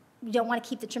want to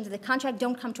keep the terms of the contract,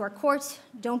 don't come to our courts,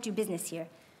 don't do business here.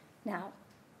 Now,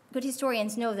 good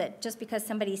historians know that just because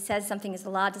somebody says something is the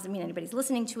law doesn't mean anybody's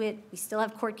listening to it. We still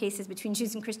have court cases between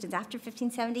Jews and Christians after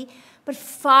 1570, but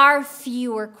far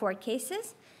fewer court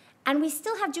cases. And we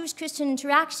still have Jewish-Christian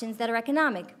interactions that are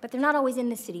economic, but they're not always in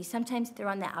the city. Sometimes they're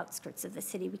on the outskirts of the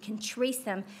city. We can trace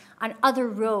them on other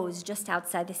roads just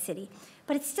outside the city.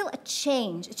 But it's still a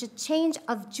change. It's a change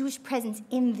of Jewish presence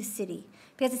in the city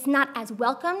because it's not as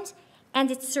welcomed,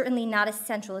 and it's certainly not as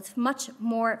central. It's much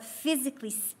more physically,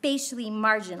 spatially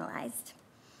marginalized.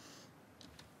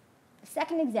 The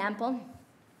second example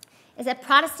is that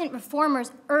Protestant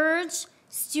reformers urge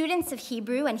students of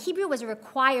Hebrew, and Hebrew was a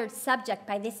required subject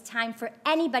by this time for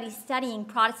anybody studying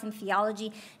Protestant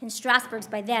theology in Strasbourg's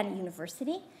by then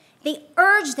university. They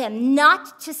urged them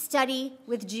not to study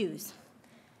with Jews.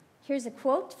 Here's a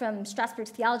quote from Strasbourg's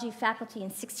theology faculty in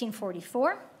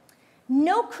 1644.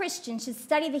 No Christian should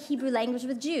study the Hebrew language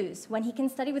with Jews when he can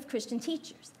study with Christian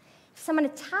teachers. If someone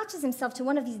attaches himself to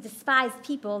one of these despised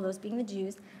people, those being the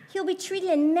Jews, he'll be treated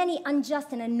in many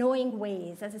unjust and annoying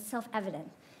ways, as is self-evident.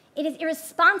 It is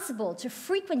irresponsible to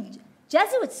frequent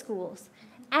Jesuit schools,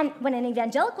 and when an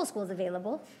evangelical school is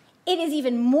available, it is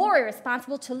even more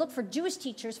irresponsible to look for Jewish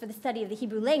teachers for the study of the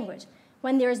Hebrew language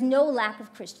when there is no lack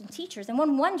of Christian teachers. And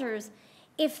one wonders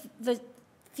if the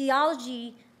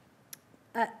theology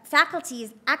faculty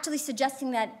is actually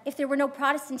suggesting that if there were no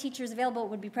Protestant teachers available, it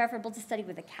would be preferable to study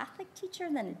with a Catholic teacher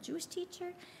than a Jewish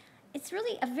teacher. It's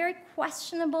really a very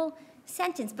questionable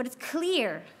sentence, but it's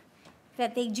clear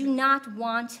that they do not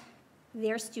want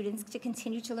their students to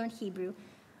continue to learn Hebrew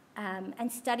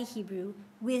and study Hebrew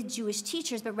with Jewish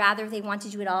teachers, but rather they want to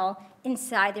do it all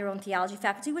inside their own theology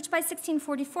faculty, which by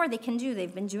 1644 they can do.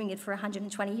 They've been doing it for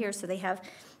 120 years, so they have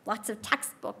lots of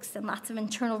textbooks and lots of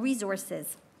internal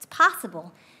resources. It's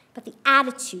possible, but the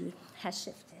attitude has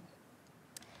shifted.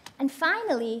 And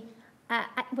finally,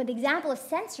 with the example of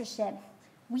censorship,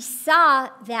 we saw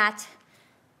that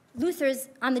Luther's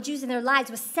On the Jews and Their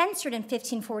Lives was censored in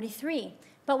 1543.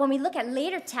 But when we look at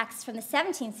later texts from the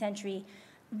 17th century,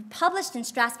 published in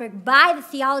Strasbourg by the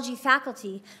theology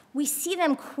faculty, we see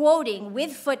them quoting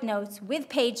with footnotes, with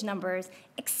page numbers,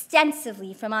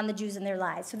 extensively from On the Jews and Their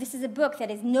Lives. So this is a book that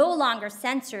is no longer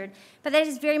censored, but that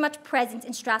is very much present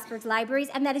in Strasbourg's libraries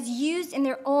and that is used in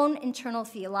their own internal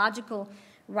theological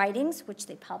writings, which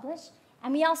they publish.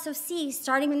 And we also see,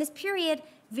 starting in this period,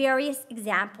 various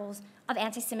examples of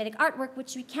anti-Semitic artwork,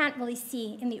 which we can't really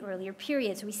see in the earlier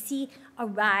periods. So we see a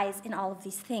rise in all of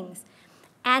these things.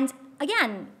 And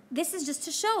again, this is just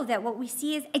to show that what we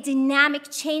see is a dynamic,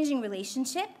 changing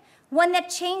relationship, one that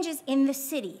changes in the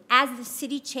city. As the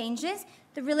city changes,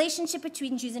 the relationship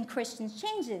between Jews and Christians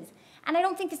changes. And I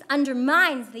don't think this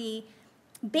undermines the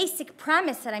basic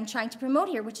premise that I'm trying to promote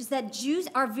here, which is that Jews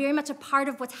are very much a part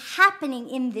of what's happening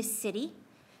in this city,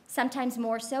 sometimes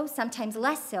more so, sometimes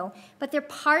less so, but they're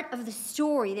part of the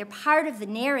story, they're part of the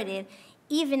narrative,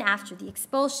 even after the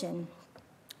expulsion.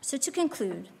 So to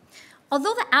conclude,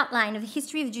 although the outline of the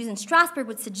history of the Jews in Strasbourg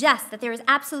would suggest that there is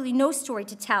absolutely no story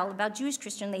to tell about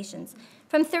Jewish-Christian relations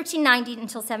from 1390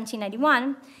 until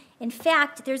 1791, in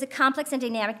fact, there's a complex and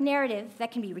dynamic narrative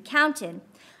that can be recounted.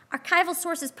 Archival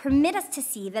sources permit us to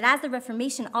see that as the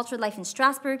Reformation altered life in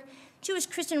Strasbourg,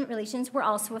 Jewish-Christian relations were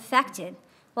also affected.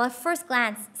 While at first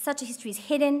glance, such a history is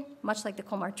hidden, much like the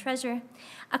Colmar Treasure,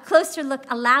 a closer look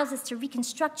allows us to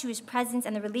reconstruct Jewish presence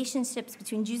and the relationships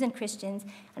between Jews and Christians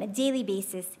on a daily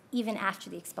basis, even after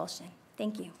the expulsion.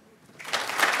 Thank you.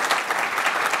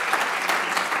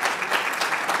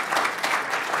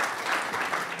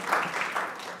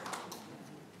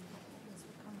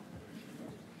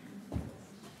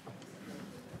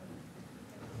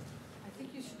 I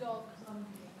think you should all come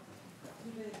to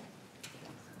the...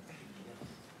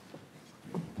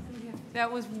 That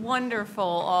was wonderful,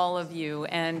 all of you,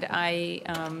 and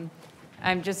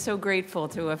I'm just so grateful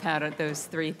to have had those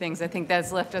three things. I think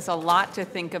that's left us a lot to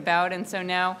think about, and so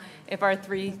now if our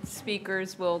three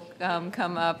speakers will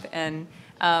come up and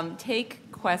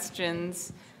take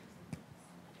questions,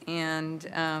 and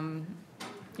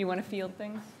you want to field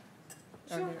things?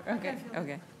 Sure. Okay.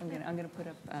 I'm gonna put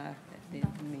up the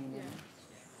name.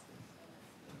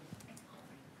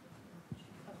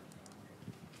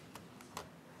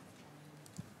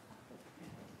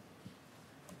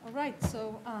 All right,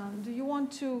 so do you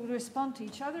want to respond to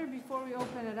each other before we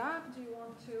open it up? Do you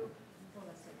want to?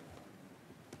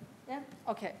 Yeah?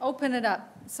 Okay, open it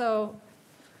up. So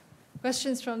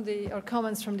questions from or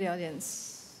comments from the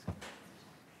audience?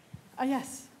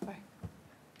 Yes. Right.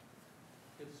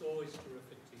 It's always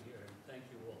terrific to hear, and thank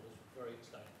you all. This was very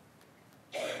exciting.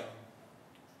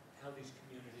 How these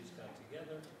communities got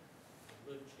together,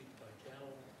 lived cheek by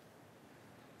jowl.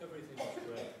 Everything was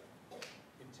great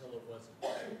until it wasn't.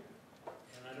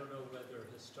 And I don't know whether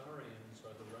historians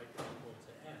are the right people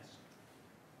to ask,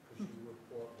 because you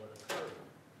report what occurred,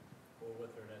 or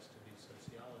whether it has to be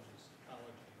sociology,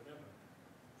 psychology, whatever,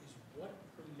 is what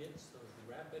permits those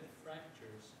rapid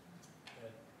fractures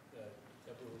that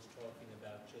Deborah was talking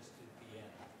about just at the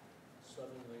end.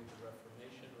 Suddenly the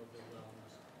Reformation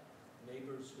overwhelms.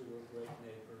 Neighbors who were great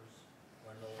neighbors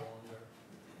are no longer.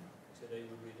 Today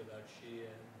we read about Shia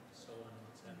and so on,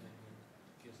 what's happening in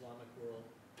the Islamic world.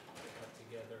 They got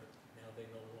together, now they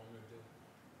no longer do.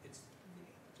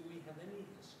 Do we have any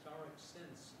historic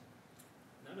sense,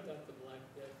 not about the Black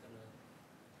Death and a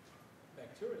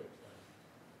bacterial plague,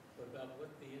 but about what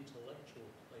the intellectual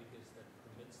plague is that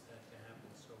permits that to happen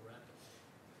so rapidly?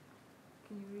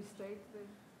 Can you restate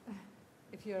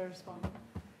if you're responding?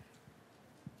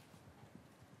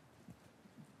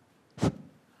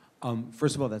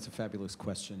 First of all, that's a fabulous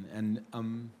question. And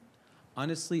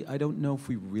honestly, I don't know if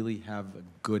we really have a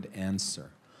good answer.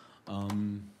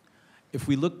 If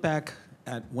we look back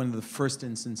at one of the first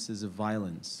instances of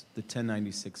violence, the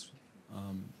 1096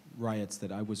 riots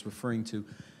that I was referring to,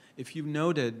 if you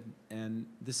noted, and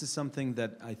this is something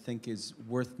that I think is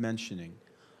worth mentioning,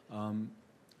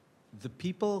 the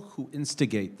people who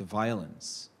instigate the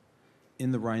violence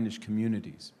in the Rhinish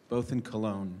communities, both in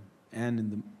Cologne and in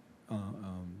the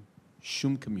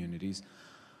Shum communities,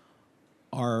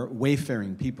 are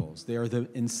wayfaring peoples. They are the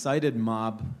incited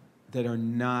mob that are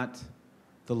not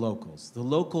the locals. The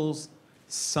locals,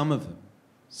 some of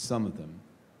them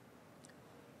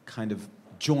kind of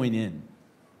join in,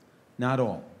 not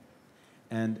all.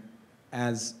 And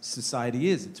as society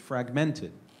is, it's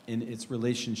fragmented in its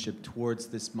relationship towards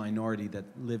this minority that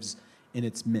lives in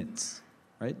its midst,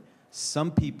 right? Some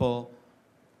people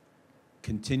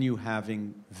continue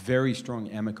having very strong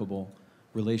amicable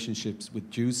relationships with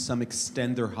Jews. Some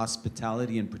extend their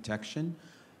hospitality and protection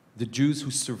the Jews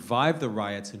who survive the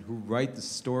riots and who write the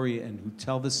story and who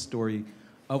tell the story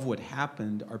of what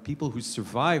happened are people who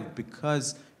survived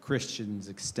because Christians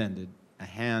extended a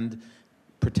hand,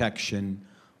 protection,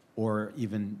 or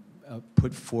even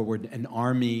put forward an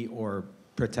army or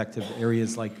protective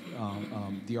areas like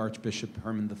the Archbishop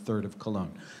Herman III of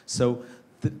Cologne. So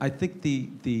I think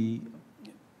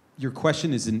your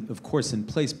question is, of course, in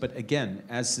place, but again,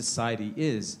 as society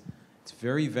is, it's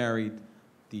very varied.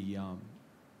 The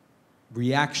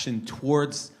reaction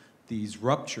towards these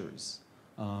ruptures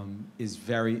is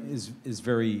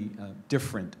very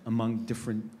different among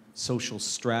different social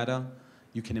strata.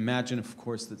 You can imagine, of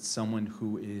course, that someone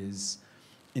who is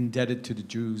indebted to the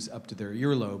Jews up to their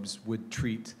earlobes would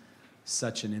treat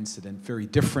such an incident very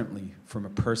differently from a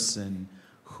person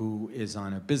who is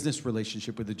on a business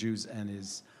relationship with the Jews and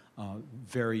is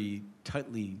very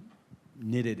tightly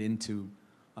knitted into,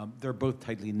 they're both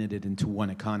tightly knitted into one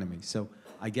economy. So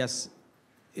I guess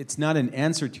it's not an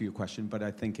answer to your question, but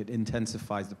I think it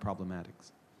intensifies the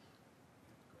problematics.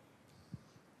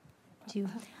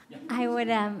 I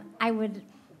would,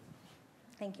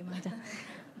 thank you, Magda.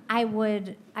 I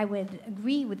would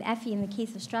agree with Effie in the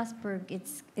case of Strasbourg.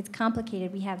 It's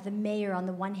complicated. We have the mayor on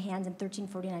the one hand in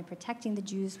 1349 protecting the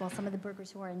Jews, while some of the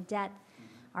burghers who are in debt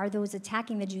are those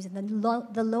attacking the Jews, and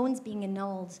the loans being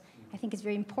annulled. I think is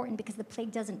very important because the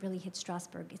plague doesn't really hit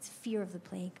Strasbourg. It's fear of the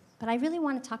plague. But I really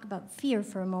want to talk about fear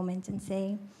for a moment and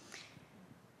say,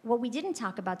 what we didn't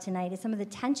talk about tonight is some of the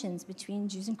tensions between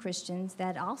Jews and Christians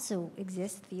that also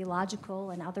exist,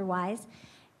 theological and otherwise.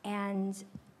 And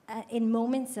in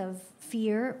moments of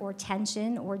fear or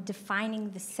tension or defining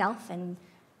the self and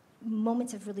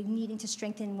moments of really needing to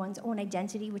strengthen one's own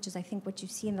identity, which is, I think, what you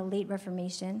see in the late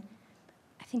Reformation,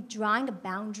 I think drawing a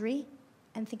boundary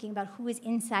and thinking about who is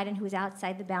inside and who is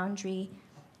outside the boundary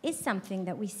is something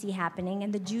that we see happening,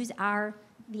 and the Jews are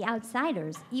the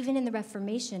outsiders. Even in the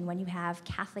Reformation, when you have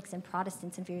Catholics and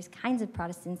Protestants and various kinds of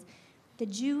Protestants, the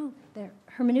Jew, the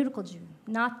hermeneutical Jew,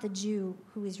 not the Jew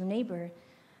who is your neighbor,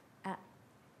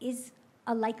 is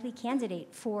a likely candidate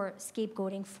for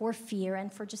scapegoating, for fear,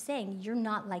 and for just saying, you're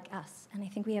not like us. And I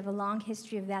think we have a long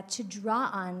history of that to draw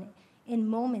on in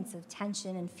moments of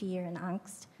tension and fear and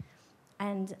angst.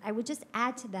 And I would just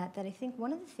add to that I think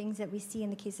one of the things that we see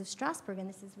in the case of Strasbourg, and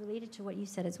this is related to what you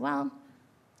said as well,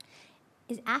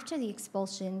 is after the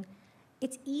expulsion,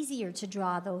 it's easier to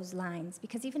draw those lines,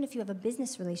 because even if you have a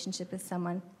business relationship with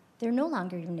someone, they're no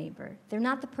longer your neighbor. They're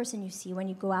not the person you see when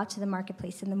you go out to the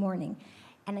marketplace in the morning.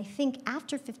 And I think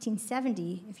after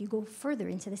 1570, if you go further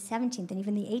into the 17th and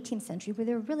even the 18th century, where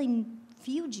there were really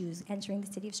few Jews entering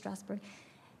the city of Strasbourg,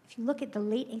 if you look at the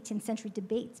late 18th century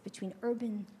debates between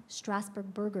urban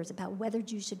Strasbourg burghers about whether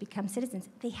Jews should become citizens,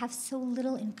 they have so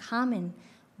little in common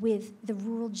with the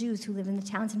rural Jews who live in the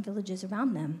towns and villages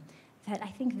around them that I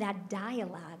think that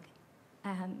dialogue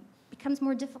becomes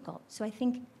more difficult. So I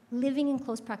think living in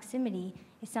close proximity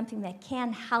is something that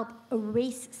can help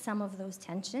erase some of those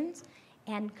tensions,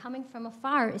 and coming from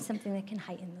afar is something that can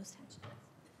heighten those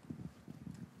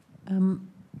tensions.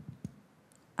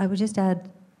 I would just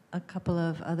add a couple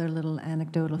of other little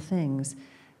anecdotal things.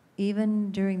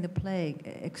 Even during the plague,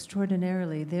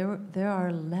 extraordinarily, there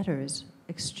are letters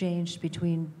exchanged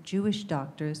between Jewish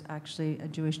doctors, actually a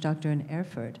Jewish doctor in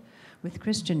Erfurt, with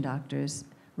Christian doctors,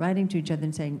 writing to each other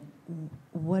and saying,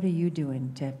 what are you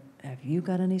doing? Have you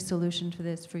got any solution to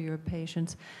this for your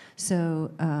patients? So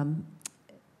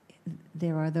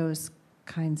there are those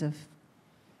kinds of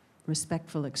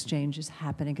respectful exchanges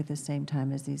happening at the same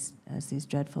time as these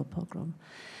dreadful pogroms.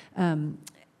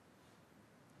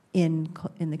 In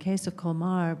the case of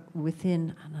Colmar,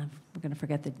 within, I'm going to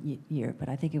forget the year, but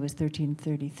I think it was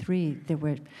 1333, there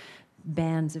were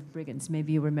bands of brigands.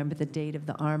 Maybe you remember the date of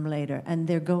the arm later, and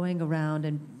they're going around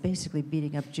and basically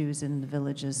beating up Jews in the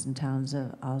villages and towns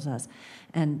of Alsace.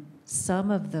 And some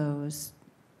of those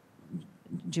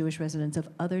Jewish residents of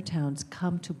other towns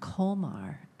come to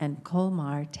Colmar, and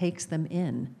Colmar takes them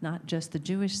in, not just the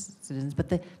Jewish citizens, but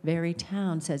the very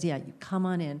town says, yeah, you come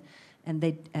on in, and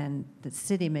the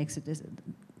city makes a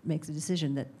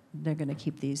decision that they're going to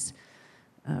keep these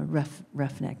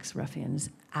ruffians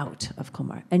out of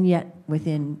Colmar. And yet,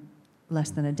 within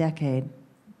less than a decade,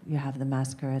 you have the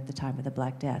massacre at the time of the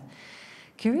Black Death.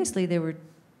 Curiously, there were,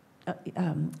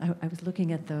 I was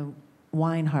looking at the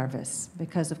wine harvests,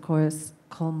 because of course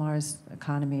Colmar's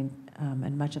economy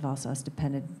and much of Alsace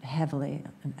depended heavily,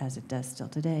 as it does still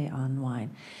today, on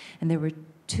wine. And there were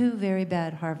two very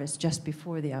bad harvests just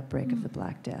before the outbreak of the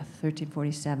Black Death,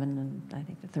 1347 and I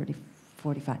think the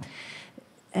 1345.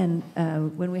 And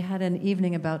when we had an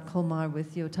evening about Colmar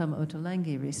with Yotam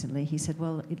Ottolenghi recently, he said,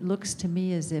 well, it looks to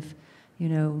me as if, you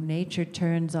know, nature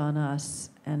turns on us,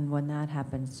 and when that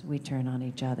happens, we turn on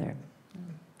each other.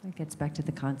 It gets back to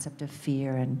the concept of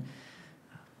fear and,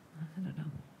 I don't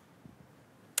know.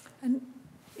 And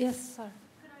yes, sir.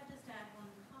 Could I just add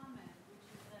one comment, which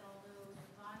is that although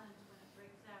violence, when it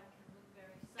breaks out, can look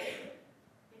very sudden,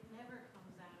 it never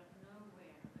comes out of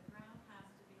nowhere. The ground has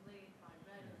to be laid by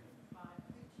rhetoric, by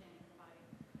preaching, by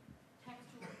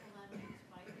textual polemics,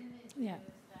 by images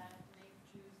that make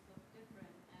Jews look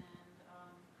different.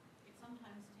 And it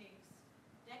sometimes takes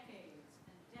decades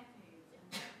and decades and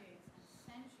decades and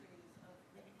centuries of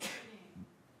repeating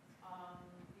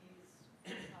these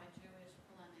anti-Jewish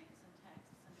polemics and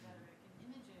texts and rhetoric and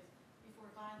images before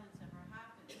violence ever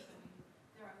happens. I mean,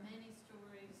 there are many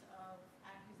stories of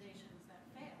accusations that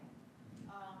fail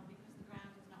because the ground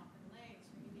has not been laid.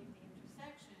 So you need the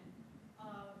intersection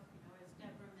of, you know, as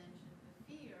Debra mentioned, the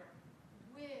fear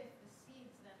with the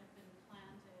seeds that have been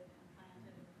planted and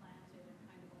planted and planted and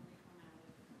kind of only come out of.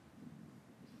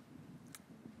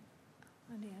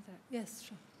 Any other? Yes,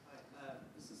 sure. Hi,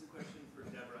 this is a question for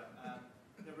Debra.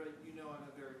 Debra, you know I'm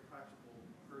a very practical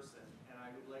person, and I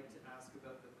would like to ask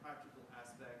about the practical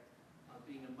aspect of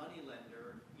being a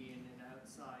moneylender in an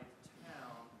outside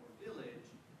town or village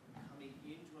coming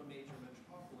into a major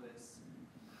metropolis.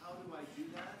 How do I do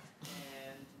that?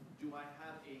 And do I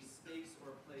have a space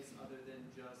or a place other than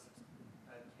just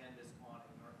a canvas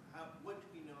awning? Or what do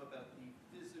we know about the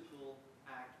physical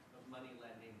act of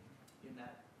moneylending in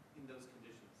those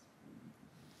conditions?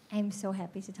 I'm so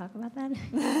happy to talk about that.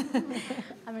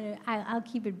 I'll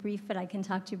keep it brief, but I can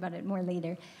talk to you about it more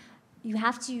later. You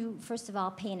have to, first of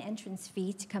all, pay an entrance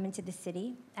fee to come into the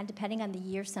city. And depending on the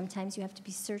year, sometimes you have to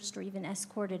be searched or even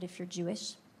escorted if you're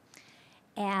Jewish.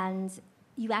 And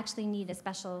you actually need a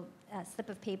special slip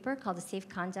of paper called a safe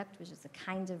conduct, which is a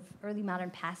kind of early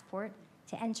modern passport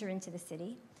to enter into the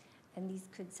city. And these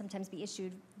could sometimes be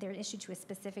issued, they're issued to a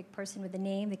specific person with a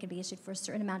name. They could be issued for a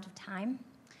certain amount of time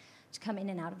to come in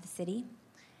and out of the city.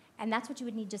 And that's what you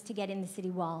would need just to get in the city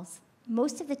walls.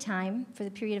 Most of the time, for the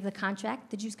period of the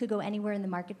contract, the Jews could go anywhere in the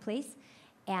marketplace,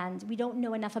 and we don't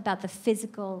know enough about the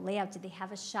physical layout. Did they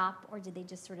have a shop, or did they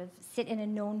just sort of sit in a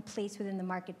known place within the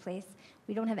marketplace?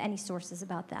 We don't have any sources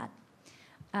about that.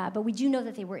 But we do know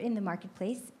that they were in the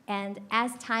marketplace, and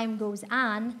as time goes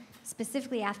on,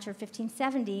 specifically after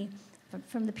 1570,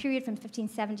 from the period from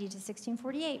 1570 to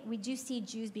 1648, we do see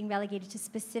Jews being relegated to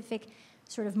specific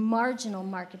sort of marginal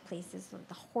marketplaces, like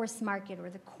the horse market or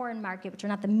the corn market, which are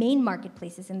not the main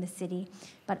marketplaces in the city,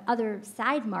 but other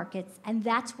side markets, and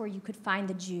that's where you could find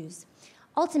the Jews.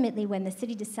 Ultimately, when the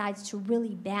city decides to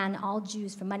really ban all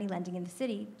Jews from money lending in the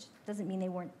city, which doesn't mean they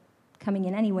weren't coming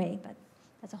in anyway, but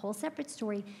that's a whole separate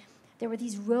story, there were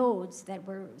these roads that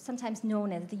were sometimes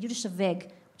known as the Jüdische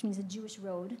Weg, which means a Jewish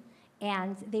road,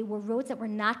 and they were roads that were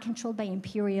not controlled by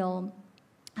imperial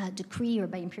decree or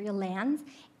by imperial lands,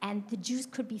 and the Jews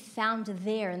could be found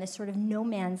there in this sort of no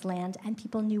man's land, and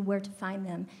people knew where to find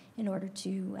them in order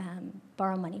to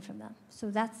borrow money from them. So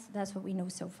that's what we know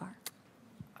so far.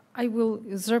 I will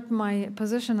usurp my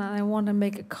position, and I want to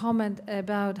make a comment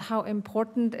about how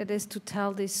important it is to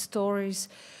tell these stories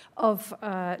of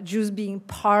Jews being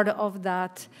part of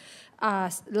that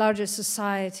larger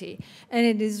society. And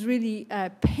it is really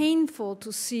painful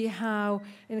to see how,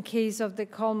 in the case of the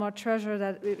Colmar Treasure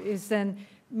that is then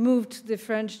moved to the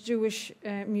French Jewish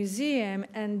Museum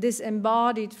and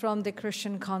disembodied from the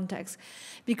Christian context.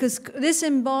 Because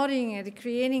disembodying it,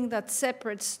 creating that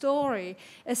separate story,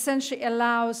 essentially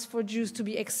allows for Jews to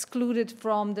be excluded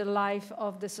from the life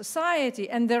of the society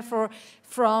and therefore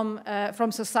from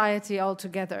society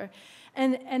altogether.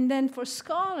 And then for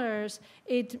scholars,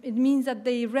 it means that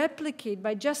they replicate,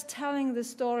 by just telling the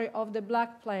story of the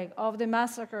Black Plague, of the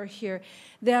massacre here,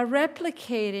 they are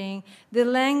replicating the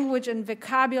language and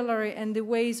vocabulary and the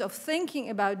ways of thinking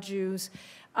about Jews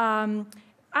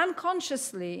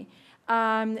unconsciously,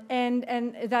 and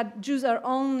that Jews are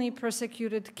only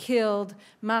persecuted, killed,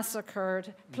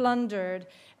 massacred, plundered,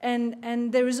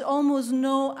 and there is almost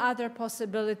no other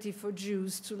possibility for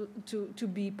Jews to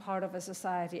be part of a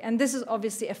society. And this is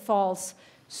obviously a false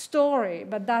story,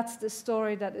 but that's the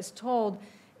story that is told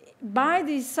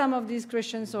by some of these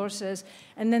Christian sources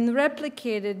and then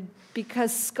replicated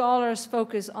because scholars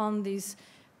focus on these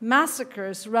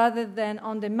massacres rather than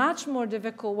on the much more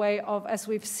difficult way of, as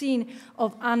we've seen,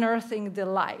 of unearthing the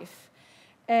life.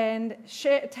 And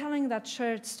telling that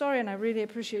shared story, and I really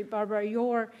appreciate, Barbara,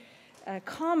 your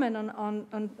comment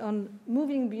on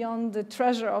moving beyond the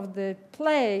treasure of the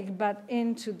plague, but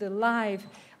into the life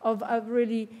of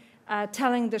really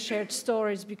telling the shared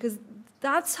stories, because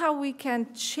that's how we can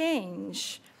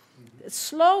change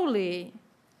slowly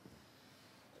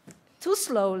too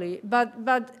slowly, but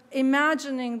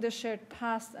imagining the shared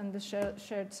past and the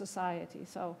shared society.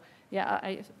 So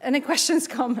yeah, any questions,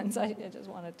 comments? I just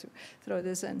wanted to throw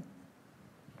this in.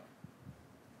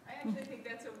 I actually think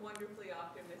that's a wonderfully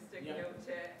optimistic note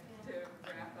to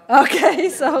wrap up. Okay,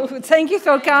 so thank you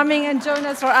for coming and join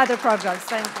us for other projects.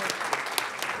 Thank you.